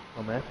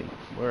 I'm happy.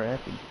 We're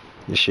happy.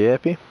 Is she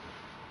happy?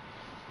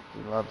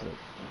 She loves it.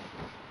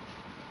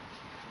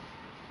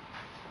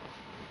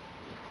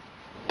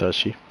 Does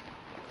she?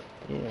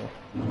 Yeah.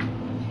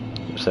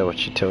 Is that what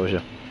she tells you?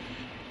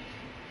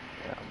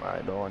 Yeah,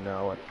 mate, I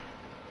know it.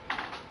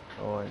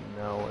 I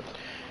know it.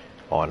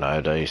 I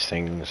know these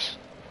things.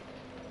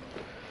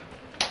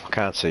 I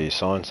can't see your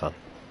sign, son.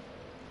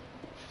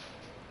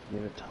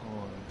 Give it time.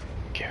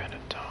 Give it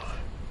a time.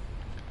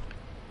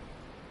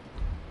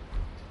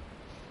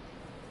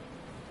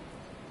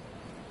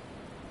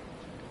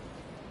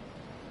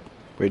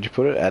 Where'd you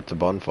put it? At the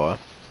bonfire?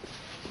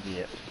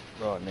 Yep,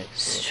 right next to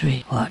it.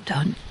 Street, what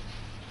done?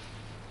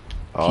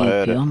 I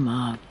heard Keep your it.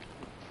 mark.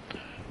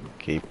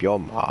 Keep your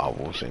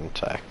marvels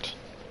intact.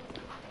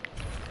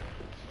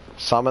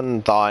 Summon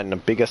thine the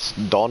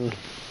biggest don.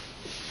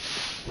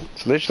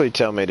 It's literally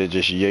tell me to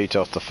just yeet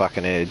off the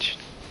fucking edge.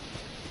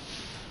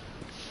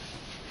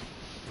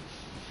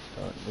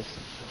 Don't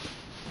listen.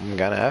 I'm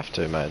gonna have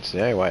to, mate. It's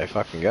the only way I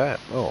fucking go.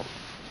 Oh.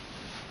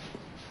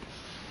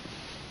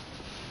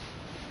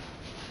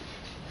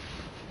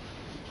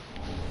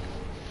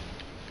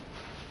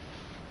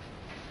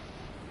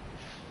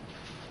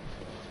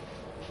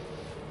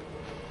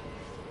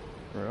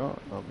 Right,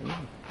 I'm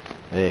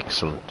in.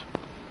 Excellent.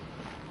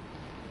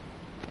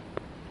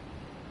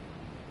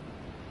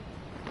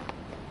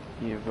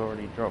 You've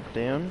already dropped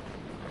down.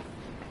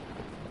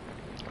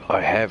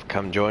 I have.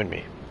 Come join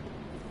me.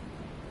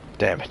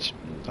 Damn it.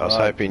 I was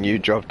Right. hoping you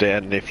dropped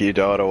down and if you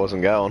died I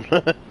wasn't going.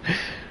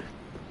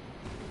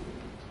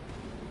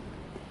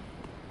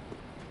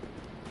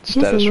 Just a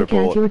Status look at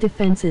report. your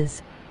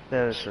defenses.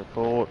 Status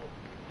report.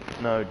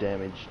 No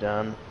damage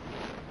done.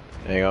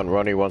 Hang on,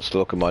 Ronnie wants to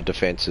look at my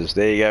defences.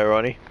 There you go,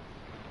 Ronnie.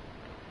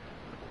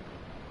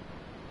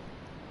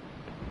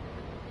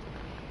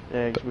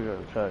 Yeah, 'cause we got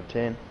a code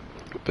 10.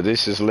 But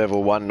this is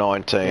level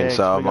 119, Yeah,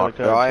 so I'm we like,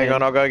 gotta go oh, hang 10.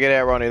 on, I'll go get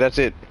out, Ronnie. That's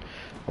it.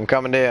 I'm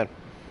coming down.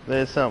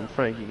 There's something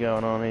freaky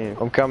going on here.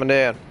 I'm coming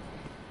down.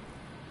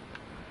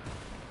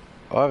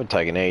 I haven't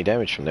taken any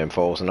damage from them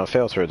falls and I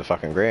fell through the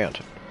fucking ground.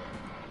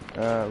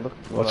 Look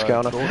What's what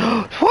going I on?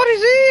 thought. What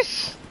is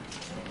this?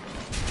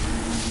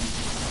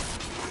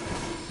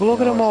 Look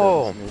at Yeah, them I said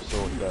all. this new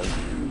sword does.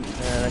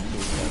 Yeah, actually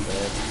it's not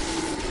bad.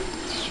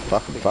 It's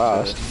fucking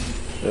fast.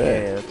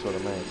 Yeah, that's what I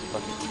mean. It's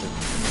fucking good.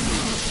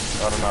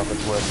 I don't know if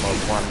it's worth my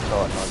one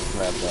titan I just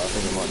grabbed. I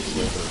think it might be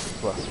worth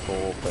it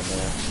 +4 for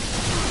now.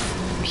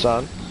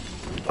 Son,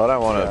 I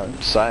don't want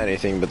to say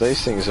anything, but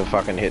these things are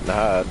fucking hitting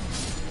hard.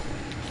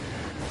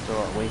 It's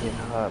alright, we hit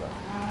harder.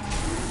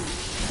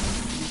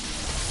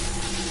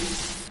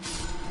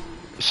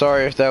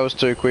 Sorry if that was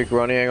too quick,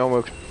 Ronnie. Hang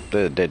on,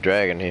 they're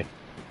dragging here.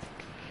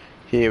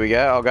 Here we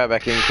go. I'll go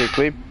back in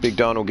quickly. Big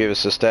Don will give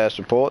us a status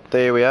report.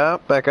 There we are.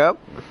 Back up.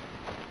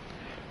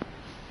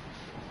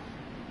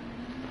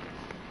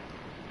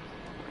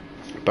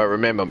 But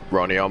remember,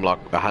 Ronnie, I'm like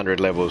 100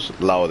 levels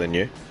lower than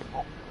you.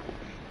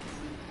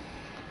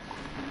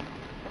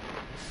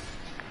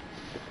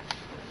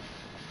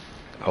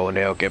 I will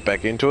now get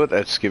back into it.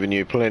 That's given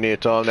you plenty of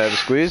time to have a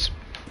squeeze.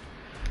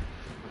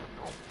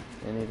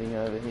 Anything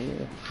over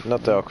here?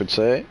 Not that I could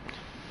see.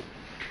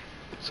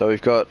 So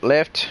we've got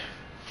left,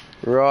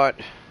 right.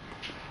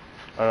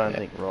 I don't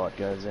think right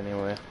goes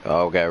anywhere.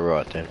 I'll go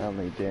right then.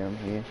 Only down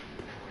here.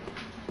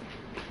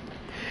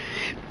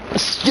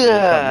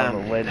 Yeah.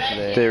 On the ledge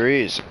there. There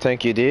is.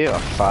 Thank you, dear. Oh,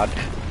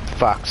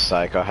 fuck's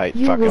sake, I hate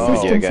Your fucking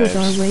video resistances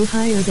games. are way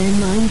higher than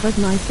mine, but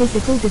my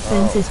physical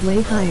defense is way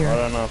I higher.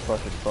 don't know if I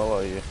should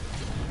follow you.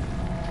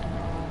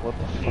 What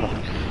the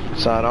fuck?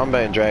 Son, I'm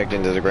being dragged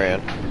into the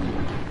ground.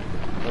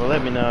 Well,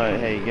 let me know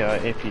how you go.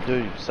 If you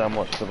do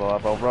somewhat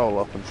survive, I'll roll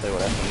off and see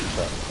what happens,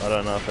 but I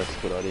don't know if that's a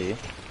good idea.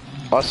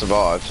 I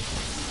survived.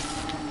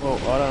 Well,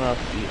 I don't know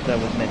if that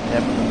was meant to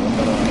happen,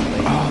 but I don't know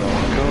if Oh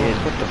my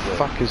god, what the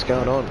fuck is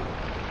going on?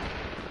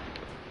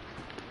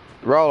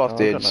 Roll off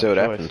the edge and see what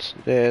happens.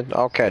 Yeah,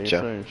 I'll catch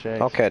you.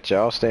 I'll catch you.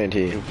 I'll stand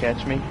here. You'll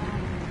catch me?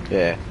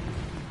 Yeah.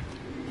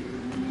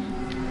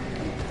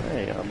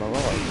 Hey, I'm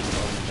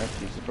alive. I'm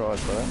actually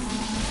surprised by that.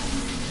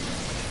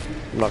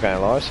 I'm not going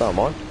to lie, so am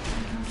I.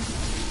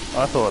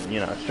 I thought, you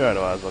know, straight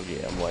away I was like,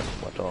 yeah, I'm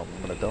wasting my time.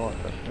 I'm going to die.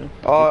 But,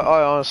 yeah.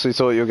 I honestly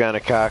thought you were going to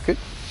cark it.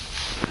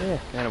 Yeah,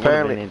 and it would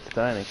have been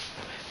entertaining.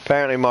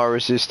 Apparently my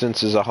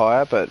resistances are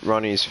higher, but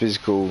Ronnie's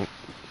physical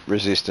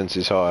resistance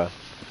is higher.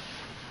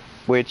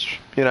 Which,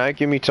 you know,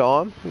 give me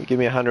time, give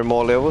me 100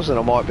 more levels and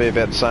I might be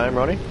about the same,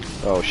 Ronnie.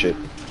 Oh shit.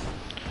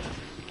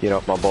 Get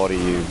off my body,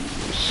 you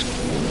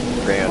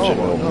scrounging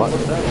little mutt.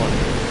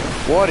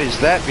 What is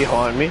that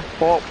behind me?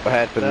 What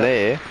happened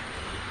there?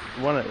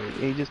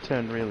 He just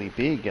turned really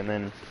big and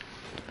then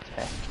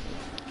attacked.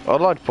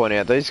 I'd like to point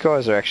out, these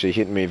guys are actually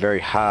hitting me very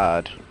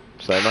hard.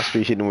 So they must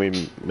be hitting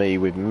me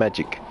with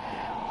magic.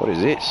 What is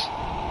this?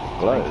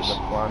 Glows.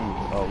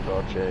 Oh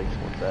god, jeez,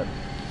 what's that?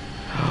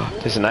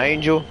 There's an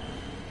angel.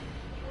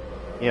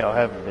 Yeah, I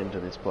haven't been to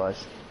this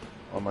place.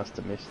 I must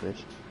have missed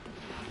this.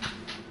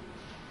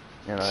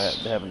 And I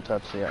haven't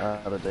touched the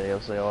other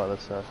DLC either,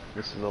 so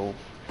this is all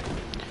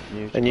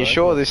new. And you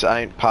sure this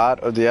ain't part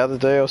of the other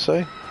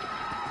DLC?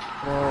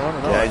 Well, I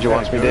don't know. The angel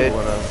wants me dead.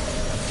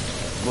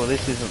 Well,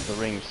 this isn't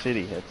the Ring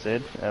City, it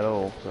said, at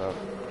all, so...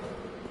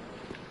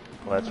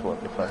 Well, that's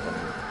what the fucking...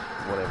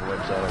 whatever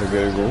website... The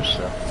Googles.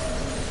 So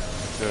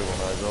Google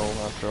knows all,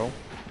 after all.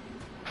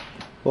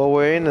 Well,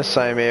 we're in the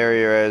same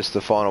area as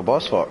the final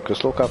boss fight,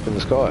 because look up in the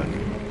sky.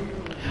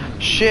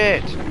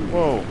 Shit!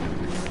 Whoa.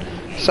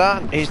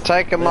 Son, he's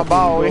taking my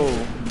boy.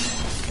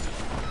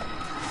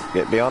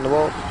 Get behind the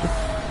wall.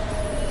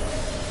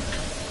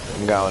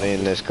 I'm going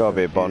in, there's got to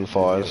be a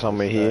bonfire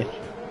somewhere here.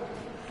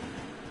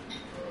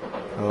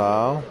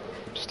 Hello?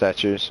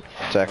 Statues.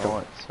 Attack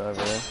them. It's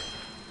over there.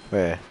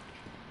 Where?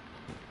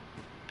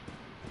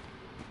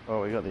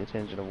 Oh, we got the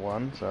attention of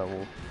one, so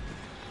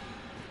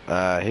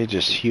we'll... He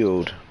just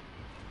healed.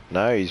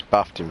 No, he's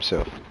buffed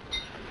himself.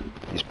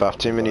 He's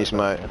buffed him and his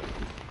mate.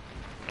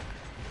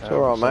 It's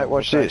alright, mate,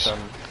 watch this.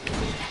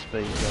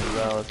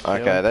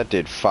 Okay, that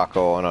did fuck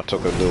all and I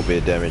took a little bit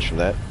of damage from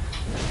that.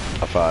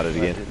 I farted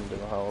again. Didn't do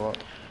a whole lot.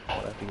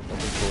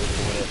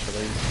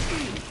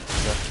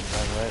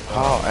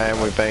 Oh,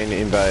 and we've been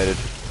invaded.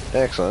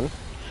 Excellent.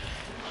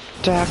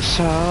 Dark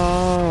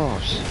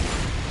Souls.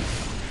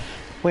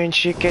 When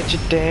shit gets you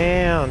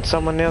down,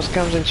 someone else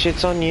comes and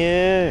shits on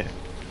you.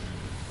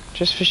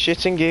 Just for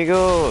shits and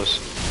giggles.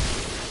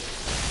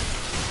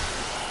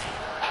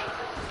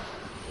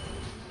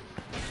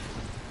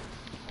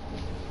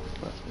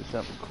 Must be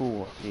something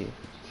cool up here.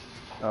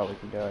 Oh, we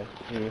can go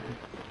here.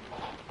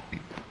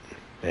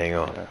 Hang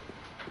on.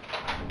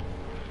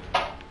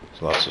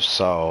 There's lots of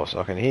souls.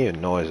 I can hear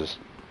noises.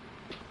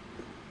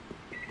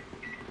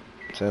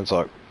 Sounds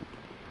like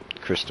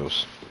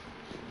crystals.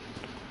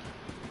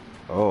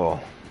 Oh.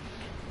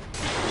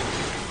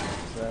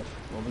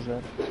 What was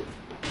that?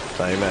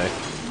 Same, eh?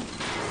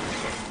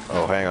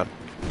 Oh, hang on.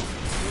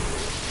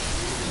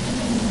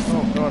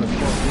 Oh god, it's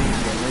gone big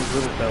again. These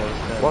little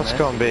fellas. What's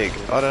gone big?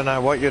 I don't know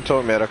what you're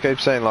talking about. I keep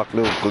seeing like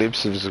little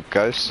glimpses of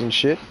ghosts and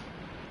shit.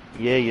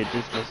 Yeah, you're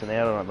just missing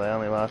out on it. They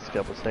only last a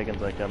couple of seconds.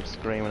 They come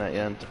screaming at you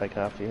and take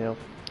half your health.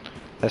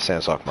 That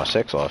sounds like my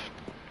sex life.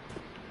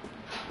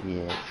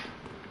 Yeah.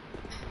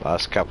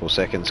 Last couple of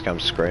seconds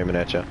comes screaming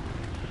at you.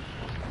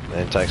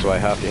 Then takes away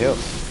half your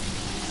health.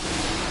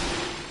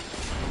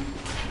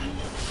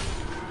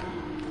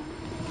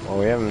 Well,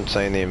 we haven't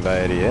seen the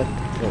invader yet.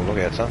 Oh, look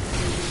out, son.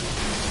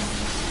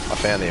 I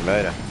found the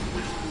invader.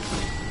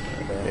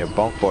 Yeah,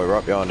 bonk boy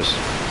right behind us.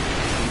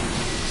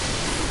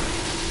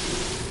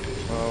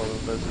 Oh,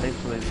 there's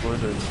heaps of these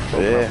lizards.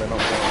 Yeah. They're not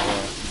going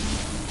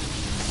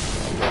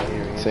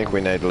I think we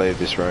need to leave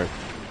this room.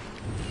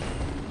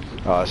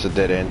 Oh, it's a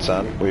dead end,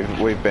 son.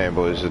 We've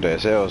bamboozled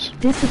ourselves.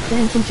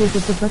 Disadvantages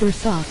of the butter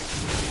sock.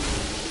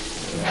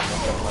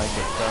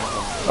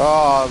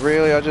 Oh,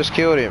 really? I just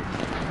killed him.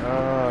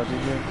 Oh,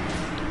 did you?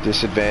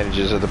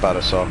 Disadvantages of the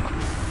butter sock.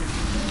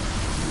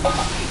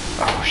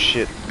 Oh,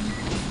 shit.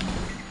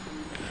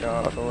 Go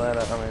up the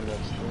ladder. I mean,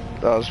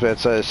 I was about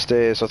to say the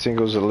stairs. I think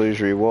it was an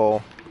illusory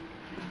wall.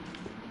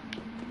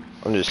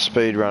 I'm just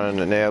speed running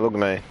it now. Look at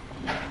me.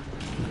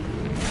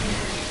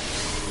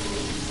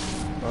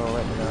 Oh,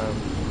 let me know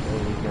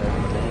where you go.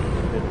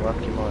 A bit of luck,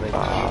 you might even...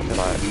 Oh,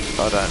 mate.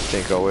 I don't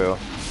think I will.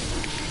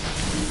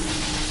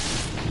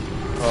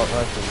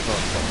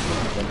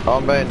 Oh,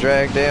 I'm being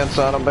dragged down,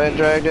 son. I'm being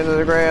dragged into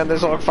the ground.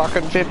 There's like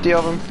fucking 50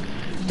 of them.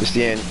 Just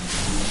the end.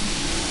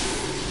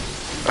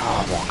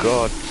 Oh my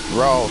god.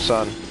 Roll,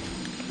 son.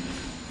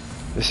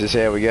 This is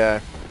how we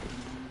go.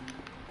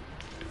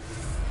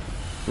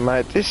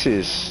 Mate, this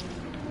is...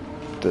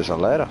 There's a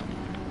ladder.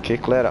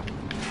 Kick ladder.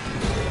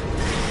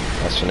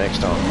 That's for next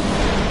time.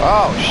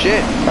 Oh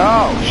shit.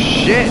 Oh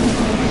shit.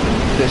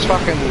 There's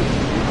fucking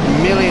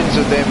millions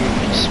of them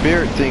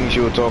spirit things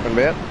you were talking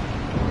about.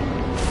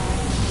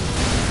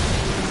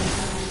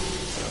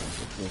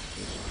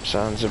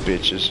 Sons of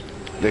bitches.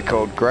 They're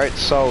called Great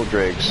Soul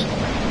Dregs,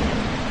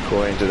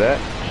 according to that.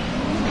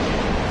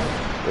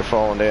 we're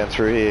falling down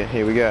through here.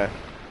 Here we go.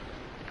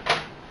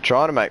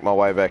 Trying to make my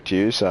way back to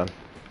you, son.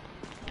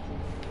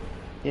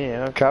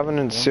 Yeah. Okay.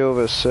 Covenant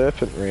Silver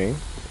Serpent Ring,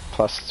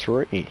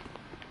 +3.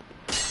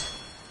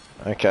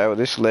 Okay, well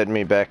this led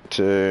me back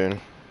to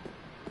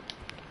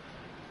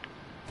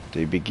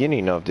the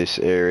beginning of this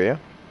area,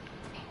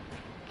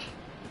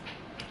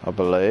 I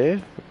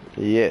believe.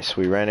 Yes,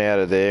 we ran out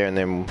of there and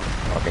then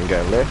I can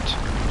go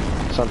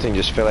left. Something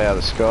just fell out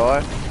of the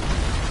sky.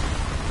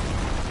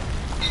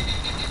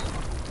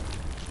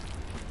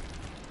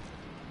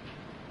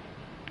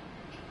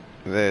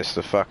 There's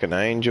the fucking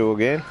angel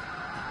again.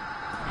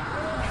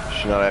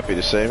 She's not happy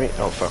to see me.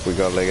 Oh fuck, we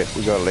gotta leg it,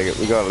 we gotta leg it,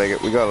 we gotta leg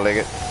it, we gotta leg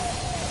it.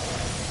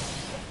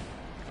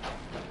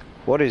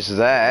 What is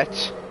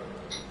that?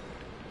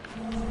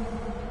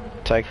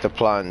 Take the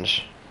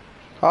plunge.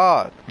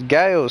 Ah, oh,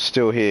 Gale's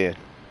still here.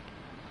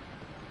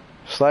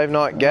 Slave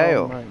Knight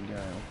Gale. Oh, mate,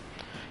 Gale.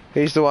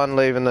 He's the one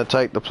leaving the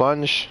take the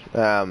plunge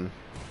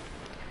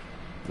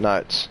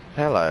notes.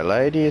 Hello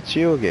lady, it's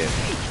you again.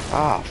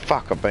 Ah,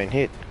 fuck, I've been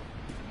hit.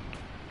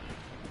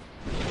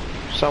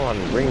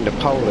 Someone ring the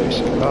police.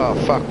 Oh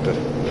fuck, the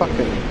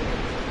fucking...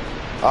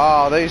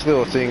 Oh, these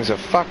little things are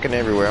fucking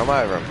everywhere. I'm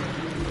over them.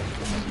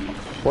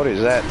 What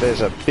is that?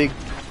 There's a big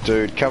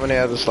dude coming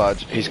out of the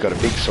sludge. He's got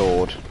a big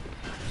sword.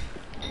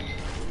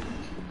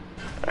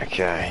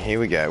 Okay, here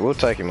we go. We'll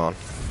take him on.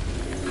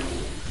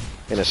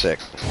 In a sec.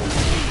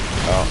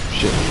 Oh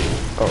shit.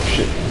 Oh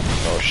shit.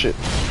 Oh shit.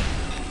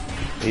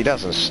 He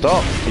doesn't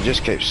stop. He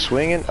just keeps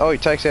swinging. Oh, he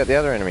takes out the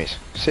other enemies.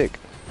 Sick.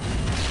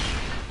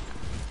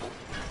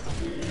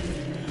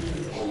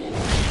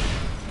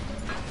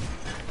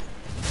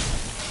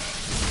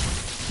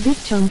 Big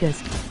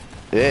Chungus.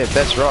 Yeah,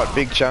 that's right.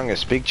 Big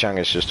Chungus. Big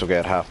Chungus just took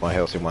out half my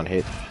health in one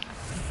hit.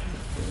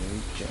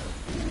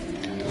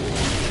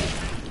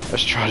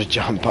 Let's try to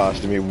jump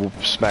past him. He whoop,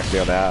 smacked me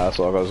on the ass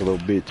like I was a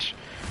little bitch.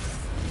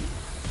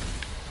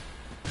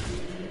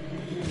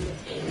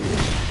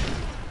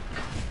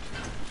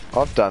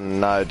 I've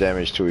done no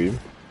damage to him.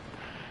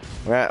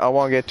 I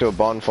want to get to a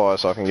bonfire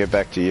so I can get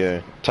back to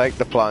you. Take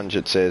the plunge,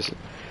 it says.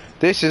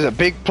 This is a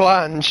big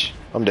plunge.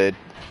 I'm dead.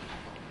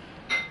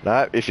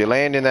 No, if you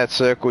land in that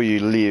circle, you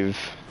live.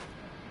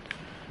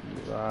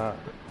 You are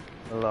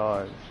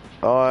alive.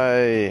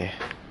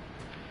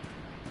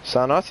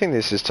 Son, I think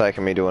this is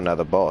taking me to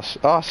another boss.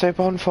 Oh, I see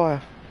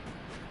bonfire.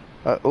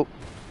 Oh.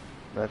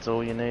 That's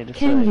all you need to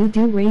Can say. you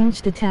do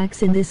ranged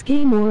attacks in this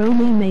game or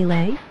only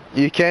melee?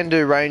 You can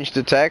do ranged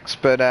attacks,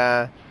 but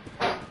I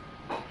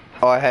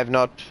have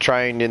not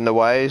trained in the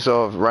ways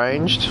of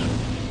ranged.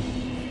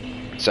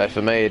 So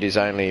for me, it is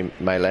only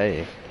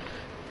melee.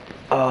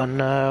 Oh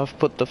no, I've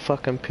put the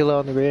fucking pillow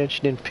on the ground.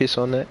 She didn't piss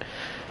on that.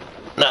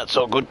 No, it's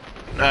all good.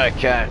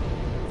 Okay.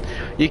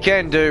 You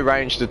can do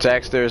ranged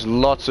attacks. There's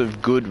lots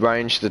of good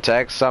ranged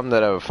attacks. Some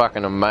that are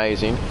fucking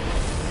amazing.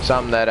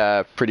 Some that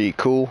are pretty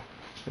cool,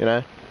 you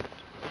know.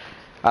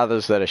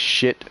 Others that are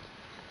shit.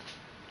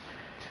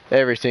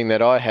 Everything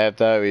that I have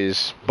though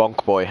is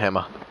Bonk Boy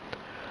Hammer.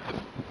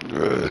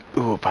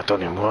 Ooh,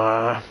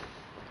 pardonnez-moi.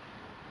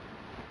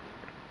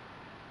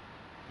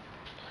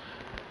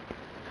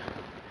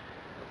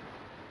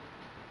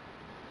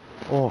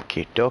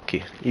 Okie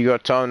dokie. You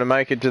got time to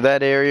make it to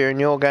that area in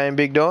your game,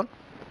 Big Don?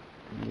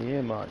 Yeah,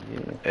 mate,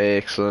 yeah.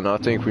 Excellent. I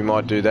think we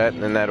might do that,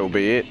 and that'll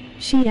be it.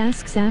 She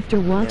asks after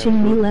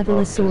watching me level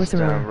a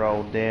sorcerer. I've just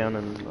rolled down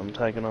and I'm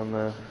taking on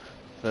the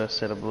first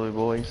set of blue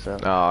boys, so...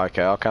 Oh,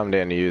 okay. I'll come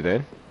down to you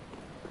then.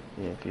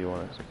 Yeah, if you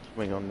want to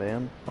swing on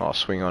down. I'll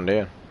swing on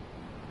down.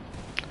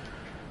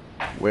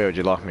 Where would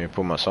you like me to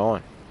put my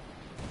sign?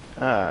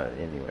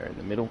 Anywhere in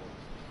the middle.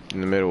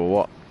 In the middle of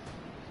what?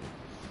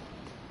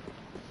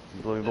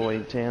 Blue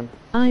boy town.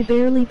 I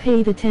barely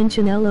paid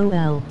attention,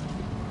 lol.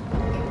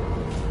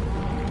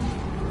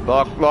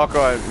 Like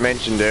I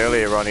mentioned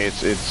earlier, Ronnie,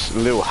 it's a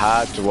little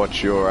hard to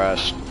watch your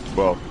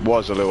well,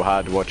 was a little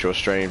hard to watch your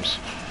streams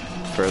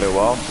for a little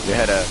while. You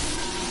had a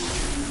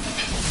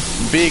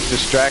big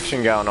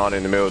distraction going on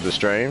in the middle of the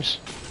streams.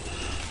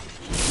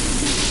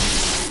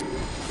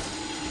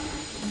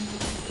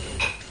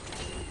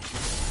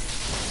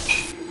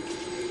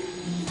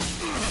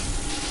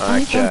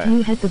 I thought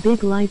you had the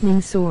big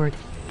lightning sword.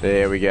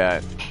 There we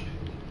go.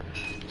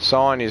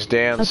 Sign is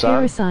down, a son.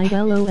 Parasite,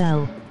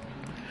 lol.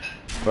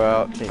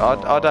 Well,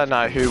 I don't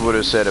know who would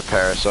have said a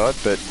parasite,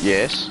 but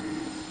yes.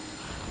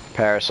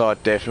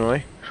 Parasite,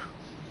 definitely.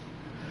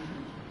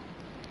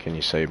 Can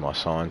you see my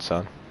sign,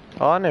 son?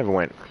 Oh, I never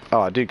went...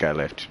 Oh, I did go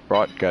left.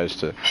 Right goes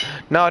to...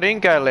 No, I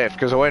didn't go left,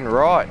 because I went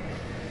right.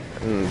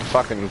 And the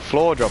fucking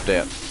floor dropped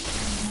out.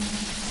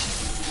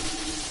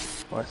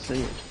 I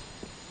see it.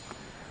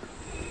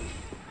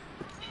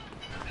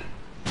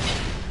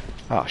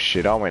 Oh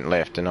shit, I went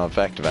left and I've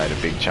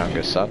activated Big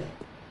Chungus, son.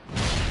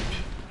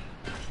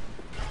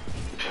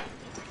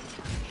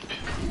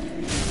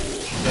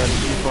 Did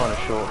you find a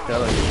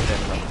shortcut or you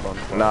found another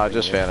bonfire? No, I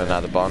just found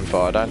another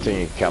bonfire. I don't think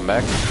you can come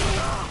back.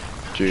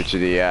 Due to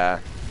the,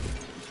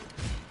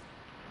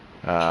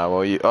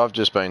 well, I've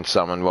just been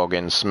summoned while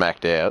getting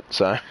smacked out,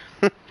 so...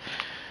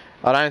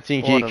 I don't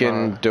think you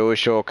can do a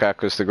shortcut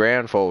because the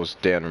ground falls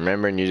down,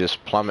 remember, and you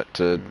just plummet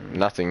to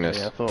nothingness.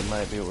 Yeah, I thought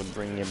maybe it would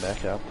bring you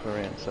back up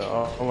around, so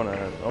I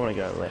wanna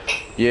go left.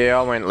 Yeah,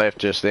 I went left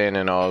just then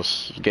and I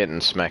was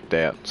getting smacked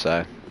out,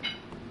 so.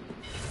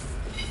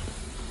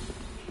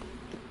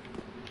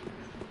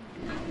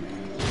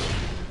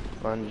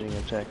 Plunging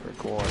attack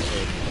required.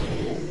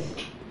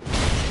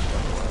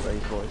 One of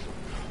these boys.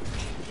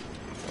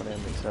 Got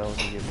down themselves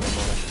and give them a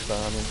nice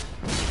farming.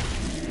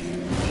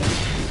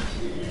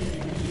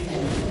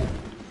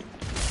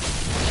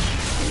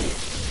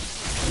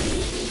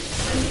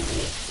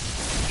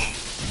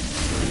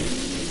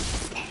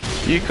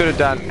 You could have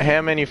done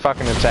how many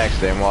fucking attacks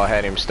then while I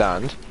had him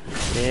stunned?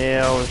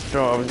 Yeah, I was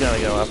going to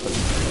go up and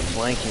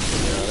flank him,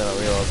 then I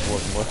realised it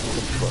wasn't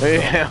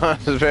working. Yeah, I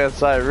was about to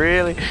say,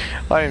 really?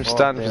 I had him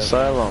stunned for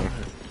so long.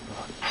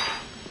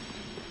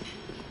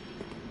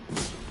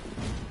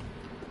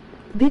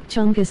 Big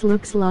Chungus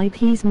looks like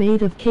he's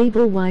made of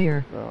cable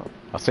wire. Oh.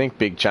 I think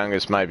Big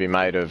Chungus may be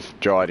made of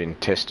dried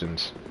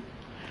intestines.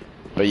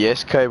 But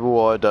yes, cable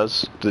wire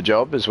does the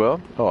job as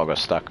well. Oh, I got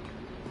stuck.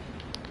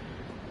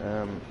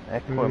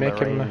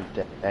 Aquamarine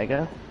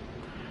dagger.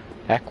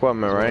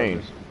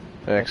 Aquamarine.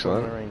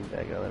 Excellent. Aquamarine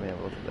dagger, let me have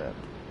a look at that.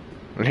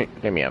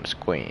 Let me have a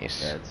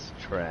squeeze. That's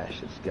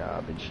trash, it's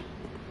garbage.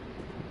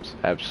 It's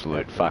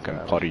absolute fucking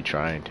potty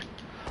trained.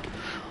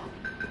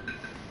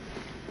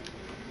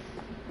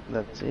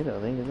 That's it, I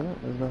think, isn't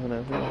it? There's nothing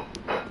else in it.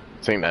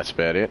 I think that's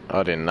about it.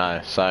 I didn't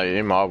know. So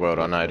in my world,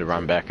 I know to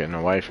run back and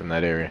away from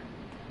that area.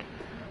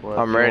 Well,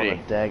 I'm ready. If you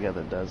want a dagger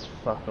that does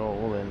fuck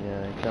all, then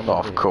yeah, come Oh,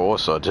 on. of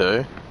course I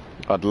do.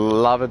 I'd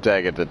love a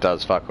dagger that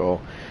does fuck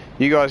all.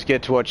 You guys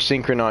get to watch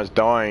synchronized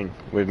dying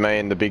with me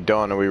and the Big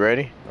Don. Are we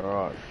ready?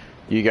 Alright.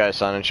 You go,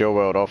 son. It's your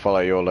world. I'll follow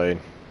your lead.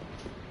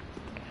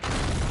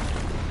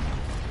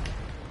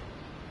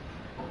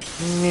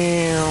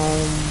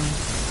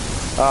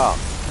 Oh,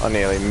 I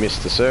nearly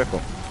missed the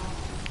circle.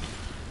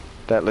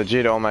 That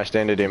legit almost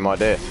ended in my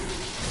death.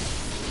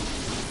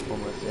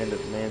 Almost ended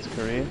the man's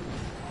career.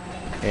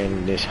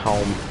 And this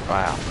whole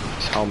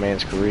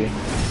man's career.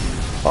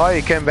 Oh,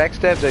 you can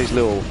backstab these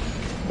little,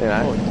 you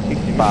know,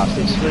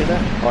 bastards. Did you see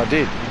that? I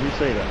did. Did you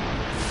see that?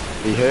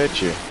 He hurt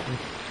you.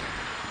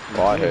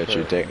 Well, I hurt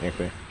you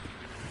technically.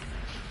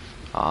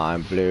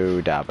 I'm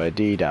blue, double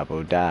D,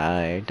 double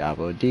die,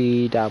 double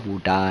D, double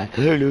die,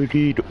 hello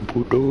D,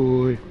 double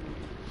die.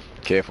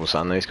 Careful,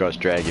 son. These guys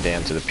drag you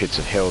down to the pits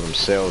of hell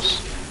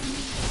themselves.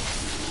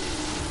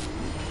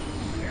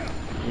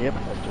 Yep,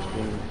 I've just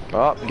been...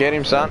 Oh, get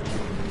him, son.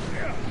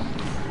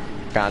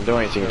 Can't do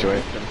anything to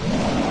him.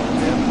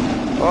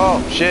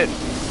 Oh, shit.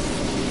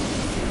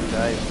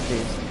 Dave's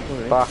pissed.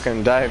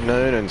 Fucking Dave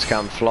Noonan's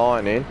come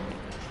flying in.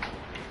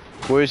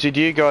 Woozy,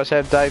 do you guys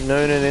have Dave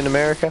Noonan in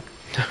America?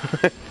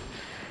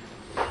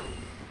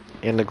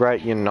 In the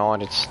great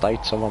United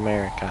States of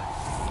America.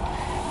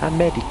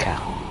 America.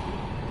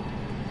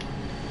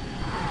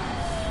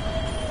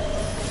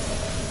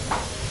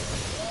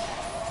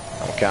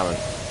 I'm coming.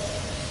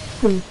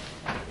 Who?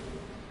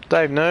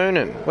 Dave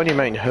Noonan. What do you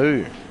mean,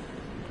 who?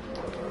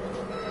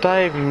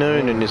 Dave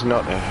Noonan is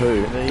not a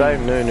who. Dave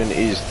Noonan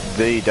is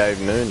the Dave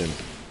Noonan.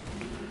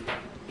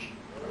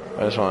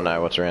 I just want to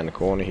know what's around the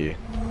corner here.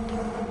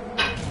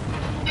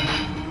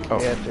 Oh.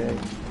 Yeah, Jack.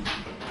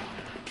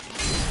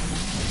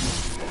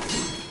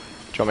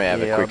 Do you want me to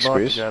have a quick I'd like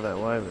squeeze? to go that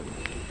way, but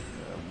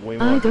we I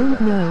might don't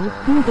do know that.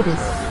 who it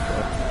is.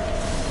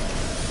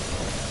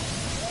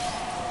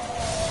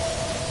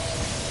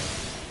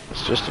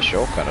 It's just a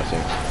shortcut, I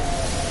think.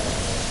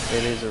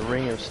 It is a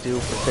ring of steel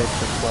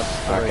protection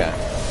 +3. Okay.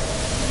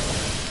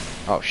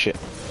 Oh shit.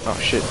 Oh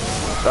shit.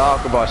 Oh,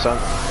 goodbye, son.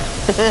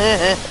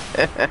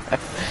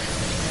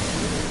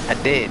 I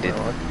did.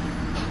 No,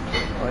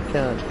 I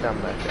can't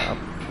come back up.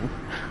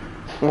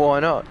 Why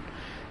not?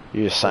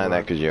 You're just saying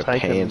that because you're a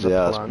Taken pansy the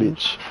ass plunge.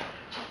 bitch.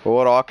 Well,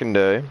 what I can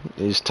do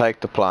is take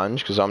the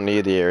plunge because I'm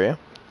near the area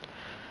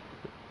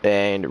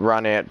and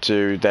run out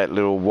to that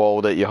little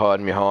wall that you're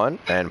hiding behind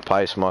and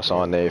place my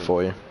sign there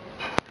for you.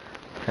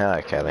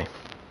 Hello, Kelly.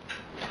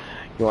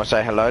 You want to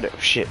say hello to...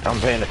 Shit, I'm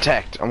being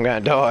attacked. I'm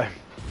going to die.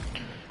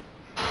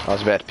 I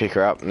was about to pick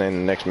her up and then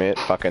the next minute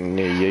fucking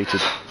near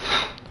yeeted.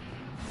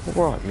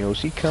 Alright,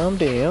 Milzy, calm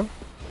down.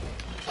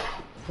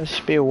 Let's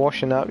just be a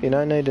washing up. You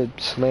don't need to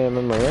slam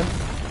them around.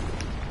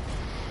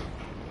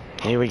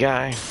 Here we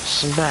go.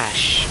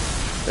 Smash.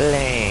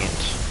 Land.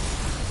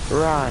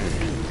 Run.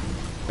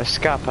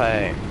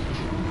 Escape.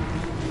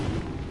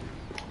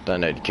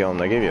 Don't need to kill them.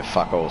 They give you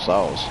fuck all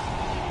souls.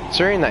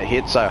 Considering that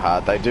hit so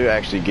hard, they do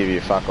actually give you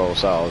fuck all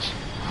souls.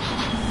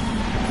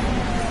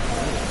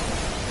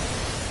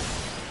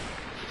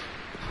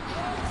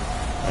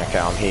 Okay,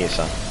 I'm here,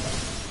 son.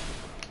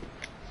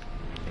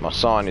 My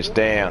sign is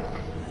down.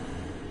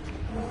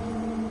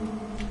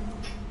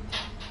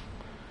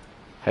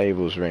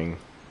 Havel's ring.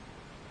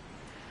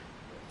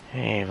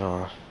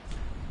 Havel.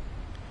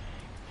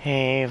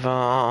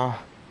 Havel.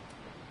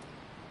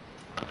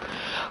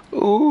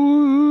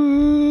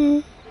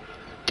 Ooh.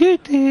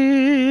 Did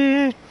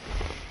it.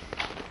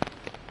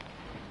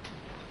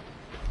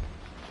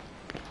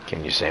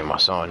 Can you see my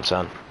sign,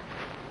 son?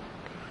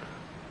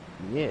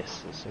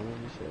 Yes, I see what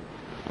you said.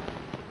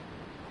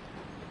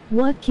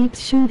 What keeps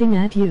shooting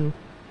at you?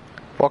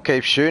 What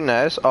keeps shooting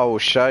at us? I will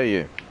show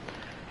you.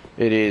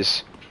 It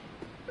is.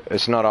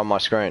 It's not on my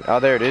screen. Oh,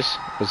 there it is.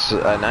 It's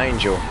an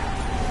angel.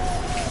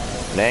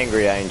 An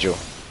angry angel.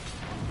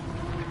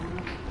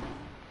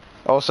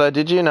 Also,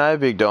 did you know,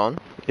 Big Don,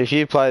 if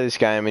you play this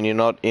game and you're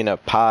not in a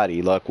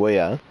party like we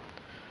are,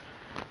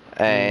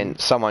 and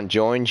someone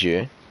joins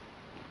you,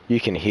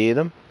 you can hear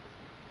them?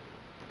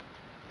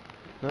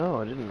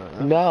 No, I didn't know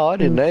that. No, I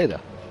didn't either.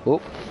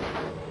 Oop.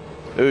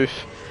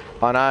 Oof.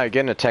 I know,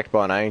 getting attacked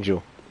by an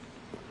angel.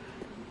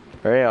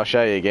 Ready? I'll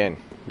show you again.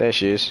 There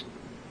she is.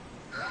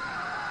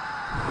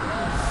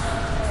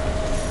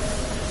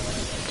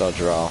 Dodge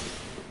roll.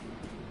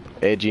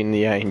 Edging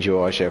the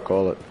angel, I shall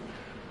call it.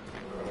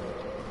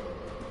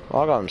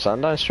 I got him,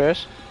 son, don't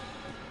stress.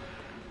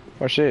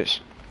 What's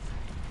this?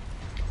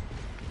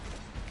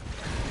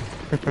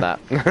 Nah.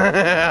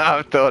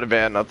 I've thought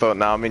about it and I thought,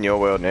 nah, I'm in your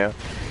world now.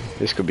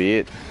 This could be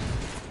it.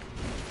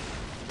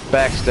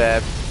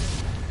 Backstab.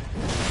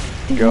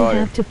 Do you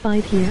have to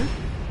fight here?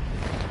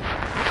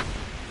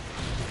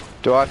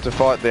 Do I have to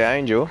fight the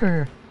angel?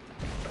 Her.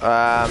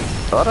 I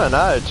don't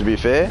know, to be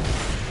fair.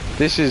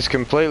 This is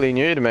completely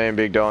new to me and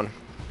Big Don.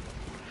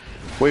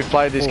 We've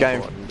played this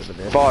game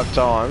 5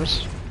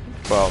 times.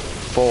 Well,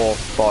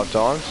 5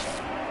 times.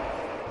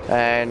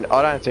 And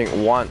I don't think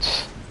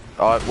once...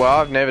 well,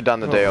 I've never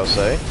done the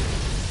DLC.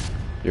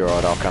 You're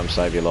right, I'll come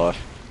save your life.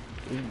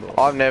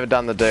 I've never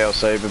done the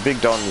DLC, but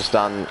Big Don has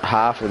done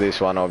half of this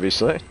one,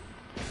 obviously.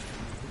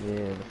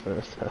 Yeah, the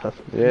first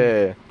half.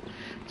 Yeah.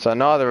 So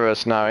neither of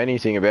us know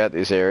anything about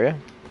this area.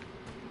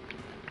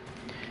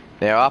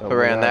 Now up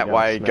around that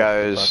way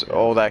goes,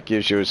 all that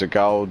gives you is a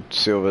gold,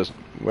 silver...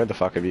 Where the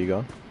fuck have you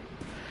gone?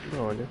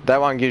 No idea.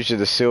 That one gives you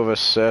the silver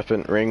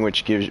serpent ring,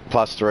 which gives you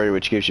 +3,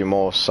 which gives you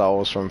more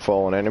souls from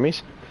fallen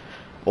enemies.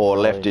 Or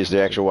left is the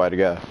actual way to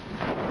go.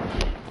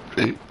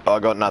 I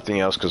got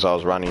nothing else because I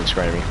was running and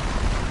screaming.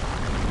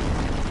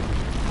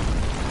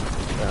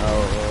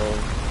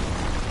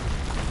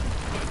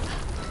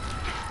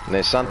 And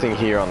there's something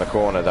here on the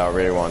corner that I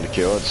really wanted to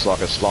kill. It's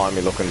like a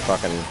slimy looking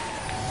fucking...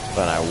 I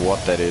don't know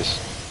what that is.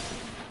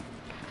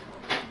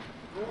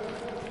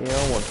 Yeah,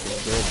 I want to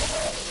kill.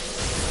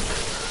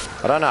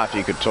 I don't know if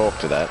you could talk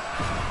to that.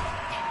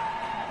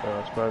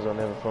 I suppose I'll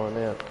never find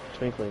out.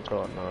 Twinkling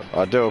Titan.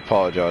 I do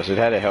apologise. It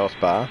had a health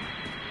bar.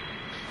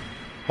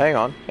 Hang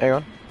on, hang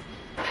on.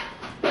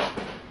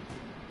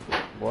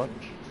 What?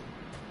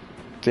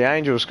 The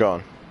angel's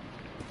gone.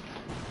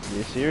 Are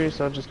you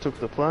serious? I just took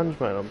the plunge,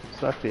 mate. I'm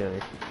stuck down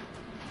here.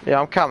 Yeah,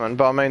 I'm coming,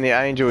 but I mean the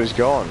angel is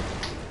gone.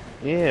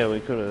 Yeah, we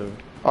could have...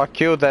 I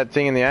killed that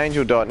thing and the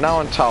angel died. No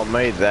one told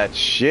me that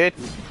shit.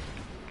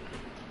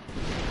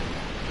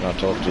 Can I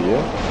talk to you?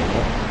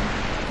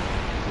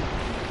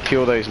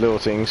 Kill these little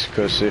things,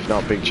 because if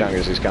not, Big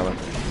Chungus is coming.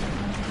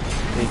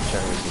 Big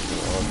Chungus is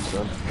alive,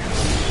 son.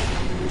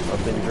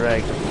 I've been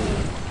dragged.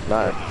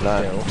 No,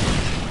 no.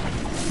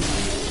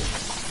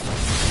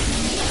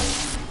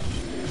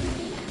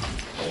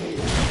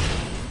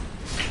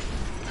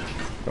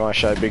 Do I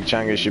show Big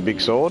Chungus your big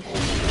sword?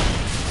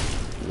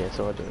 Yes,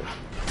 I do.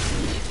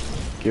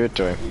 Give it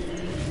to him.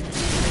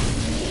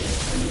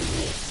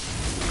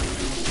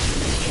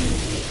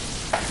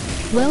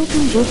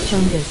 Welcome, Big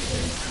Chungus.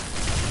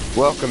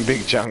 Welcome,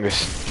 Big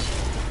Chungus.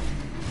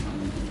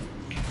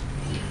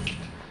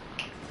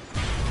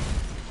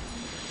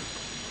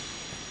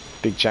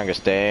 Big Chungus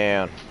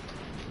down.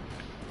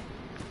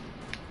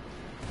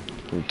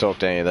 Can you talk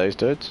to any of these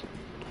dudes?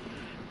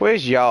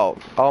 Where's Yolt?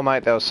 Oh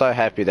mate, they were so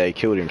happy they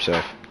killed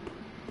himself.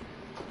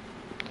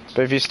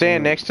 But if you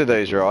stand next to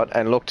these, right,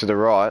 and look to the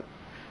right,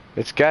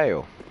 it's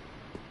Gale.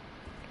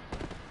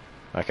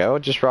 Okay, well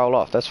just roll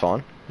off, that's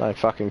fine. I don't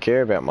fucking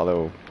care about my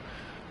little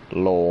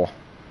lore.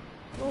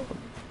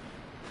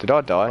 Did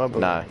I die?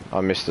 No,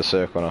 I missed the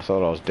circle and I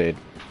thought I was dead.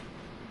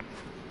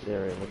 Yeah,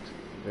 it looks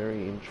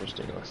very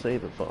interesting. I see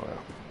the fire.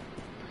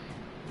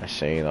 I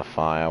see the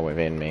fire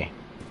within me.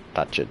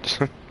 Touch it.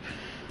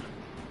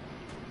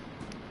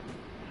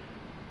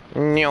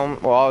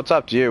 Well, it's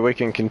up to you. We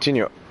can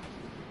continue.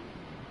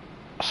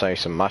 I see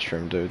some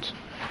mushroom dudes.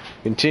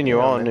 Continue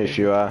on if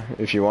you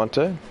want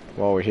to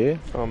while we're here.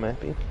 I'm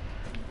happy.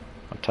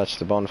 I touched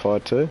the bonfire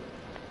too.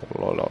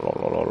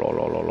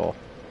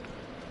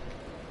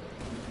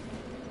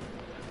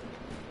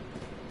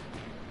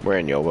 We're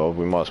in your world.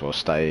 We might as well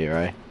stay here,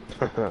 eh?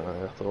 I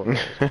thought.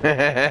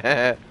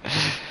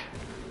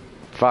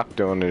 Fuck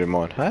doing it in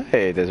mine.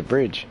 Hey, there's a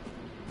bridge.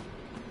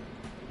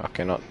 I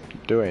cannot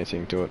do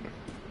anything to it.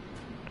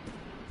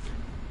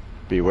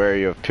 Be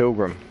wary of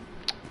Pilgrim.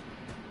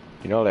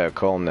 You're not allowed to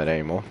call them that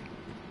anymore.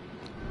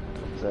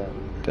 What's that?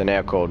 They're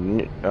now called...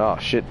 Oh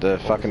shit, the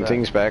fucking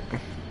thing's back.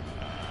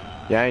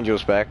 The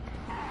angel's back.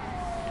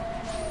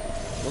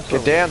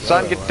 Get down,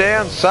 son, get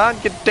down, son,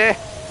 get down!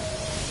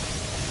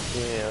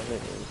 Yeah, I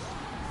think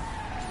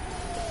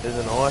there's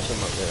an item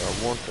up there,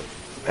 I want it.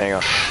 Hang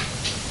on.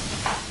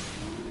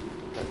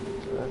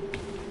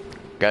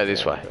 Go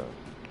this way.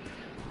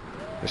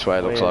 This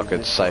way looks like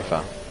it's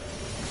safer.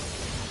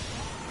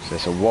 So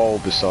there's a wall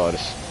beside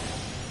us.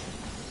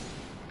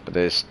 But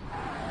there's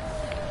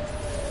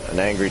an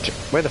angry...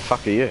 Where the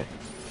fuck are you?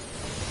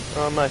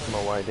 Oh, I'm making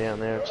my way down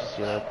there. It's just,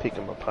 you know,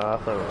 picking my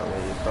path over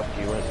where the fuck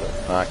you went.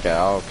 But Okay,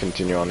 I'll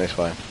continue on this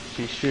way.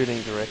 she's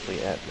shooting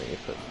directly at me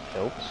if it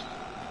helps.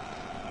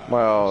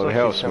 Well, Looks it like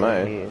helps she's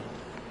coming me. here.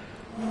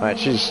 Mate,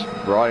 she's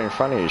right in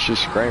front of you. She's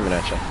screaming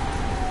at you.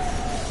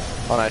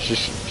 Oh no, she's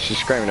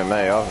screaming at me.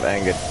 I've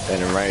angered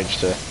and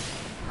enraged her.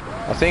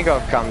 I think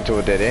I've come to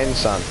a dead end,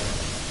 son.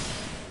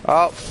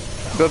 Oh,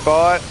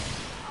 goodbye.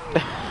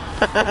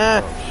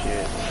 Oh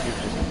shit,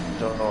 you've just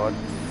died.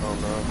 Oh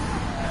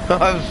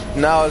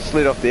no. I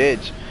slid off the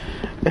edge.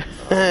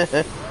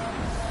 That's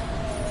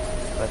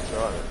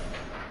right.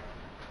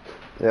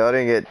 Yeah, I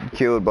didn't get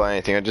killed by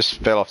anything. I just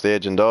fell off the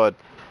edge and died.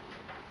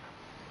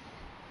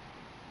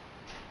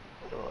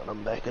 Alright,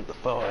 I'm back at the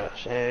fire,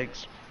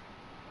 Shags.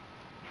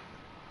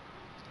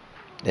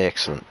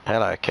 Excellent.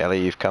 Hello, Kelly.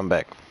 You've come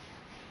back.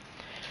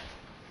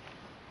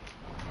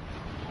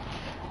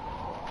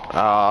 Oh,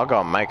 I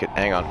gotta make it.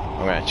 Hang on.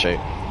 I'm gonna cheat.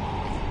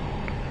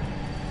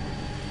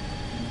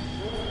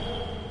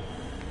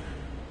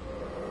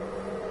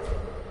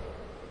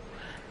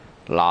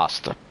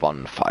 Last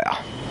bonfire.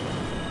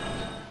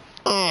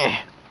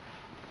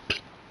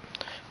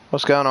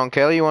 What's going on,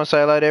 Kelly? You want to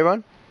say hello to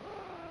everyone?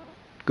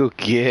 Good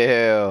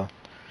girl.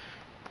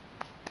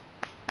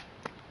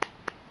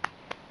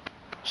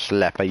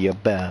 Slap of your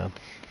bum.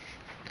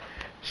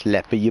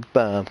 Slap of your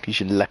bum, cause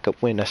you like it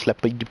when I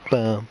slap of your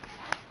bum.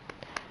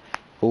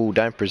 Oh,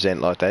 don't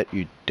present like that,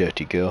 you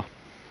dirty girl.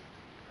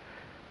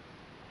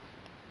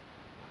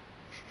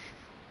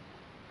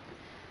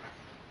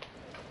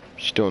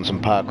 She's doing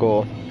some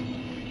parkour.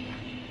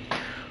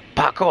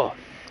 Parkour!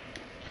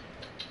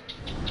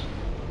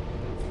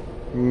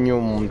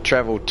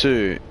 Travel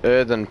to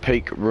Earthen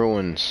Peak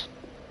Ruins.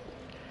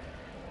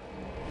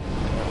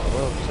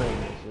 Well, seeing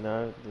as, you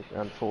know,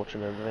 the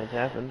unfortunate event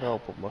happened, I'll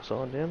put my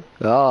sign down.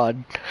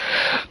 God.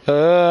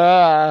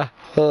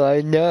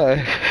 I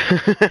know.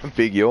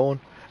 Big yawn.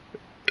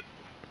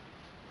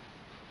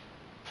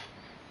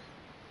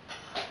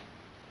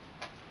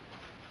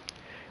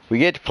 We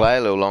get to play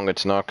a little longer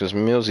tonight because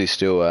Milzy's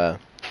still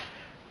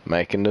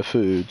making the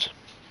foods.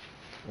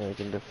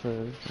 Making the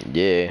food.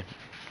 Yeah.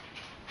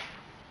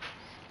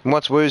 And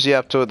what's Woozy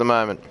up to at the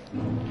moment?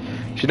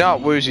 Do you know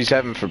what Woozy's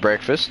having for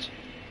breakfast?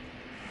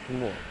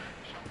 What?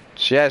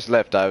 She has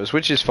leftovers,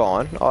 which is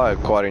fine. I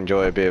quite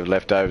enjoy a bit of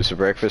leftovers for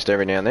breakfast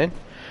every now and then.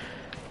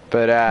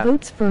 But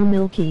votes for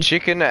Milky.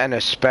 chicken and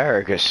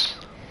asparagus.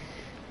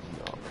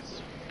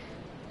 Nice.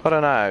 I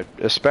don't know.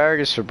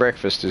 Asparagus for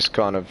breakfast is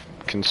kind of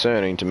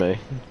concerning to me.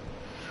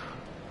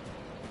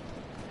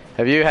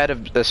 Have you had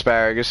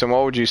asparagus, and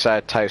what would you say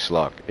it tastes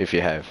like if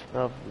you have?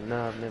 No,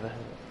 I've never had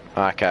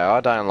it. Okay,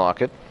 I don't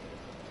like it.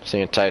 I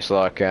think it tastes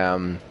like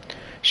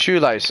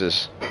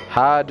shoelaces.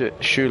 Hard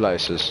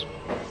shoelaces.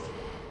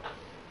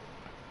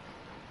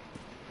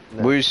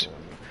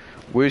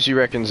 Woozy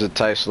reckons it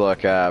tastes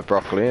like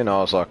broccoli, and I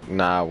was like,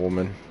 nah,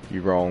 woman,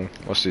 you wrong.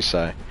 What's this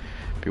say?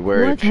 Be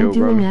wary of Pilgrim.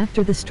 What I'm doing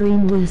after the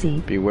stream,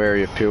 Woozy. Be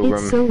wary of Pilgrim.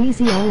 It's so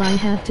easy, all I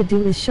have to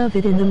do is shove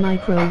it in the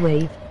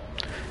microwave.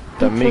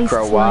 The It tastes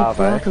microwave, like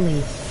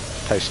broccoli.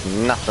 Tastes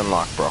nothing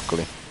like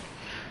broccoli.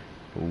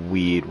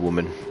 Weird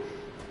woman.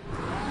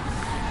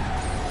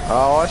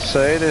 Oh, I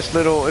see. This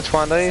little, it's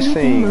one of these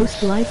Sleeping things.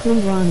 most likely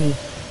Ronnie.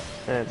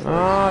 That's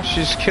Oh,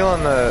 she's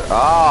killing the...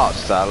 Oh,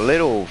 it's the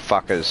little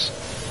fuckers.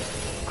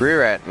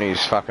 Greerat and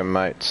his fucking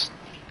mates.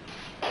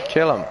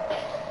 Kill him.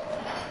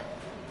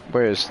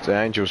 Where's the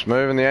angels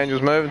moving? The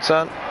angels moving,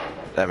 son?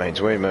 That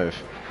means we move.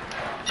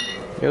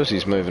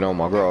 Milzy's moving on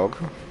my grog.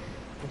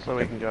 So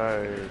we can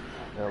go...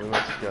 No, we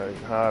must go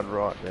hard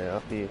right now,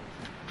 up here.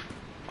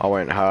 I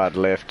went hard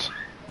left.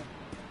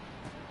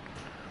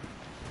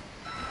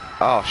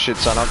 Oh shit,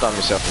 son, I've done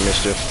myself a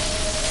mischief.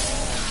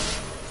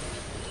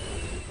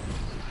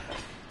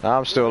 No,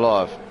 I'm still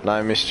alive.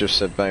 No mischiefs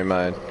have been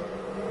made.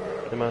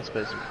 There must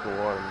be some cool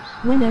items.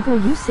 Whenever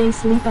you say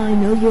sleep, I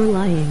know you're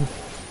lying.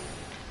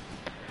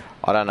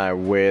 I don't know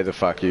where the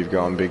fuck you've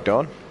gone, Big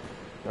Don.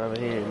 Over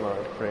here, my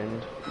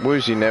friend.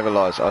 Woozy never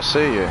lies. I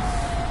see you.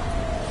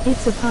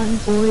 It's a pun,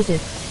 or is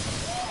it?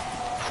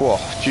 Whoa,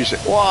 did you see?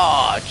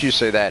 Whoa, did you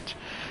see that?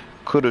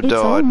 Could have It's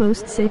died.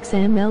 almost 6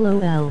 am,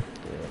 lol.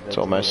 It's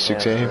almost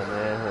 6 AM.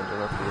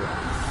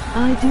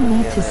 I do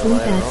need to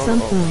sleep at some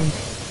point.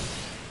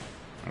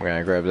 I'm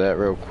gonna grab that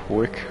real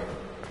quick.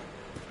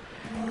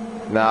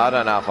 No, I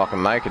don't know if I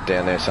can make it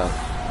down there, son.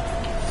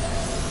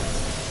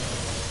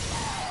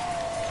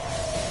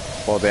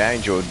 Well, the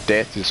angel of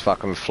death is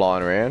fucking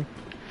flying around.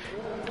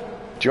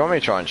 Do you want me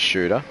to try and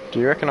shoot her? Do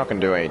you reckon I can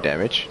do any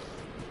damage?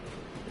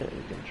 Yeah,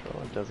 you can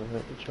try. It doesn't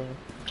hurt to try.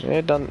 Yeah,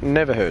 it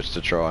never hurts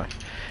to try.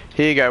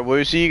 Here you go,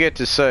 Woozy. You get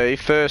to see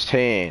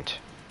firsthand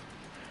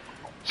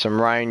some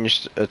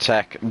ranged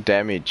attack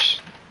damage.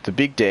 The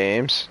big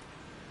dams.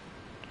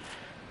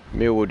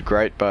 Millwood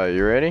Great Bow.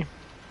 You ready?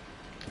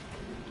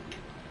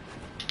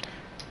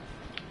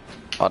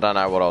 I don't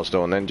know what I was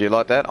doing then. Do you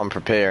like that? I'm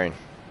preparing.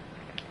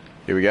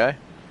 Here we go.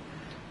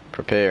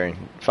 Preparing.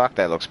 Fuck,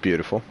 that looks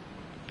beautiful.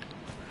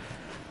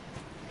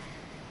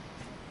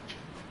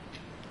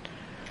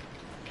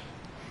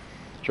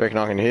 Do you reckon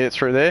I can hear it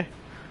through there?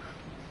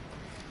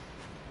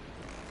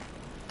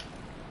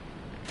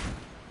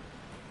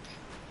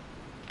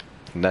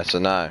 And that's a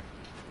no.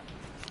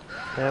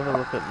 Have a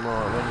look at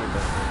my, when you're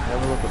back,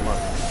 have a look at my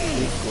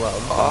big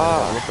gloves,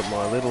 Oh. and look at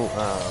my little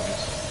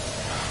arms.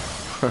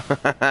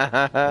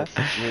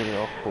 That's really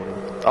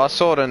off-putting. I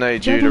sort of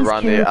need you to Juddy's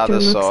run the character other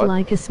looks side.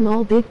 like a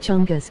small big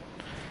chungus.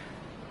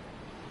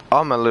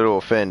 I'm a little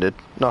offended,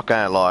 not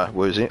gonna lie,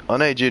 Woozy. I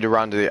need you to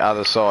run to the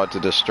other side to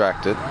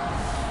distract it.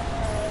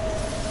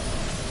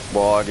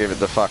 While I give it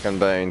the fucking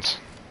beans.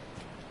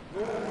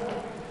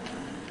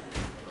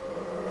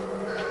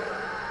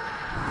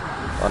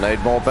 I need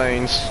more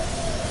beans.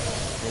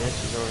 Yeah,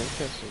 she's not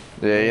interested.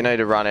 Yeah, you need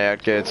to run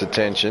out, get its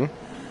attention.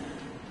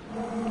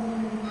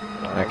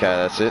 Okay,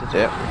 that's it,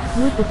 yep.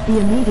 Would it be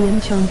a medium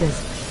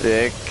chungus?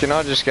 Yeah, can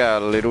I just go a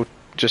little,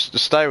 just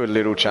stay with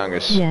little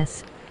chungus?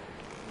 Yes.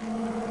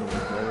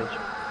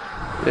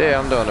 Yeah,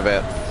 I'm doing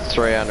about A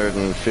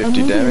 350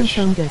 medium damage.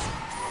 chungus.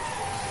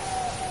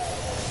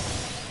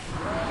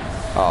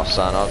 Oh,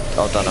 son,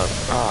 I've done it.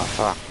 Oh,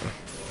 fuck.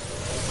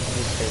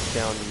 This keeps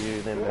going to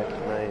you, then back to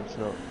me. It's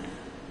not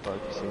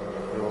focusing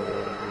purely on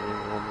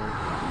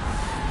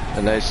you.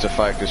 It needs to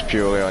focus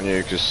purely on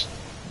you, because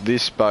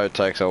this bow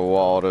takes a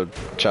while to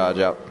charge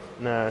up.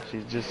 No,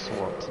 she just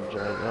swaps and Jane.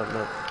 Not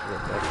back to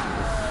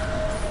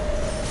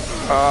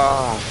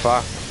Oh,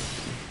 fuck.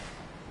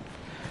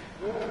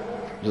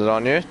 Is it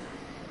on you? you.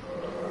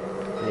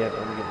 Yep,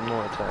 I'm getting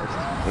more taste.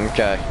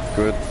 Okay,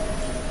 good.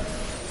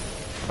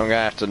 I'm gonna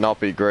have to not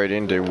be greedy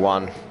and do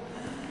one.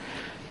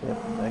 Yep,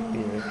 back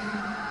here.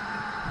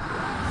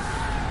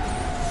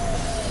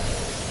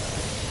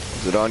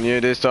 Is it on you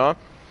this time?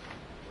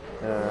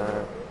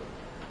 Yep,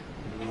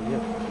 she's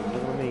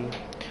looking at me.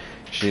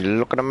 She's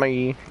looking at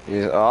me.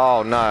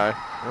 Oh no.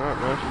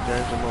 Alright, no, she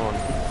changed her mind.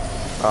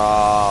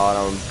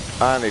 Oh,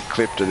 I only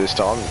clipped her this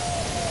time.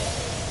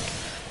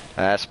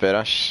 That's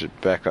better. She's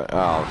back on.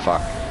 Oh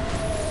fuck.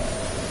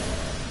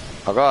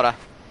 I got her.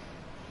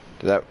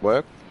 Did that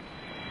work?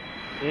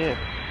 Yeah.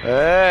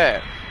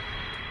 Yeah.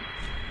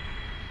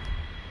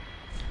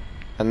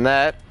 And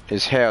that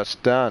is how it's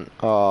done.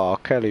 Oh,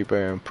 Kelly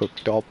Brown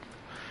picked up.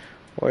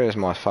 Where's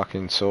my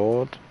fucking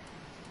sword?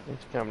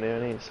 Let's come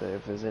down here and see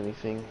if there's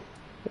anything.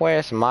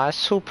 Where's my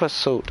super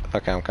suit?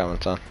 Okay, I'm coming,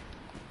 son.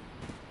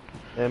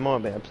 There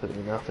might be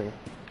absolutely nothing.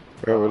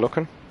 Where are we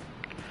looking?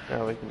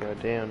 No, we can go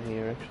down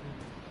here actually.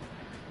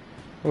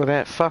 Look at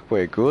that. Fuck,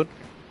 we're good.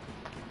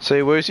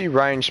 See, Woozy?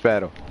 Ranged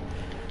battle.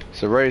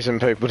 It's the reason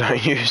people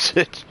don't use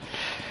it.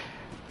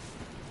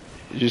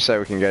 Did you say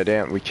we can go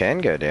down? We can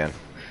go down.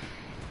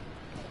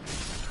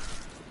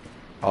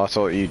 I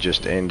thought you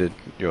just ended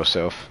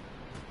yourself.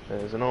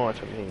 There's an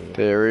item here.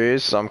 There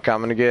is. I'm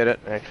coming to get it.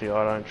 Actually,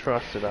 I don't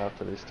trust it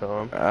after this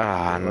time.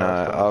 Ah,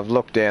 no. I've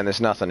looked down. There's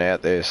nothing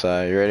out there,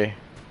 so you ready?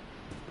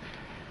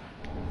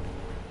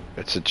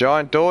 It's a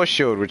giant door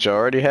shield, which I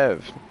already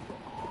have.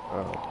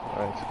 Oh,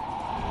 right.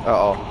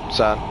 Uh-oh,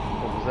 son.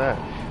 What was that?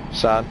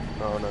 Son.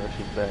 Oh no,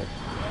 she's back.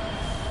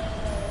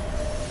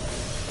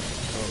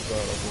 Oh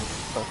god, I've been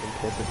fucking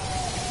peppered.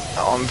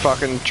 I'm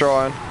fucking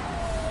trying.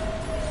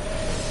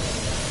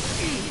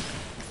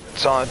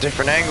 It's on a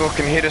different angle,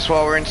 can hit us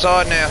while we're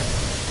inside now.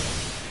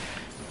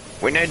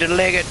 We need to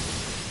leg it.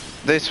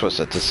 This was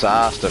a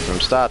disaster from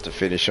start to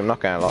finish, I'm not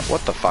gonna lie.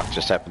 What the fuck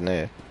just happened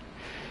there?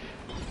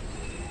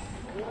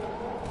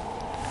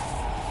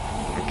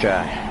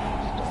 Okay.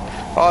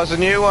 Oh, there's a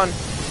new one.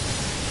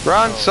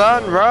 Run,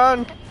 son,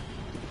 run!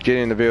 Get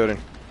in the building.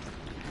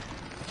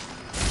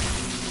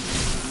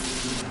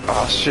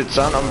 Oh shit,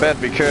 son, I'm about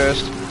to be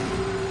cursed.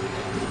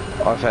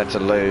 I've had to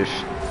leave.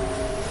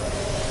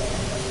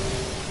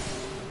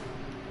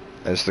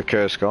 Is the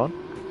curse gone?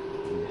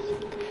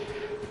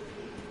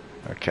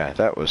 Okay,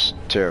 that was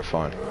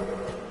terrifying.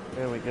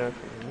 Where we go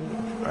from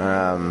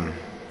here?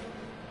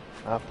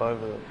 Up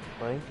over the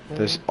plank.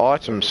 There's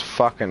items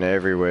fucking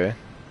everywhere.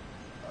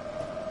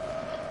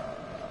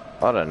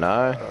 I don't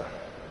know.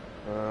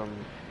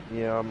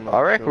 Yeah, I'm not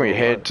I reckon sure we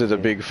head to the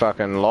yeah. big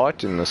fucking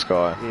light in the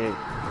sky. Yeah,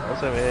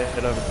 also we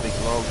head over the big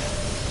log.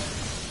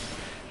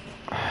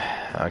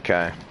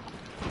 Okay.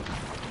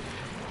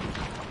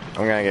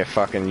 I'm gonna get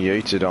fucking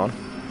yeeted on.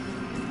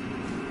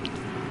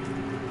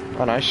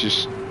 Oh no,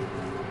 she's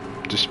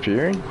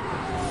disappearing?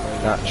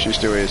 No, she's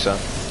still here, son.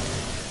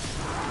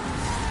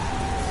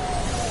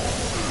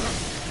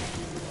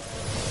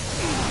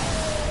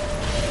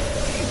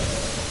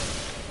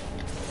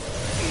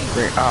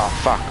 Oh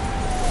fuck.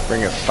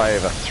 Ring of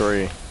Favour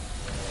 3.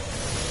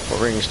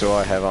 What rings do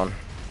I have on?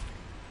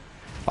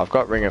 I've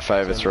got Ring of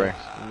Favour 3.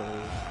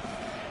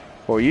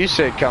 Well, you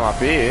said come up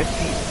here.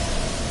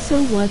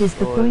 So what is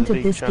the point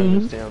of this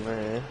game? Down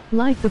there.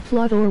 Like the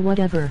plot or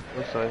whatever.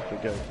 Looks like we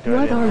go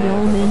What down are there.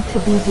 y'all meant to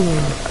be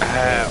doing?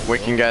 We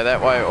can go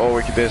that way, or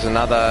we could, there's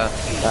another...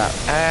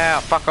 ow,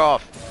 fuck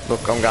off.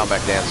 Look, I'm going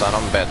back down, son.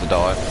 I'm about to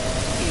die.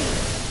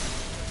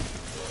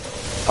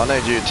 I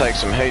need you to take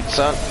some heat,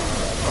 son.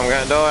 I'm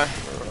gonna die.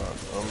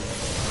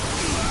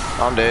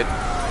 I'm dead.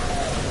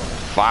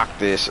 Fuck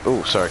this.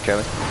 Oh, sorry,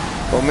 Kelly.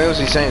 Well,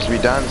 Milzy seems to be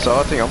done, so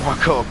I think I might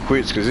call it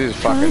quits because this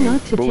is fucking bullshit. Try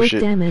not to bullshit.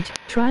 take damage.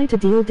 Try to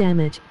deal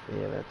damage.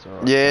 Yeah, that's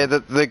alright. Yeah,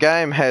 the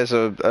game has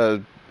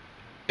a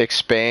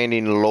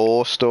expanding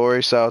lore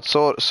story, so it's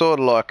sort of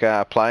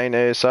like playing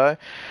ESO.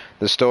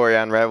 The story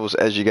unravels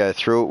as you go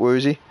through it,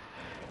 Woozy.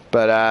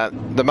 But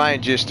the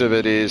main gist of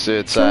it is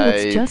it's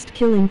it's just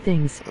killing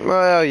things.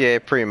 Well, yeah,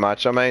 pretty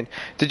much. I mean,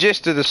 the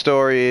gist of the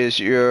story is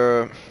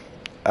you're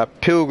a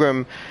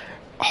pilgrim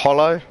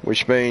hollow,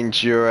 which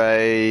means you're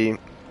a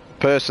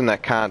person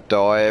that can't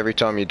die. Every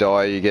time you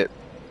die, you get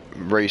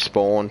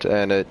respawned,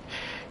 and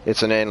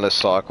it's an endless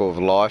cycle of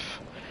life.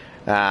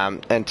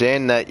 And to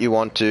end that, you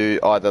want to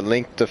either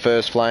link the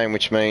first flame,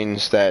 which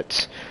means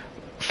that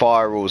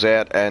fire rules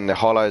out and the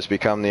hollows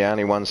become the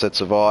only ones that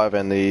survive,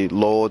 and the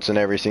lords and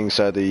everything,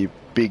 so the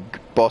big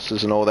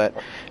bosses and all that,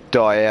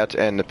 die out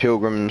and the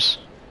pilgrims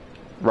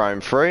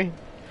roam free.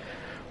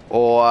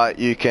 Or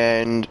you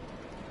can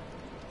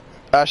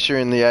usher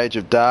in the age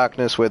of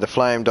darkness where the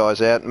flame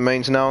dies out. It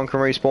means no one can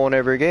respawn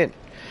ever again,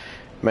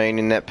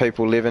 meaning that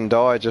people live and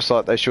die just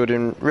like they should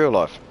in real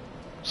life.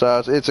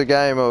 So it's a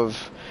game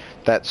of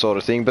that sort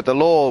of thing, but the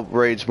lore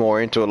reads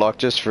more into it. Like,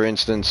 just for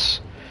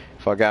instance,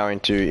 if I go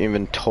into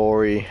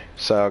inventory,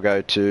 so I'll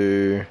go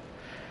to,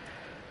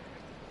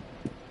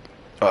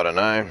 I don't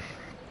know,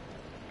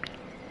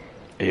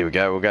 here we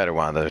go, we'll go to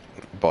one of the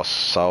boss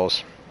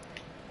souls.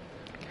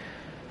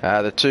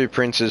 The two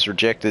princes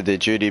rejected their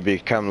duty to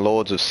become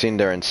lords of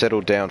Cinder and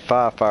settled down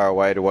far, far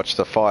away to watch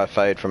the fire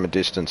fade from a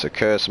distance. A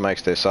curse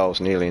makes their souls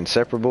nearly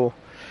inseparable.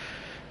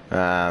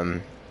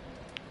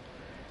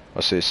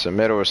 What's this? A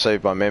medal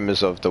received by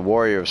members of the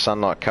Warrior of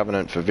Sunlight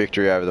Covenant for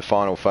victory over the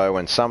final foe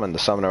when summoned. The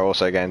summoner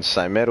also gains the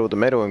same medal. The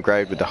medal,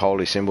 engraved with the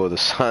holy symbol of the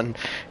sun,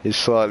 is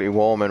slightly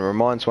warm and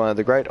reminds one of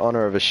the great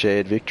honour of a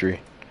shared victory.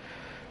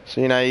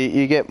 So, you know,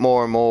 you get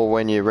more and more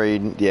when you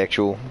read the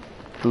actual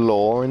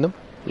lore in them.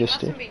 Yes,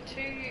 mustn't be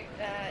too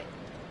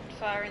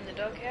far in the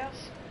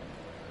doghouse.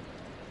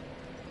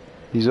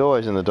 He's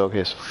always in the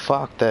doghouse.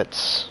 Fuck,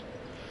 that's...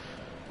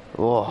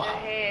 Oh. Her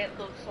hair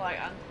looks like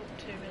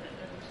uncooked 2-minute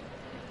noodles.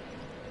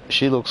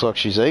 She looks like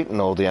she's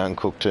eaten all the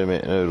uncooked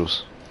 2-minute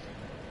noodles.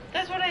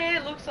 That's what her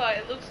hair looks like.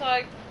 It looks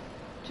like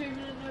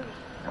 2-minute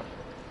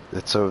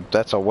noodles.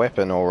 That's a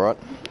weapon, alright.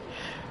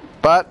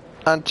 But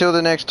until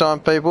the next time,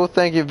 people,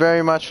 thank you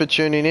very much for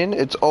tuning in.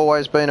 It's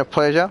always been a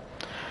pleasure.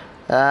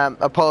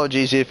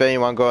 Apologies if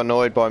anyone got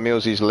annoyed by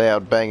Milzy's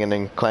loud banging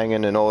and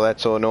clanging and all that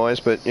sort of noise,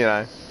 but you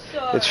know,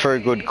 Sorry. It's for a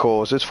good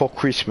cause. It's for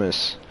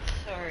Christmas.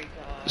 Sorry,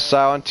 guys.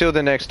 So until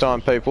the next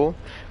time, people,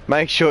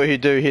 make sure you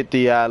do hit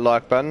the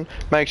like button.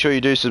 Make sure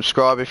you do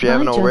subscribe if you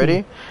haven't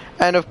already.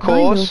 And of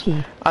course,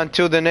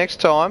 until the next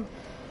time,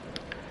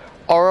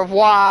 au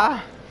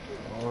revoir.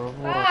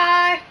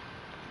 Bye.